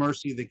kind of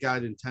mercy that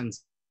God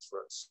intends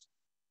for us.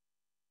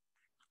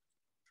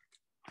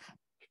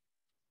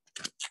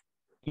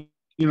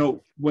 You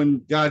know,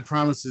 when God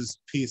promises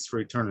peace for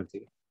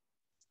eternity,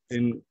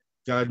 and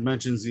God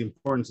mentions the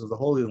importance of the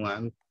Holy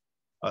Land,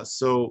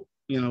 so,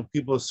 you know,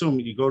 people assume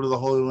you go to the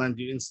Holy Land,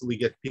 you instantly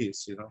get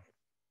peace, you know.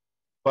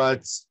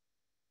 But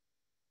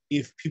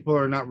if people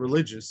are not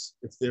religious,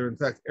 if they're in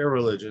fact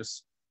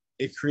irreligious,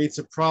 it creates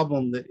a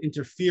problem that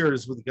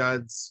interferes with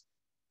God's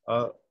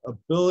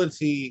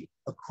ability,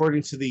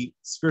 according to the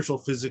spiritual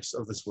physics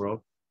of this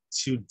world,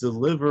 to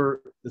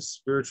deliver the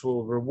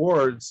spiritual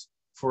rewards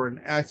for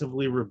an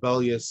actively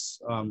rebellious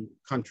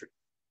country.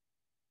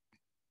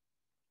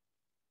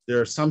 There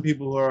are some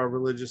people who are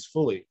religious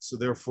fully, so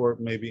therefore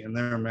maybe in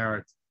their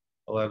merit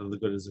a lot of the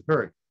good is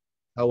occurring.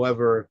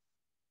 However,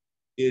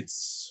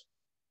 it's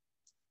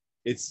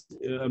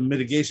a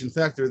mitigation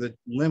factor that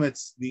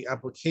limits the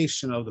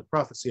application of the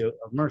prophecy of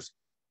mercy.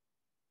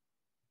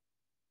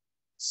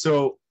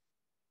 So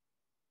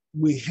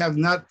we have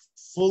not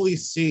fully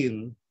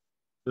seen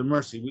the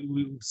mercy.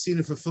 We've seen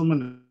the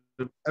fulfillment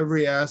of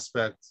every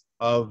aspect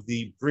of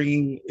the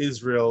bringing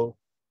Israel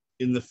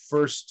in the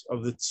first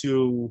of the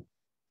two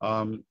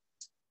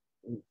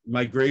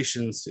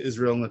migrations to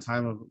Israel in the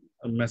time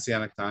of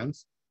Messianic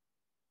times.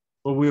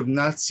 But we have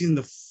not seen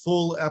the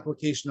full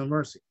application of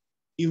mercy,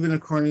 even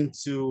according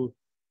to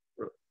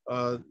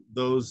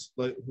those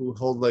who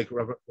hold like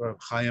Rabbi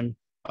Chaim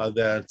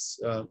that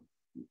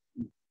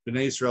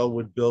Bnei Israel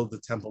would build the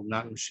temple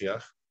not in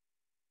Mashiach.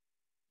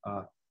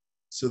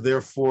 So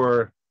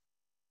therefore,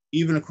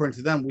 even according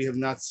to them, we have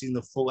not seen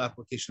the full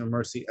application of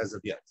mercy as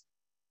of yet.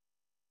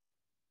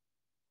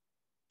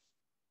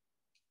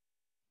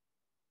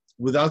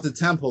 Without the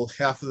temple,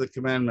 half of the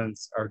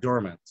commandments are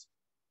dormant.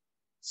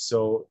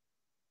 So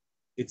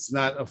it's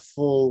not a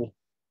full,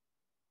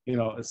 you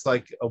know, it's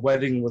like a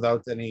wedding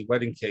without any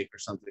wedding cake or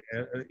something,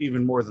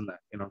 even more than that,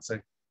 you know what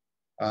I'm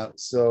saying?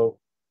 So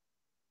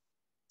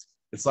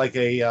it's like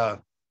a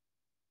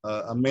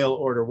mail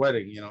order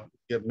wedding, you know,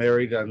 get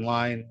married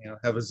online, you know,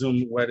 have a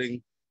Zoom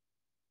wedding,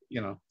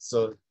 you know,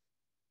 so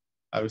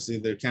obviously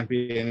there can't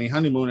be any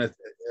honeymoon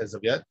as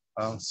of yet.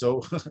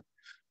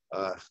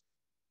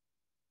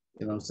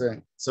 You know what I'm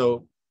saying?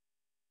 So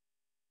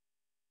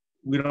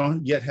we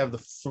don't yet have the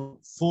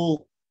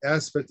full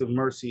aspect of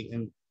mercy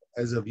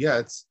as of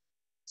yet.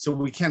 So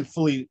we can't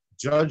fully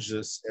judge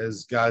this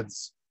as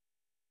God's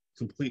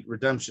complete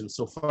redemption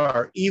so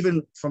far,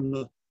 even from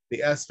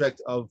the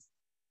aspect of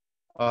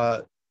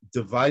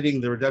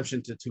dividing the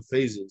redemption to two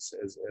phases,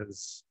 as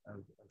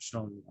I've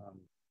shown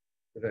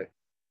today.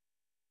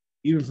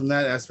 Even from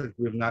that aspect,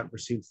 we have not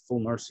received full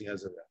mercy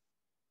as of yet.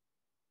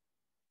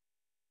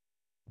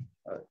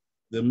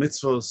 the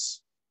mitzvos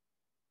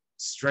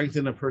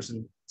strengthen a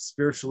person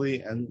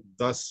spiritually and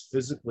thus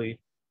physically,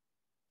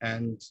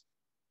 and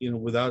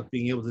without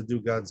being able to do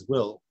God's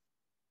will,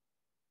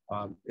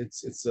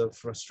 it's a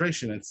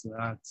frustration. It's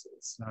not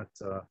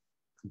a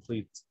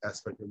complete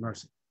aspect of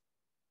mercy.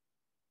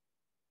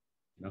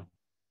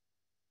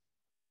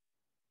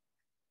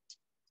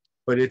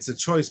 But it's a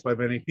choice by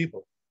many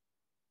people.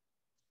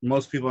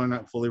 Most people are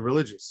not fully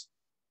religious,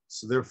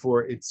 so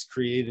therefore it's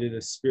created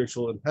a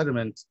spiritual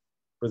impediment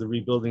for the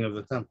rebuilding of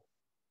the temple.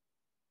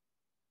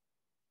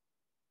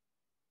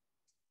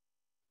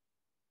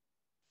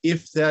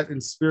 If that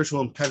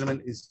spiritual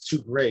impediment is too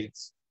great,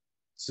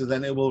 so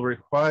then it will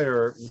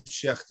require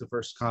Mashiach to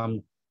first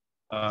come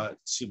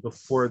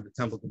before the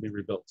temple can be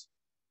rebuilt.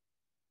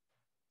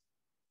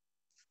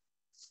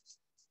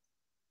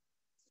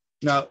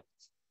 Now,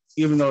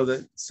 even though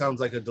that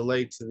sounds like a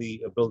delay to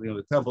the building of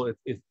the temple,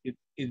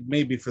 it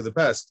may be for the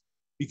best,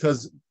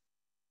 because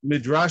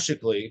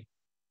midrashically,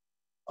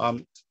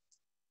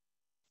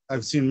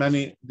 I've seen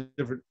many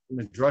different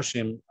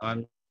midrashim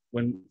on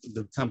when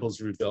the temple's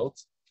rebuilt,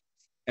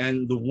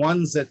 and the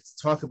ones that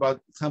talk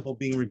about the temple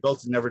being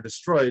rebuilt and never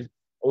destroyed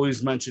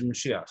always mention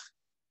Mashiach.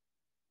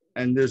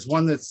 And there's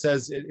one that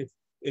says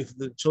if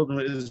the children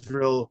of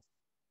Israel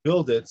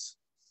build it,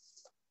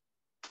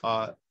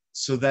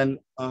 so then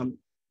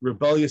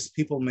rebellious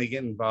people may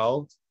get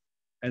involved,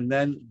 and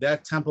then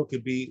that temple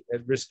could be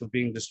at risk of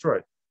being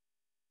destroyed.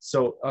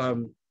 So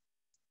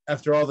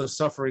after all the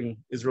suffering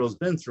Israel's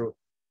been through,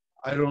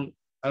 I don't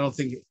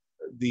think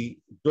the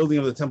building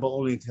of the temple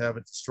only to have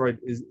it destroyed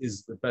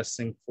is the best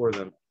thing for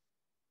them.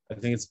 I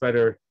think it's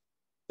better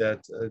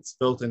that it's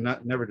built and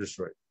never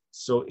destroyed.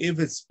 So if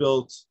it's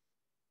built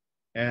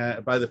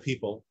by the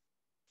people,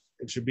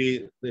 they should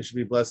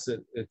be blessed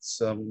that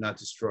it's not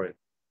destroyed.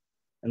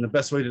 And the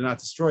best way to not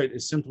destroy it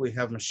is simply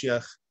have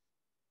Mashiach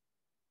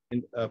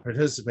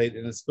participate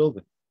in its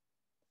building.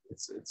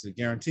 It's a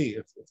guarantee.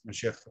 If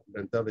Mashiach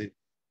ben David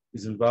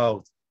is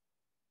involved,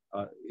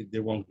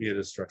 there won't be a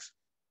destruction.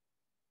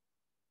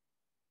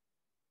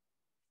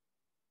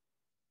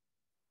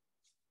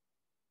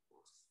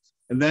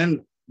 And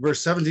then verse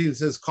 17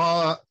 says,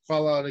 call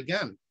out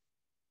again.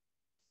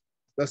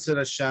 Blessed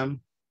Hashem,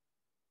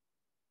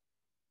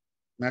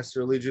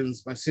 Master of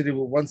Legions, my city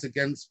will once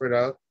again spread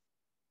out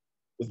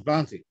with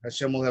bounty.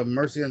 Hashem will have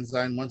mercy on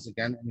Zion once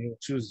again, and he will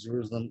choose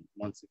Jerusalem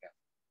once again.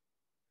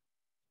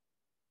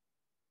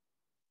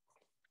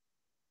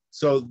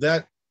 So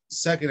that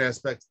second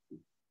aspect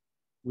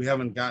we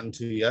haven't gotten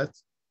to yet,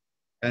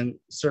 and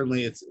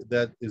certainly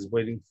that is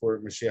waiting for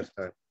Mashiach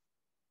time.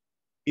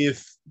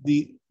 If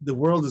the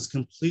world is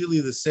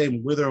completely the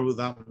same with or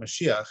without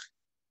Mashiach,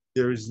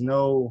 there is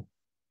no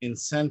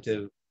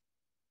incentive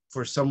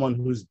for someone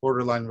who's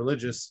borderline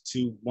religious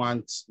to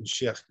want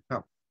Mashiach to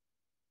come.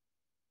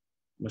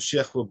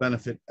 Mashiach will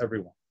benefit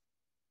everyone.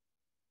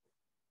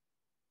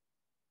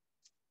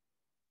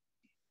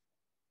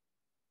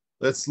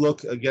 Let's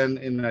look again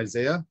in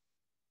Isaiah.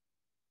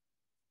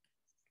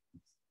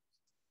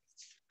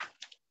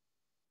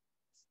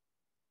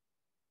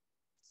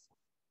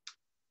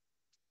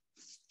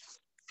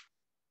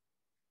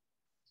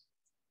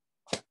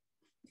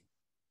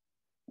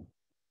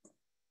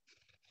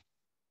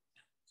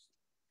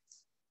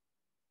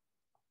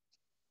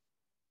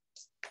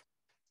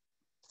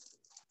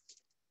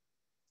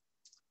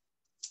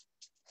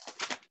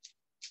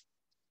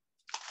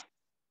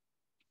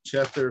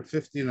 Chapter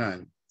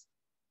 59,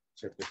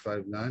 chapter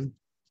 5:9.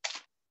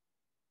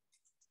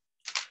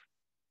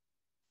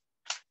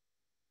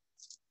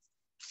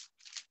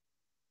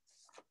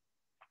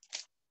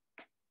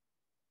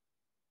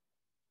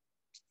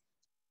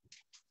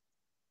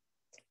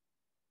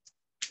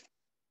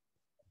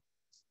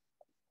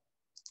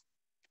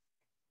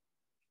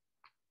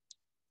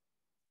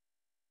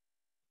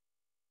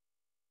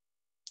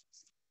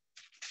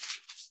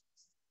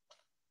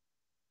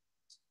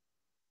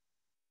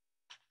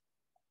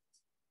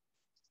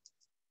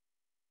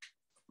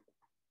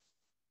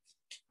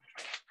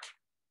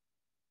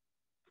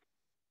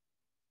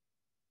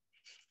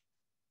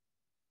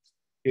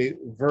 Okay,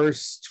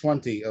 verse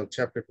 20 of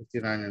chapter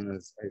 59 in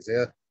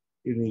Isaiah,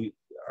 in the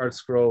Art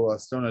Scroll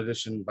Stone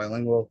Edition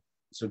bilingual.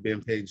 This would be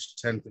on page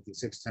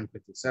 1056,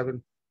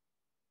 1057.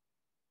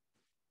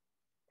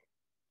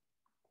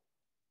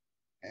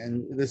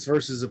 And this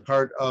verse is a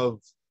part of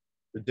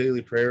the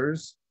daily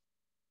prayers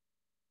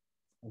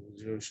of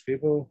the Jewish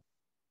people.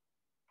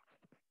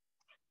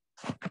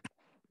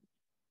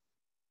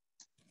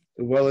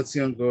 Well, it's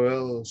Yon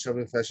Goel,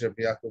 Shabbat Fesha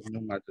B'Yakov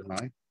Num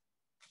Adonai.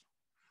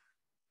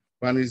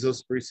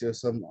 Vanizos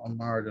Preciosam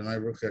Amar Adonai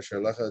Ruchesh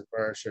Alecha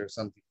Bar Asher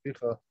Samti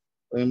Picha,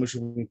 Oyemushu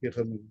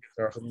Mipicha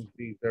Mikarcham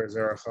Pi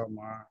Berzeracha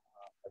Mar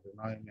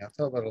Adonai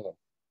Miatav Adonai.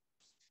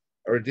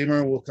 A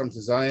Redeemer will come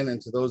to Zion,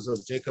 and to those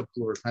of Jacob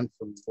who repent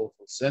from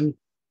willful sin,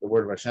 the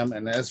word of Hashem.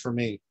 And as for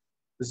me,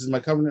 this is my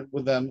covenant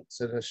with them,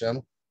 said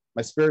Hashem.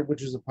 My spirit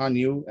which is upon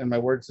you, and my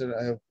words that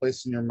I have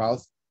placed in your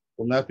mouth,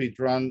 will not be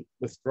withdrawn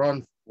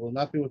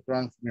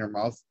from your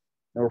mouth,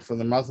 nor from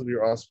the mouth of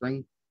your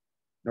offspring,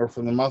 nor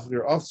from the mouth of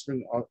your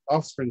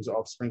offspring's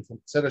offspring,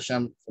 said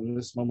Hashem, from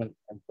this moment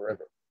and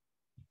forever.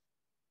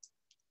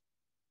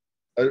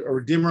 A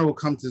Redeemer will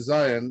come to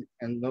Zion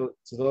and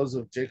to those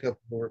of Jacob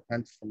who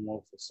repent from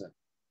willful sin.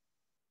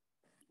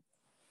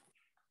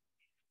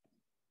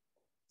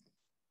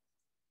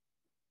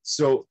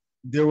 So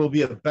there will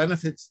be a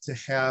benefit to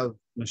have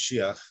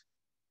Mashiach,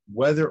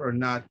 whether or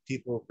not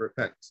people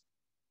repent.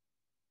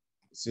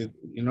 So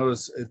you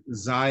notice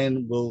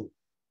Zion will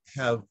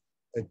have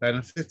a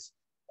benefit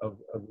of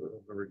a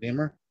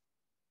Redeemer,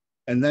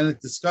 and then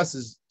it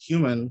discusses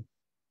human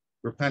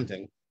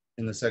repenting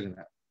in the second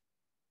half.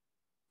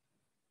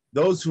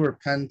 Those who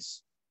repent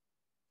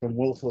from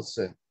willful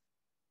sin.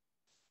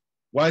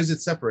 Why is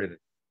it separated?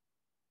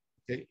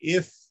 Okay,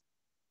 if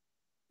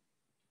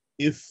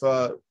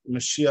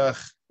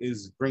Mashiach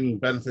is bringing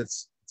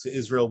benefits to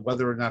Israel,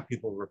 whether or not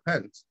people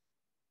repent,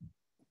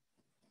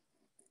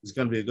 he's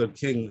going to be a good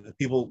king.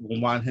 People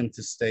will want him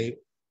to stay,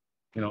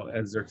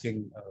 as their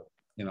king,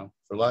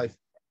 for life.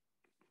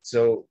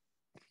 So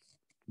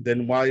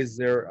then why is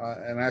there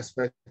an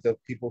aspect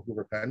of people who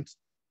repent?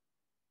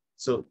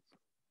 So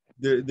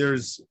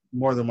there's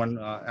more than one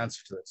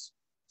answer to this.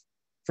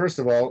 First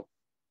of all,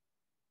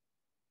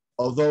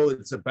 although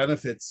it's a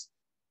benefit,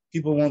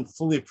 people won't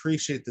fully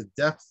appreciate the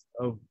depth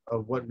of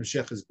what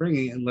Mashiach is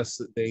bringing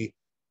unless they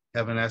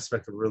have an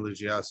aspect of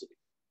religiosity.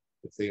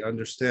 If they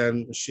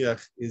understand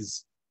Mashiach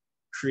is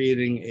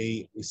creating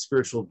a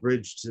spiritual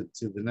bridge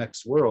to the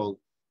next world,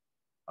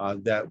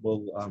 that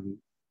will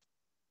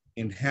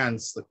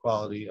enhance the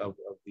quality of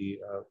the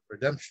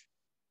redemption.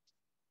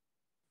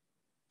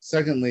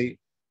 Secondly,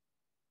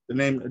 the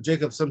name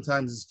Jacob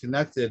sometimes is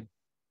connected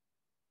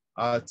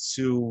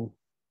to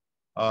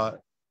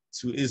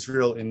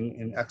Israel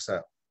in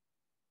exile.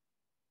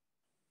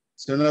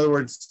 So in other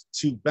words,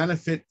 to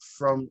benefit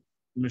from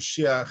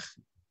Mashiach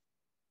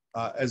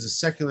as a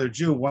secular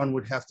Jew, one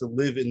would have to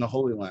live in the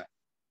Holy Land.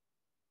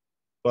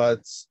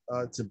 But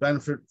to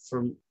benefit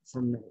from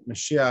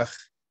Mashiach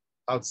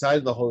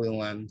outside the Holy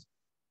Land,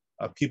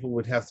 people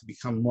would have to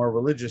become more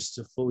religious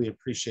to fully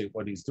appreciate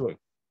what he's doing.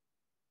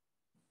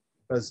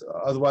 Because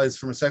otherwise,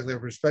 from a secular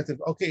perspective,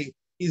 okay,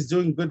 he's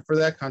doing good for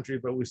that country,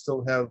 but we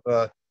still have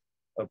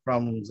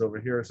problems over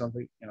here or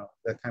something,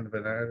 that kind of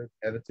an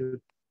attitude.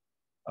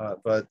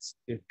 But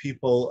if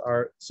people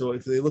are, so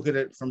if they look at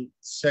it from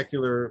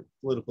secular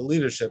political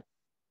leadership,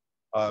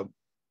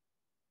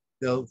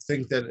 they'll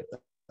think that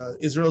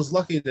Israel's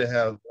lucky to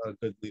have a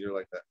good leader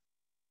like that.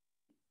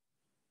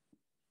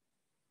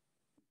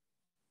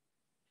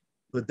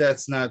 But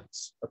that's not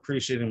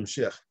appreciating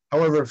Mashiach.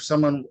 However, if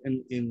someone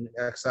in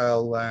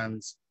exile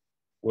lands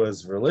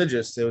was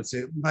religious, they would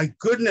say, my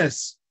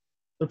goodness,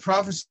 the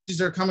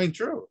prophecies are coming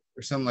true,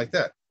 or something like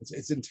that.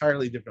 It's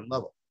entirely different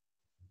level.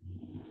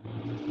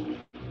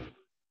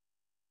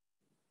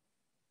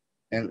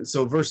 And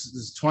so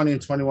verses 20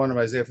 and 21 of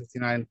Isaiah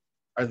 59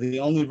 are the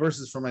only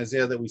verses from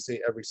Isaiah that we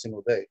say every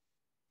single day.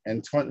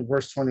 And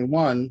verse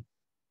 21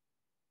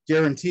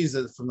 guarantees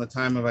that from the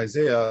time of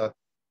Isaiah,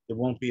 there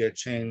won't be a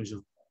change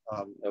of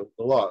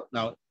the law.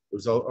 Now, it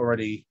was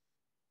already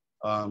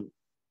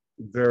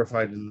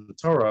verified in the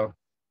Torah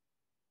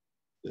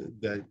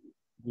that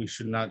we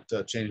should not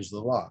change the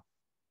law.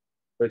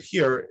 But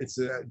here, it's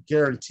a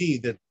guarantee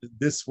that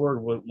this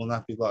word will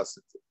not be lost.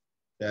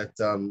 That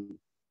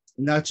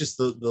not just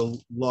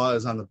the law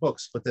is on the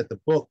books, but that the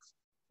book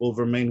will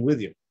remain with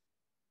you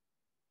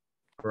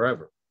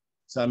forever.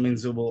 So that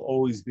means there will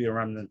always be a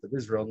remnant of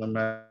Israel, no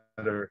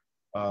matter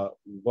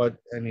what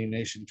any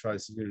nation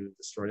tries to do to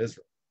destroy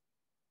Israel.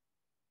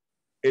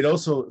 It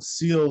also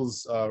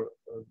seals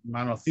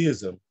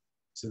monotheism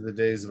to the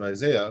days of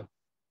Isaiah,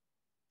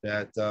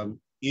 that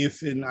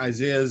if in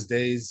Isaiah's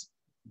days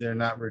they're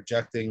not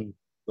rejecting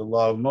the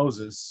law of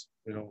Moses,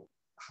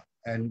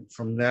 and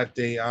from that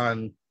day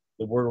on,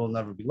 the word will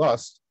never be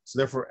lost. So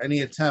therefore,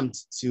 any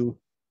attempt to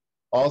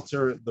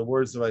alter the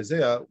words of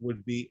Isaiah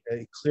would be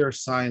a clear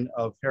sign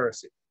of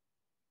heresy.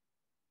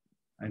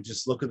 And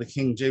just look at the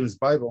King James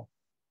Bible.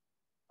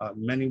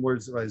 Many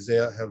words of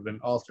Isaiah have been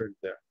altered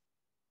there.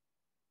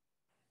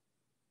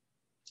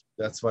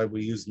 That's why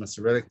we use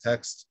Masoretic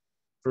text,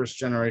 first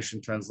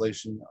generation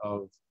translation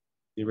of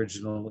the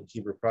original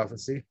Hebrew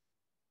prophecy.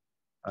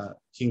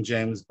 King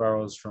James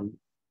borrows from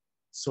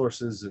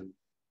sources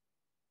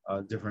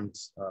and different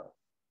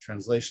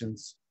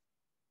translations,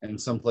 and in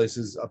some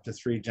places up to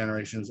 3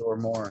 generations or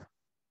more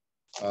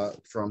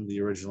from the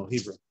original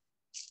Hebrew.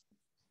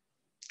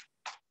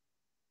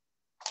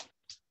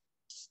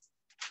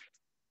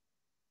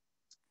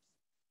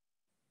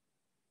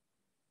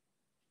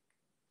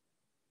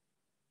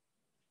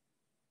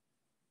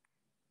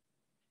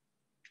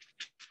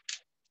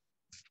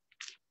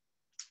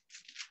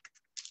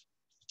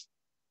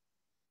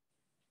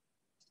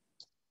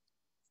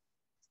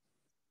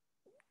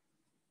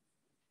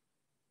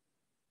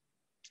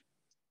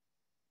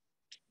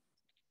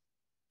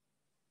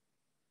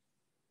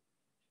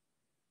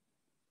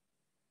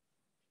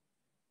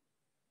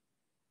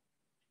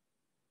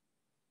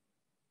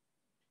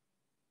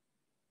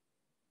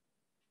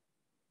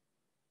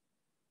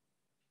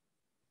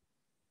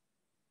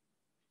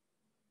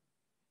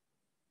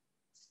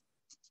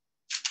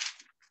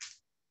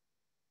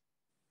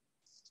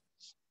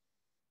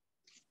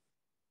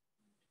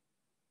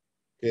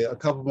 Okay, a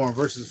couple more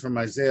verses from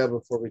Isaiah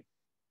before we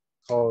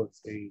call it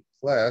a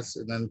class,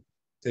 and then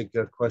take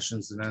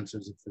questions and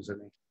answers if there's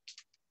any.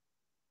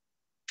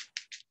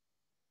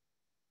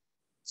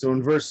 So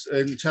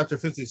in chapter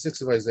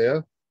 56 of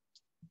Isaiah,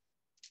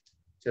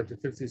 chapter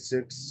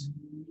 56,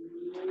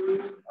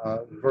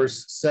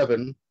 verse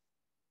 7.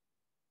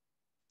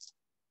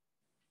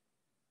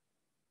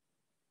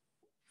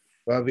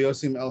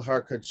 Vaviosim el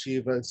har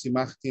kachiva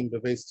simachtim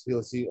beves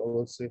tefilasi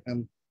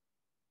olosechem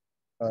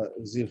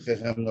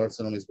zivchechem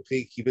nortzanom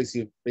izbechi ki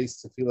besi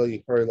beis tefila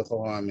yikori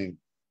lechol ha'amim.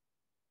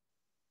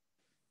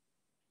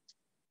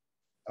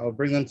 I will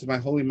bring them to my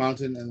holy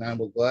mountain, and I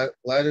will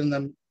gladden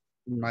them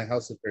in my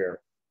house of prayer.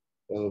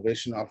 The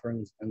elevation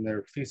offerings and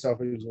their peace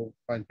offerings will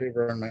find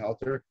favor on my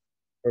altar,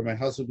 or my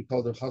house will be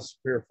called a house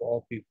of prayer for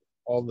all people,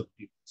 all the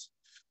peoples.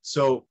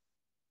 So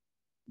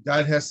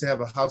God has to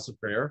have a house of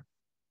prayer,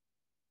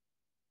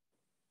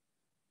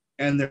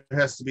 and there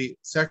has to be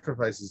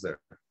sacrifices there.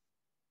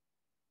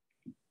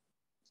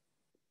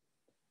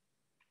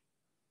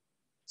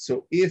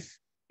 So if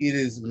it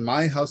is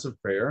my house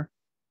of prayer,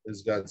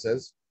 as God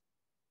says,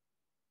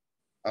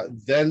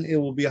 then it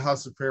will be a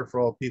house of prayer for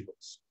all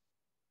peoples.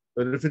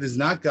 But if it is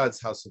not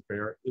God's house of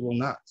prayer, it will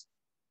not.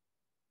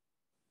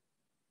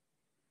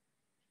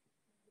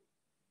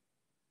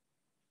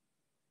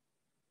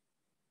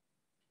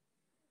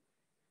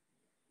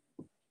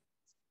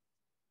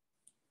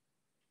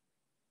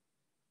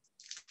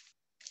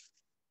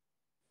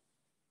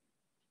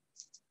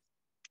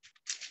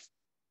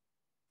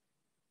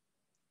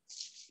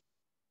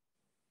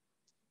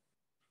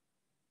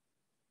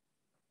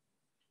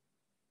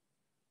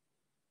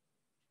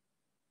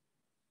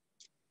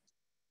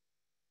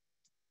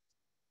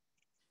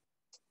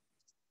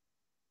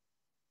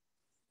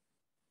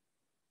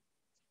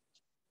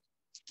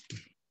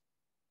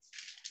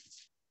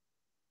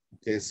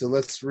 Okay, so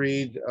let's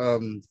read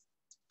from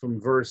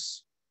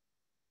verse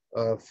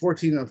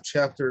 14 of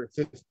chapter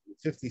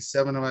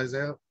 57 of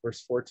Isaiah,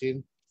 verse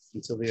 14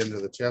 until the end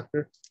of the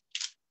chapter.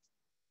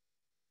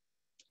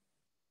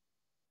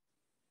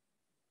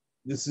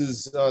 This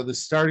is the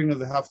starting of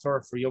the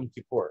Haftarah for Yom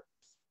Kippur.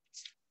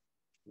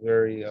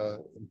 Very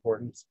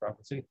important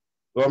prophecy.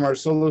 V'amar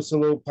solo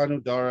solo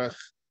panu darach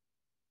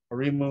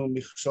harimu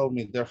michshol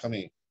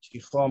miderchami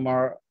kicho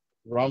amar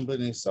ram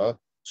benisa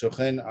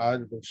shochen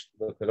ad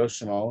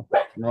v'kadosh shemo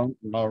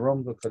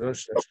marom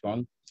v'kadosh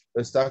eshkon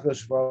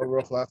v'stakash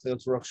v'roch lachel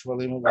roch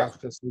shvalim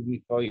v'achkas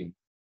l'mikoyim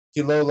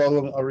ki lo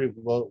lolam ariv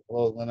lo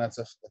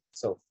l'natzach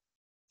sof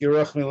ki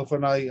roch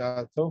milofanai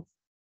atov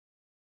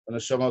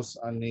v'neshamos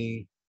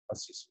ani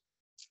asisu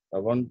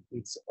avon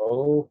it's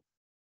o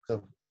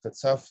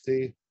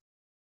katzafti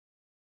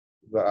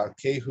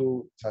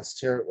Va'akehu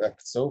taster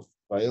eksof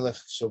va'ilech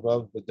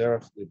shovav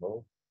b'derech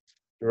libo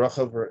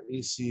v'rachav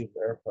ra'isi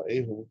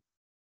v'erpa'ehu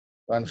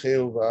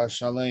v'ancheu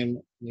v'ashalem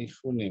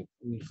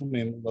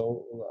nichumim lo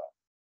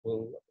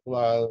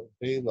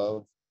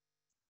la'veilav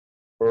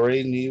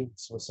v'rei niv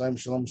sv'asayim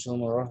shalom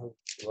shalom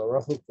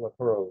l'rachuk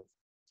l'karov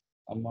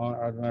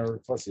amar adonai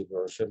r'fasi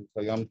v'rashem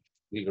kayam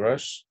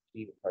yigrash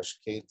ki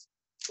hashket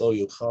lo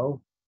yuchal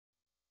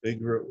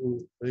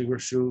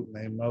v'yigrashu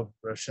me'emav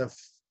rashef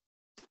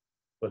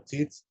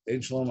Batit,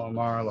 Ein Shalom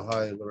Amar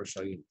Lahai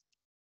L'Rashayim.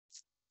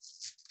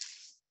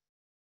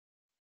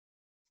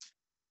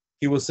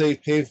 He will say,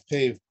 pave,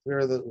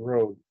 clear the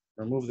road,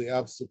 remove the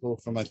obstacle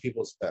from my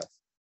people's path.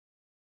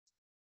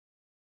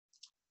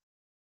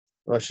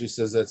 Rashi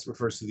says that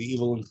refers to the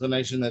evil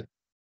inclination that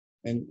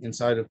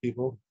inside of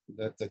people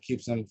that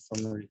keeps them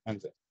from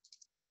repenting.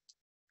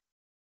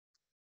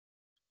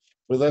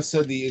 For thus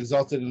said the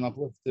exalted and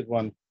uplifted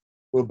one,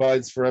 who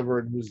abides forever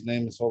and whose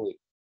name is holy.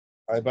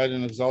 I abide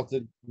in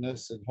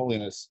exaltedness and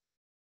holiness,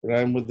 but I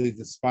am with the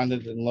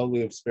despondent and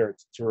lowly of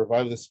spirit, to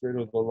revive the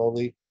spirit of the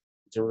lowly,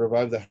 to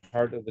revive the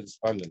heart of the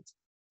despondent.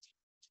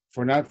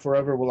 For not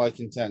forever will I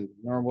contend,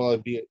 nor will I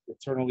be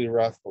eternally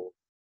wrathful,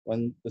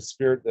 when the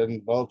spirit that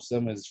envelops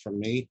them is from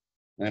me,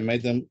 and I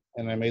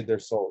made their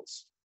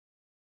souls.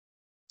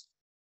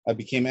 I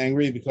became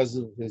angry because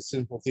of his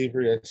sinful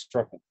thievery, I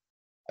struck him.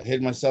 I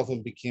hid myself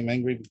and became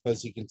angry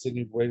because he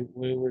continued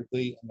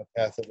waywardly in the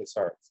path of his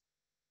heart.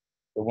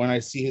 But when I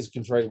see his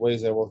contrite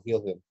ways, I will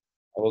heal him.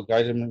 I will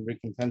guide him and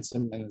recompense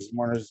him and his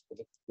mourners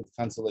with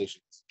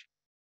consolations.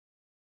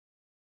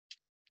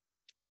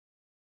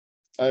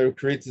 I will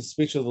create the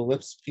speech of the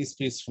lips, peace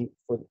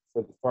for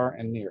the far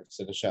and near,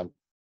 said Hashem.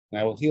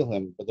 And I will heal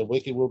him, but the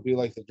wicked will be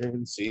like the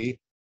driven sea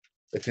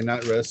that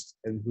cannot rest,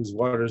 and whose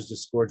waters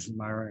disgorge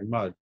mire and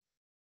mud.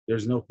 There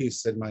is no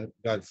peace, said my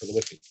God, for the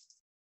wicked.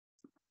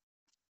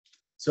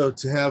 So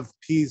to have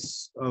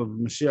peace of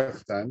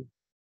Mashiach time,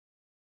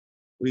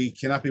 we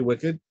cannot be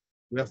wicked.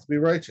 We have to be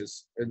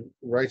righteous. And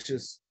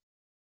righteous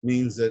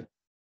means that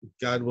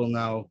God will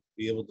now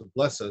be able to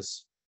bless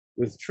us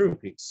with true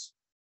peace,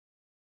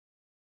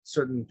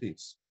 certain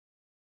peace.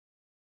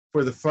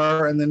 For the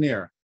far and the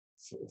near,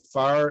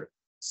 far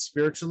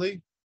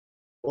spiritually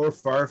or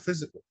far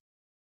physically.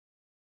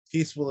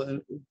 Peace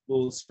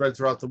will spread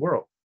throughout the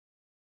world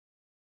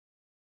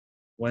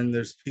when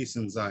there's peace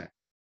in Zion.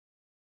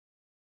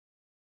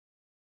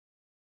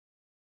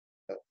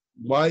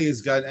 Why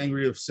is God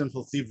angry of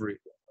sinful thievery?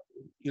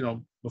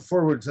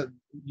 Before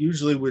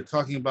usually we're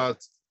talking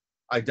about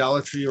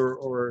idolatry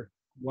or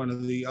one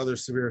of the other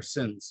severe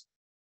sins.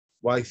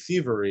 Why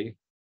thievery,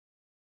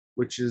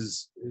 which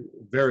is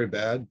very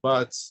bad,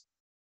 but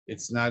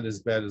it's not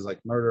as bad as like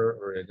murder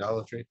or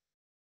idolatry?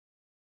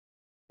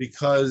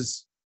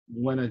 Because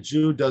when a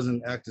Jew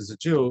doesn't act as a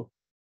Jew,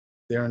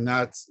 they're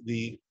not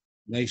the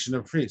nation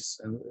of priests.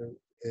 And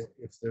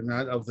if they're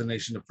not of the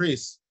nation of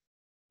priests,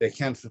 they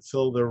can't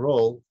fulfill their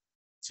role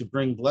to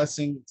bring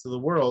blessing to the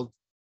world.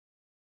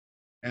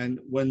 And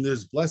when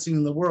there's blessing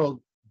in the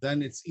world,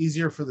 then it's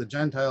easier for the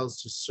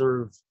Gentiles to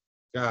serve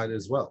God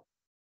as well.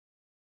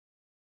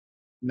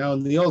 Now,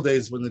 in the old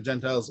days, when the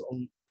Gentiles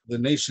owned the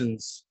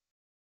nations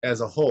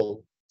as a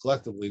whole,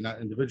 collectively,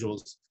 not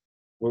individuals,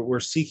 were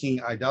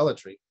seeking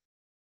idolatry.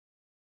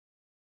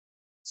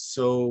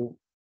 So,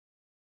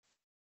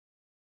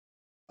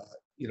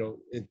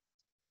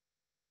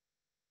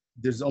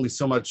 there's only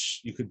so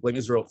much you could blame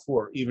Israel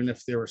for, even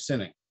if they were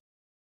sinning.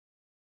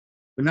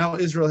 But now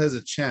Israel has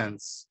a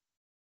chance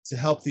to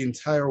help the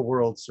entire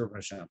world serve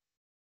Hashem.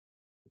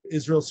 If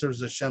Israel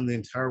serves Hashem, the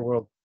entire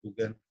world will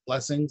get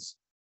blessings.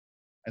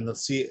 And they'll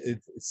see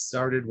it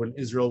started when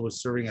Israel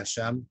was serving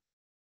Hashem.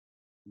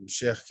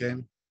 Mashiach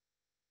came,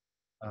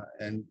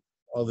 and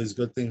all these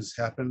good things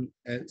happen.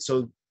 And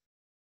so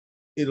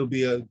it'll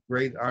be a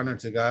great honor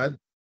to God,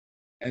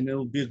 and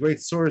it'll be a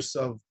great source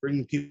of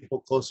bringing people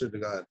closer to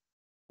God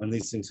when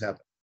these things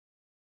happen.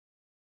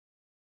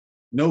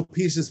 No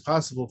peace is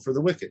possible for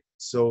the wicked.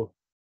 So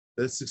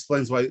this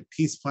explains why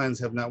peace plans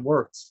have not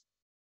worked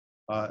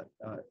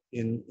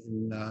in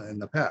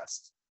the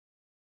past.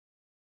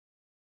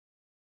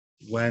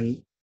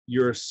 When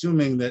you're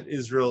assuming that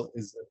Israel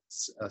is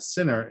a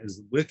sinner,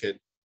 is wicked,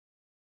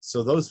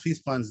 so those peace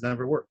plans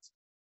never worked.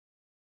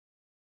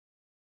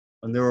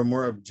 When there were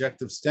more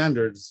objective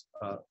standards,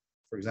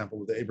 for example,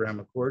 with the Abraham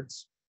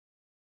Accords,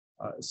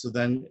 so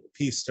then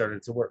peace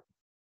started to work.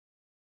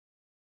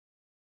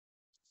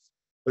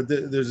 But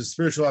there's a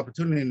spiritual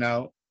opportunity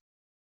now.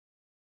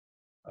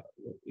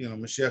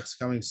 Mashiach's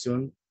coming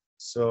soon,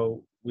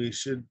 so we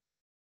should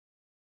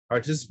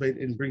participate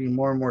in bringing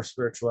more and more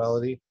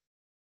spirituality.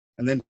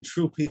 And then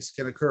true peace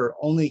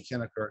only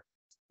can occur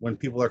when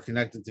people are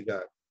connected to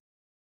God.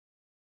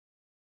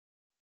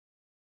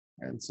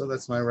 And so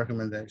that's my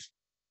recommendation.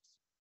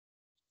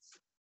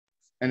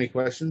 Any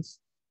questions?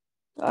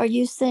 Are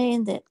you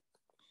saying that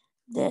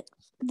the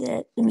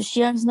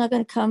Mashiach is not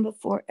going to come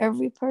before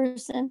every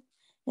person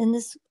in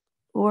this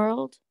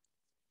world?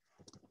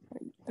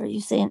 Are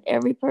you saying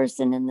every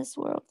person in this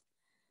world?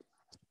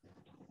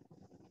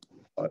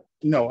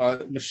 No,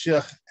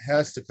 Mashiach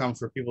has to come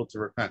for people to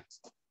repent,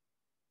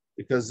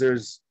 because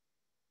there's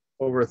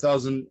over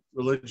 1,000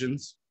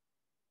 religions.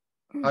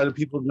 How do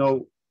people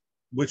know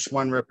which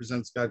one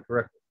represents God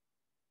correctly?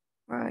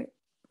 Right.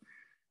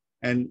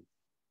 And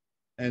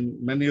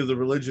many of the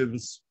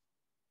religions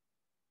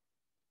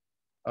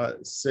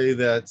say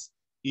that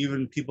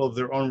even people of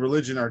their own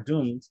religion are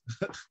doomed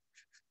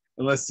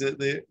unless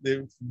they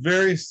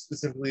very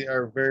specifically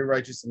are very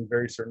righteous in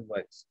very certain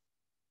ways.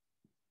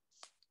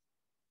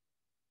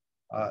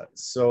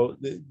 So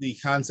the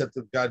concept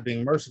of God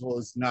being merciful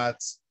is not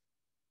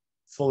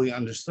fully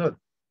understood.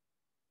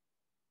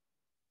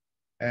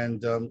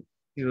 And,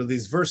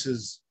 these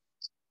verses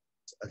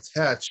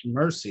attach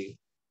mercy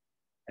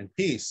and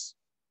peace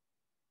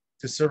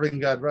to serving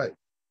God right,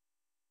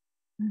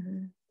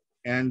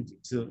 and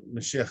to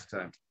Mashiach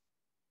time.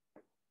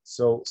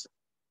 So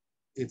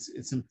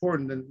it's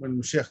important that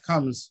when Mashiach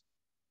comes,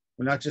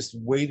 we're not just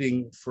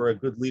waiting for a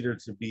good leader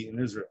to be in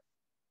Israel.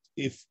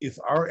 If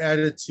our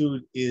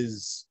attitude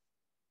is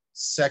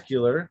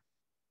secular,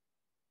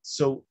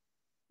 so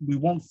we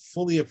won't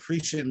fully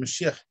appreciate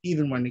Mashiach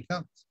even when he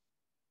comes.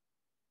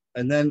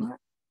 And then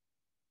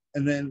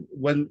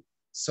when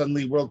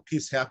suddenly world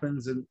peace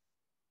happens, and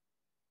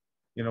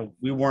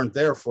we weren't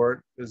there for it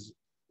because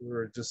we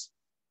were just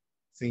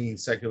thinking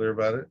secular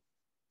about it.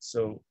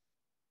 So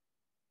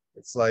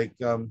it's like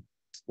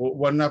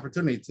what an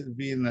opportunity to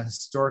be in the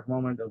historic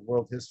moment of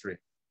world history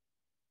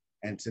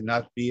and to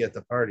not be at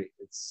the party.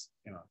 It's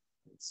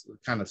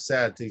kind of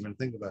sad to even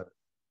think about it.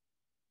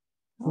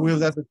 We have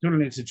the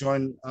opportunity to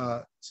join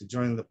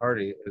the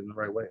party in the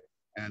right way.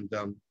 And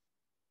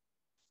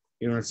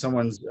if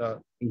someone's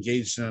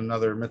engaged in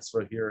another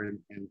mitzvah here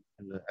in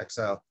the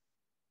exile,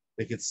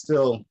 they could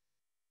still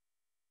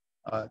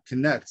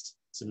connect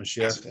to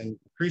Mashiach and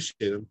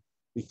appreciate him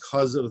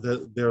because of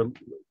their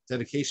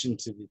dedication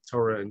to the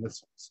Torah and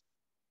mitzvahs.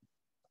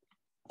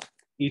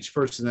 Each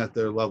person at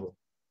their level.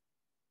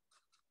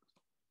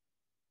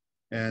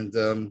 And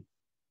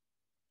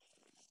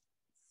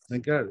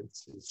thank God,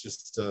 it's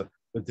just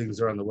good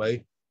things are on the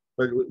way.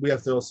 But we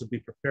have to also be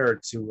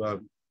prepared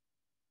to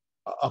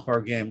up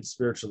our game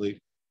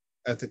spiritually,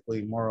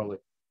 ethically, morally.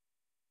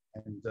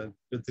 And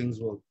good things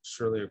will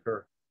surely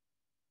occur.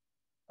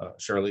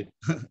 Shirley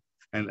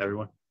and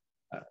everyone.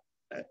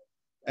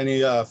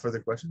 Any further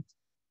questions?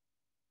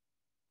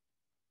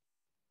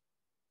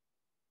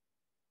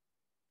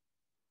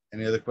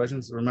 Any other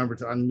questions? Remember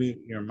to unmute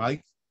your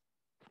mic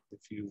if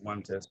you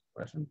want to ask a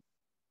question.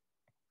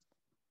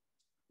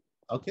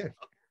 Okay,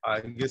 I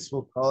guess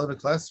we'll call it a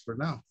class for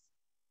now.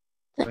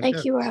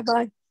 Thank you,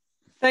 Rabbi.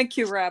 Thank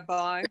you,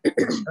 Rabbi.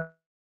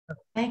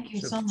 Thank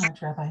you so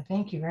much, Rabbi.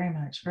 Thank you very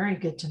much. Very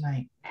good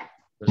tonight.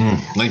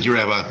 Thank you,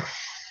 Rabbi.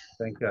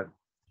 Thank God.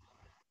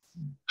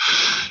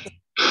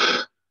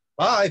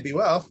 Bye. Be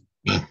well.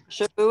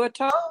 Shavua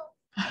Tov.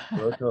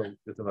 Shavua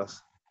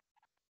tov.